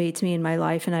 what motivates me in my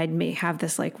life? And I'd have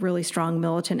this like really strong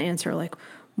militant answer, like,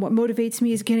 what motivates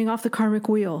me is getting off the karmic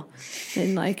wheel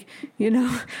and like,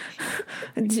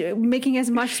 making as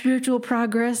much spiritual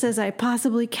progress as I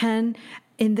possibly can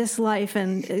in this life.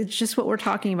 And it's just what we're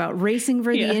talking about, racing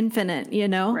for the infinite,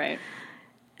 Right.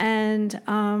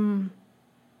 And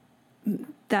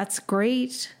that's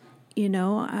great.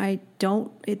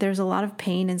 There's a lot of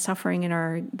pain and suffering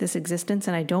in this existence,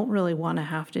 and I don't really want to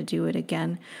have to do it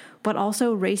again. But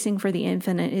also racing for the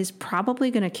infinite is probably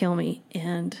going to kill me,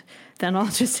 and then I'll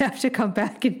just have to come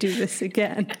back and do this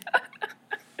again.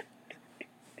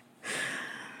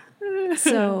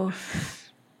 So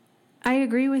I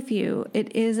agree with you.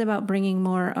 It is about bringing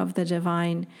more of the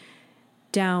divine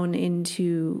down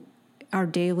into our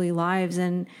daily lives.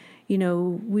 And,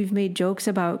 we've made jokes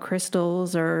about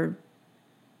crystals or,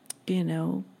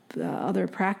 other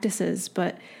practices,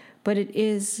 but it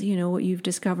is, what you've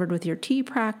discovered with your tea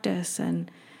practice.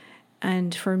 And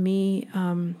for me,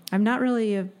 I'm not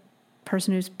really a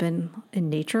person who's been in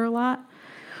nature a lot,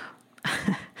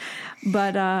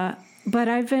 but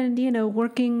I've been,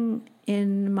 working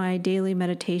in my daily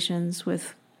meditations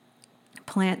with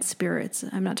plant spirits.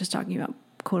 I'm not just talking about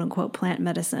quote unquote plant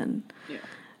medicine,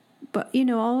 but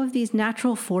all of these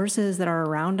natural forces that are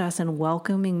around us and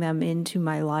welcoming them into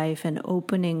my life and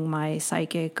opening my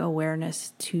psychic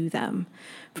awareness to them.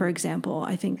 For example,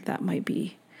 I think that might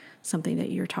be something that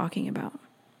you're talking about.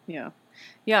 Yeah.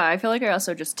 Yeah. I feel like I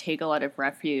also just take a lot of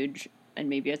refuge, and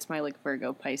maybe it's my like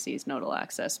Virgo Pisces nodal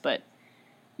axis, but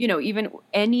even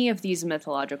any of these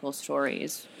mythological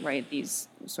stories, right? These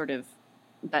sort of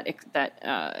that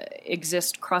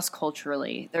exist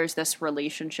cross-culturally. There's this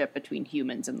relationship between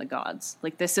humans and the gods.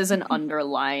 Like this is an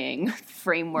underlying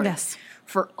framework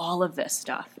for all of this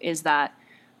stuff, is that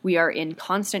we are in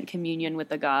constant communion with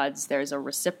the gods. There's a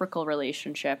reciprocal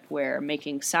relationship where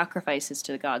making sacrifices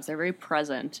to the gods, they're very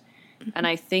present. Mm-hmm. And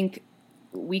I think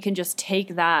we can just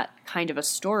take that kind of a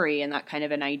story and that kind of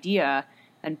an idea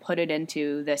and put it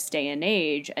into this day and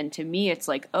age. And to me, it's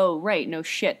like, oh, right, no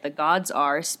shit. The gods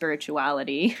are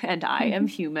spirituality and I am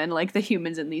human, like the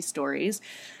humans in these stories.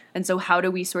 And so how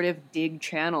do we sort of dig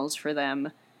channels for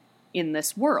them in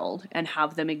this world and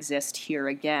have them exist here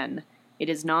again? It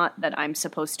is not that I'm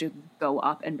supposed to go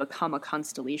up and become a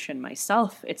constellation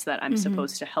myself. It's that I'm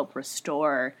supposed to help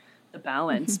restore the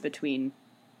balance between,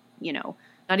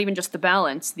 not even just the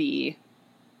balance, the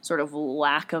sort of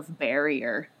lack of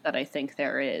barrier that I think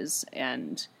there is.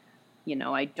 And,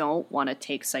 I don't want to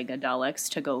take psychedelics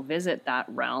to go visit that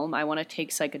realm. I want to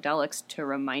take psychedelics to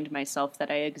remind myself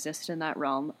that I exist in that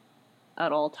realm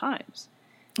at all times.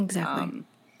 Exactly.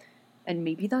 And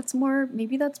maybe that's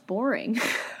boring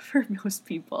for most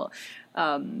people.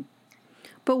 But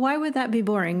why would that be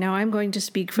boring? Now I'm going to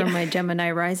speak from my Gemini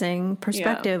rising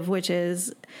perspective, which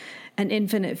is an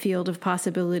infinite field of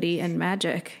possibility and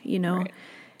magic, Right.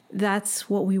 That's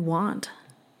what we want.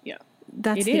 Yeah.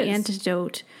 That's the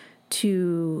antidote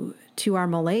to our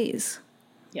malaise.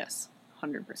 Yes,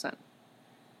 100%.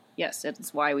 Yes,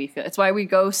 it's why we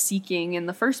go seeking in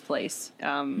the first place.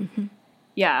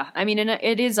 Yeah, I mean, and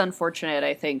it is unfortunate,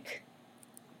 I think,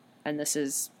 and this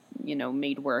is,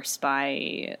 made worse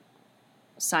by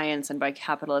science and by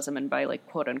capitalism and by like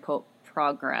quote unquote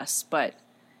progress, but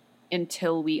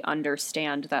until we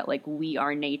understand that like we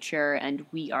are nature and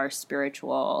we are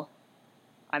spiritual,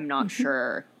 I'm not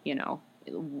sure,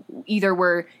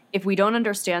 either if we don't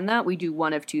understand that, we do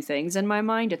one of two things in my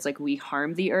mind. It's like we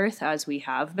harm the earth as we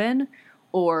have been,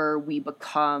 or we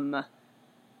become,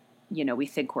 we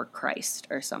think we're Christ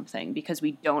or something, because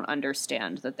we don't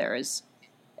understand that there is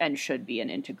and should be an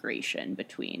integration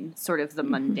between sort of the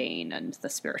mundane and the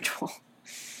spiritual.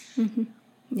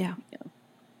 Yeah.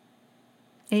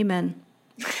 Amen.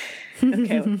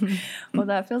 Okay. Well,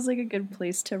 that feels like a good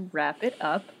place to wrap it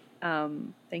up.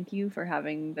 Thank you for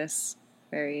having this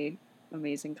very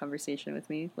amazing conversation with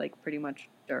me, like pretty much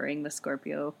during the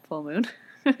Scorpio full moon.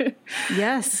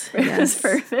 Yes. It was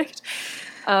perfect.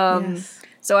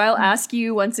 So I'll ask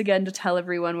you once again to tell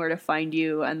everyone where to find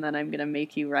you, and then I'm going to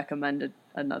make you recommend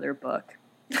another book.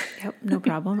 Yep, no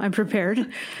problem. I'm prepared.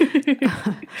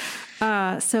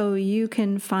 So you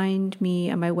can find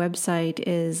me, my website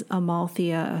is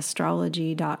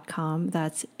amaltheaastrology.com.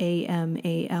 That's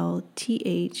AMALTHEA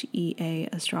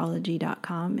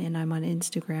astrology.com. And I'm on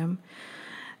Instagram.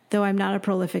 though I'm not a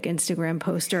prolific Instagram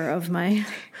poster of my...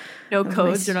 No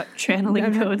codes. You're not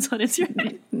channeling codes on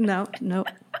Instagram. No.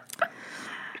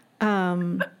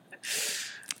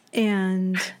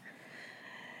 And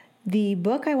the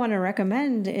book I want to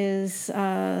recommend is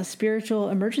Spiritual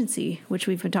Emergency, which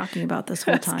we've been talking about this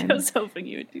whole time. I was hoping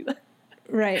you would do that.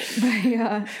 Right,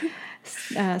 by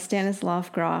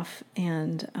Stanislav Grof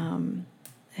and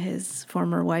his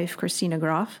former wife, Christina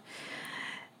Grof.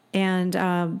 And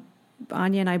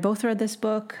Anya and I both read this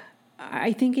book.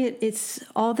 I think it's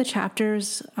all the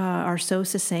chapters are so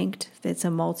succinct. It's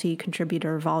a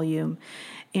multi-contributor volume,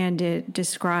 and it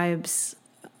describes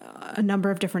a number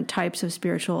of different types of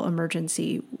spiritual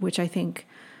emergency, which I think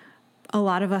a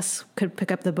lot of us could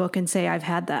pick up the book and say, I've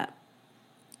had that.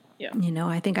 Yeah. You know,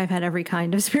 I think I've had every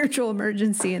kind of spiritual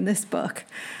emergency in this book.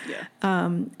 Yeah.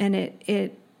 And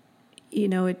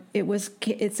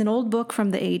it's an old book from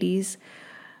the 80s,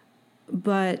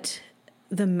 but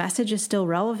the message is still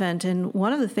relevant. And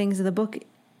one of the things of the book,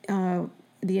 the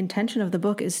intention of the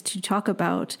book is to talk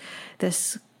about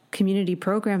this community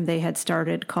program they had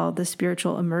started called the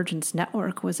Spiritual Emergence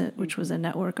Network, which was a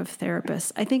network of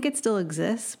therapists. I think it still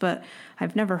exists, but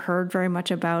I've never heard very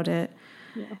much about it.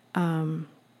 Yeah.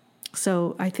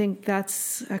 So I think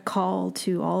that's a call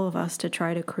to all of us to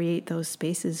try to create those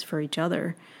spaces for each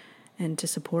other and to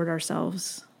support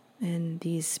ourselves in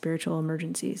these spiritual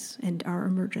emergencies and our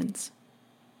emergence.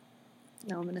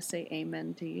 Now I'm going to say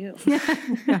amen to you.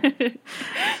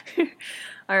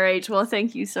 All right. Well,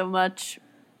 thank you so much.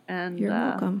 And you're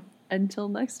welcome. Until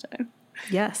next time.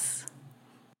 Yes.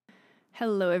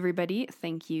 Hello, everybody.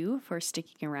 Thank you for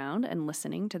sticking around and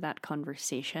listening to that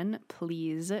conversation.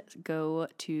 Please go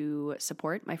to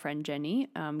support my friend Jenny,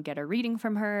 get a reading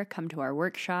from her, come to our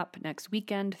workshop next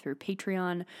weekend through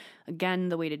Patreon. Again,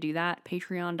 the way to do that,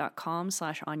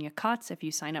 patreon.com/Anya Kotz. If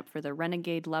you sign up for the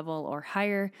Renegade level or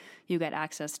higher, you get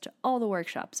access to all the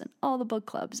workshops and all the book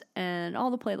clubs and all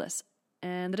the playlists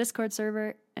and the Discord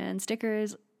server and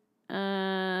stickers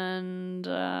and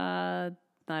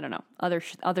I don't know, other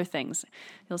things.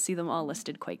 You'll see them all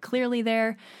listed quite clearly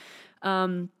there.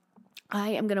 I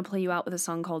am going to play you out with a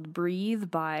song called Breathe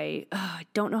by, I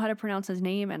don't know how to pronounce his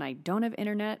name, and I don't have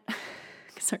internet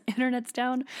because our internet's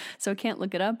down, so I can't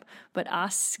look it up, but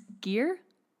Osgir?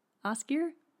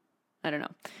 I don't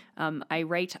know. I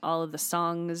write all of the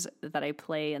songs that I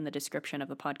play in the description of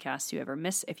the podcast.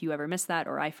 If you ever miss that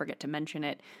or I forget to mention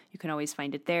it, you can always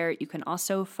find it there. You can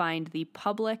also find the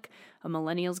public A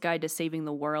Millennial's Guide to Saving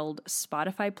the World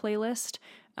Spotify playlist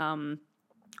on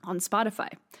Spotify,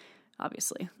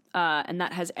 obviously. And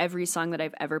that has every song that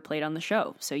I've ever played on the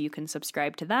show. So you can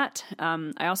subscribe to that.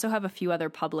 I also have a few other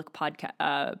public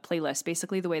playlists.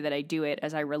 Basically, the way that I do it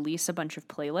is I release a bunch of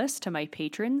playlists to my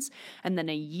patrons. And then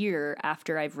a year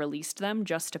after I've released them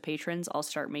just to patrons, I'll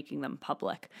start making them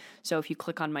public. So if you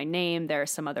click on my name, there are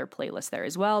some other playlists there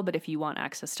as well. But if you want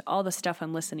access to all the stuff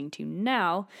I'm listening to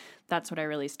now, that's what I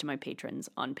release to my patrons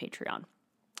on Patreon.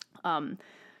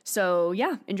 So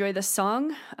yeah, enjoy this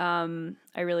song. I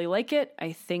really like it.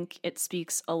 I think it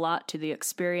speaks a lot to the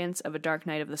experience of a dark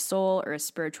night of the soul or a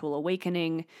spiritual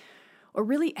awakening, or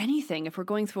really anything. If we're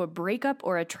going through a breakup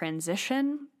or a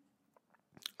transition,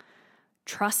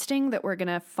 trusting that we're going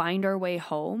to find our way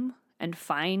home and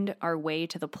find our way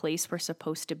to the place we're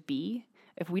supposed to be.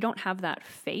 If we don't have that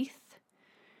faith,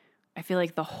 I feel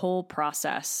like the whole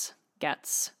process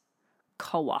gets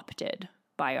co-opted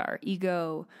by our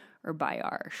ego, or by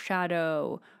our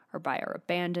shadow, or by our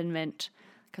abandonment.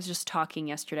 Because just talking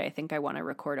yesterday, I think I want to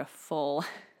record a full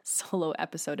solo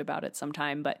episode about it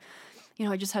sometime. But,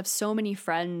 I just have so many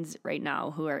friends right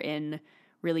now who are in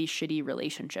really shitty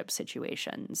relationship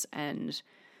situations. And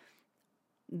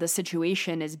the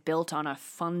situation is built on a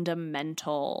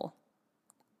fundamental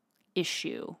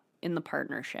issue in the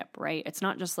partnership, right? It's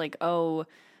not just like, we're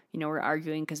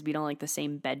arguing because we don't like the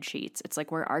same bed sheets. It's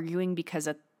like we're arguing because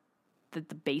at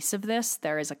the base of this,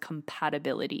 there is a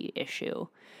compatibility issue.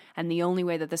 And the only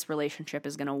way that this relationship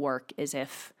is going to work is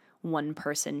if one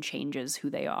person changes who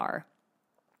they are.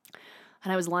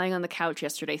 And I was lying on the couch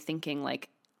yesterday thinking, like,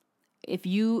 if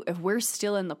we're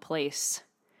still in the place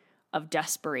of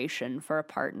desperation for a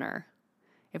partner,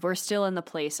 if we're still in the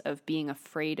place of being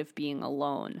afraid of being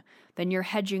alone, then you're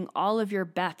hedging all of your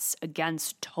bets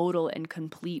against total and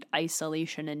complete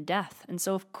isolation and death. And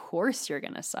so of course you're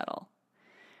going to settle.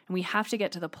 And we have to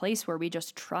get to the place where we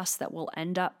just trust that we'll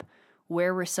end up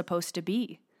where we're supposed to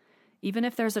be. Even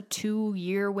if there's a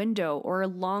 2-year window or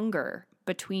longer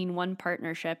between one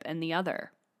partnership and the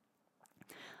other.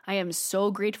 I am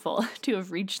so grateful to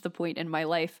have reached the point in my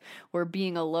life where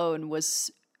being alone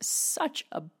was such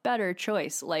a better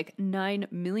choice, like 9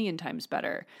 million times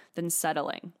better than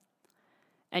settling.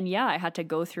 And yeah, I had to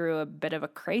go through a bit of a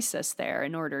crisis there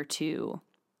in order to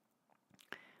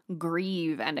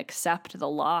grieve and accept the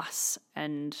loss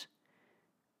and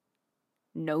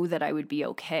know that I would be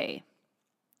okay.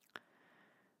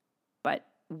 But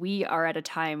we are at a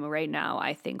time right now,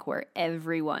 I think, where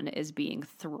everyone is being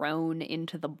thrown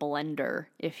into the blender,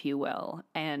 if you will,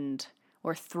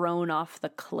 or thrown off the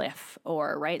cliff,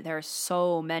 or, right, there are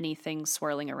so many things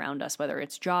swirling around us, whether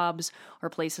it's jobs or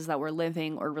places that we're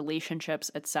living or relationships,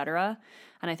 etc.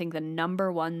 And I think the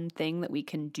number one thing that we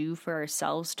can do for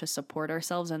ourselves to support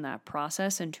ourselves in that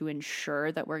process and to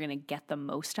ensure that we're going to get the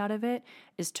most out of it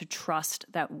is to trust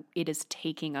that it is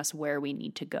taking us where we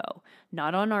need to go.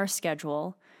 Not on our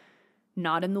schedule,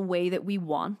 not in the way that we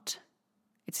want.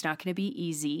 It's not going to be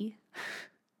easy,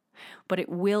 but it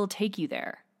will take you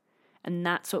there. And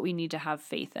that's what we need to have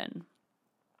faith in.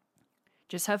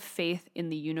 Just have faith in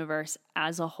the universe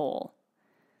as a whole,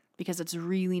 because it's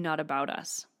really not about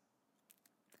us.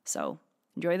 So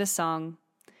enjoy the song,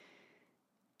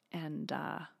 and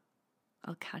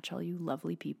I'll catch all you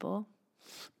lovely people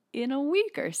in a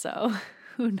week or so.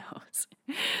 Who knows?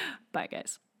 Bye,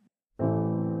 guys.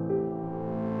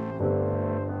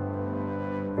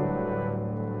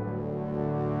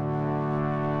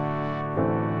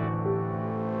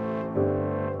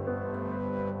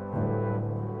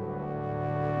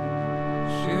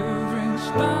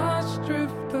 Stars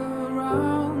drift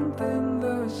around in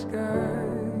the sky.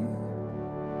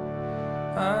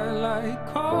 I lie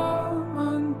calm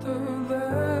under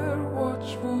their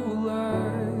watchful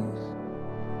eyes.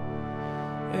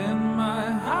 In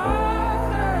my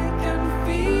heart I can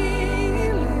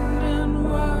feel it, and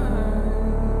why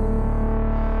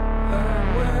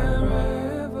that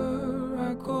wherever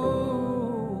I go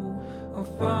I'll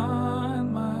find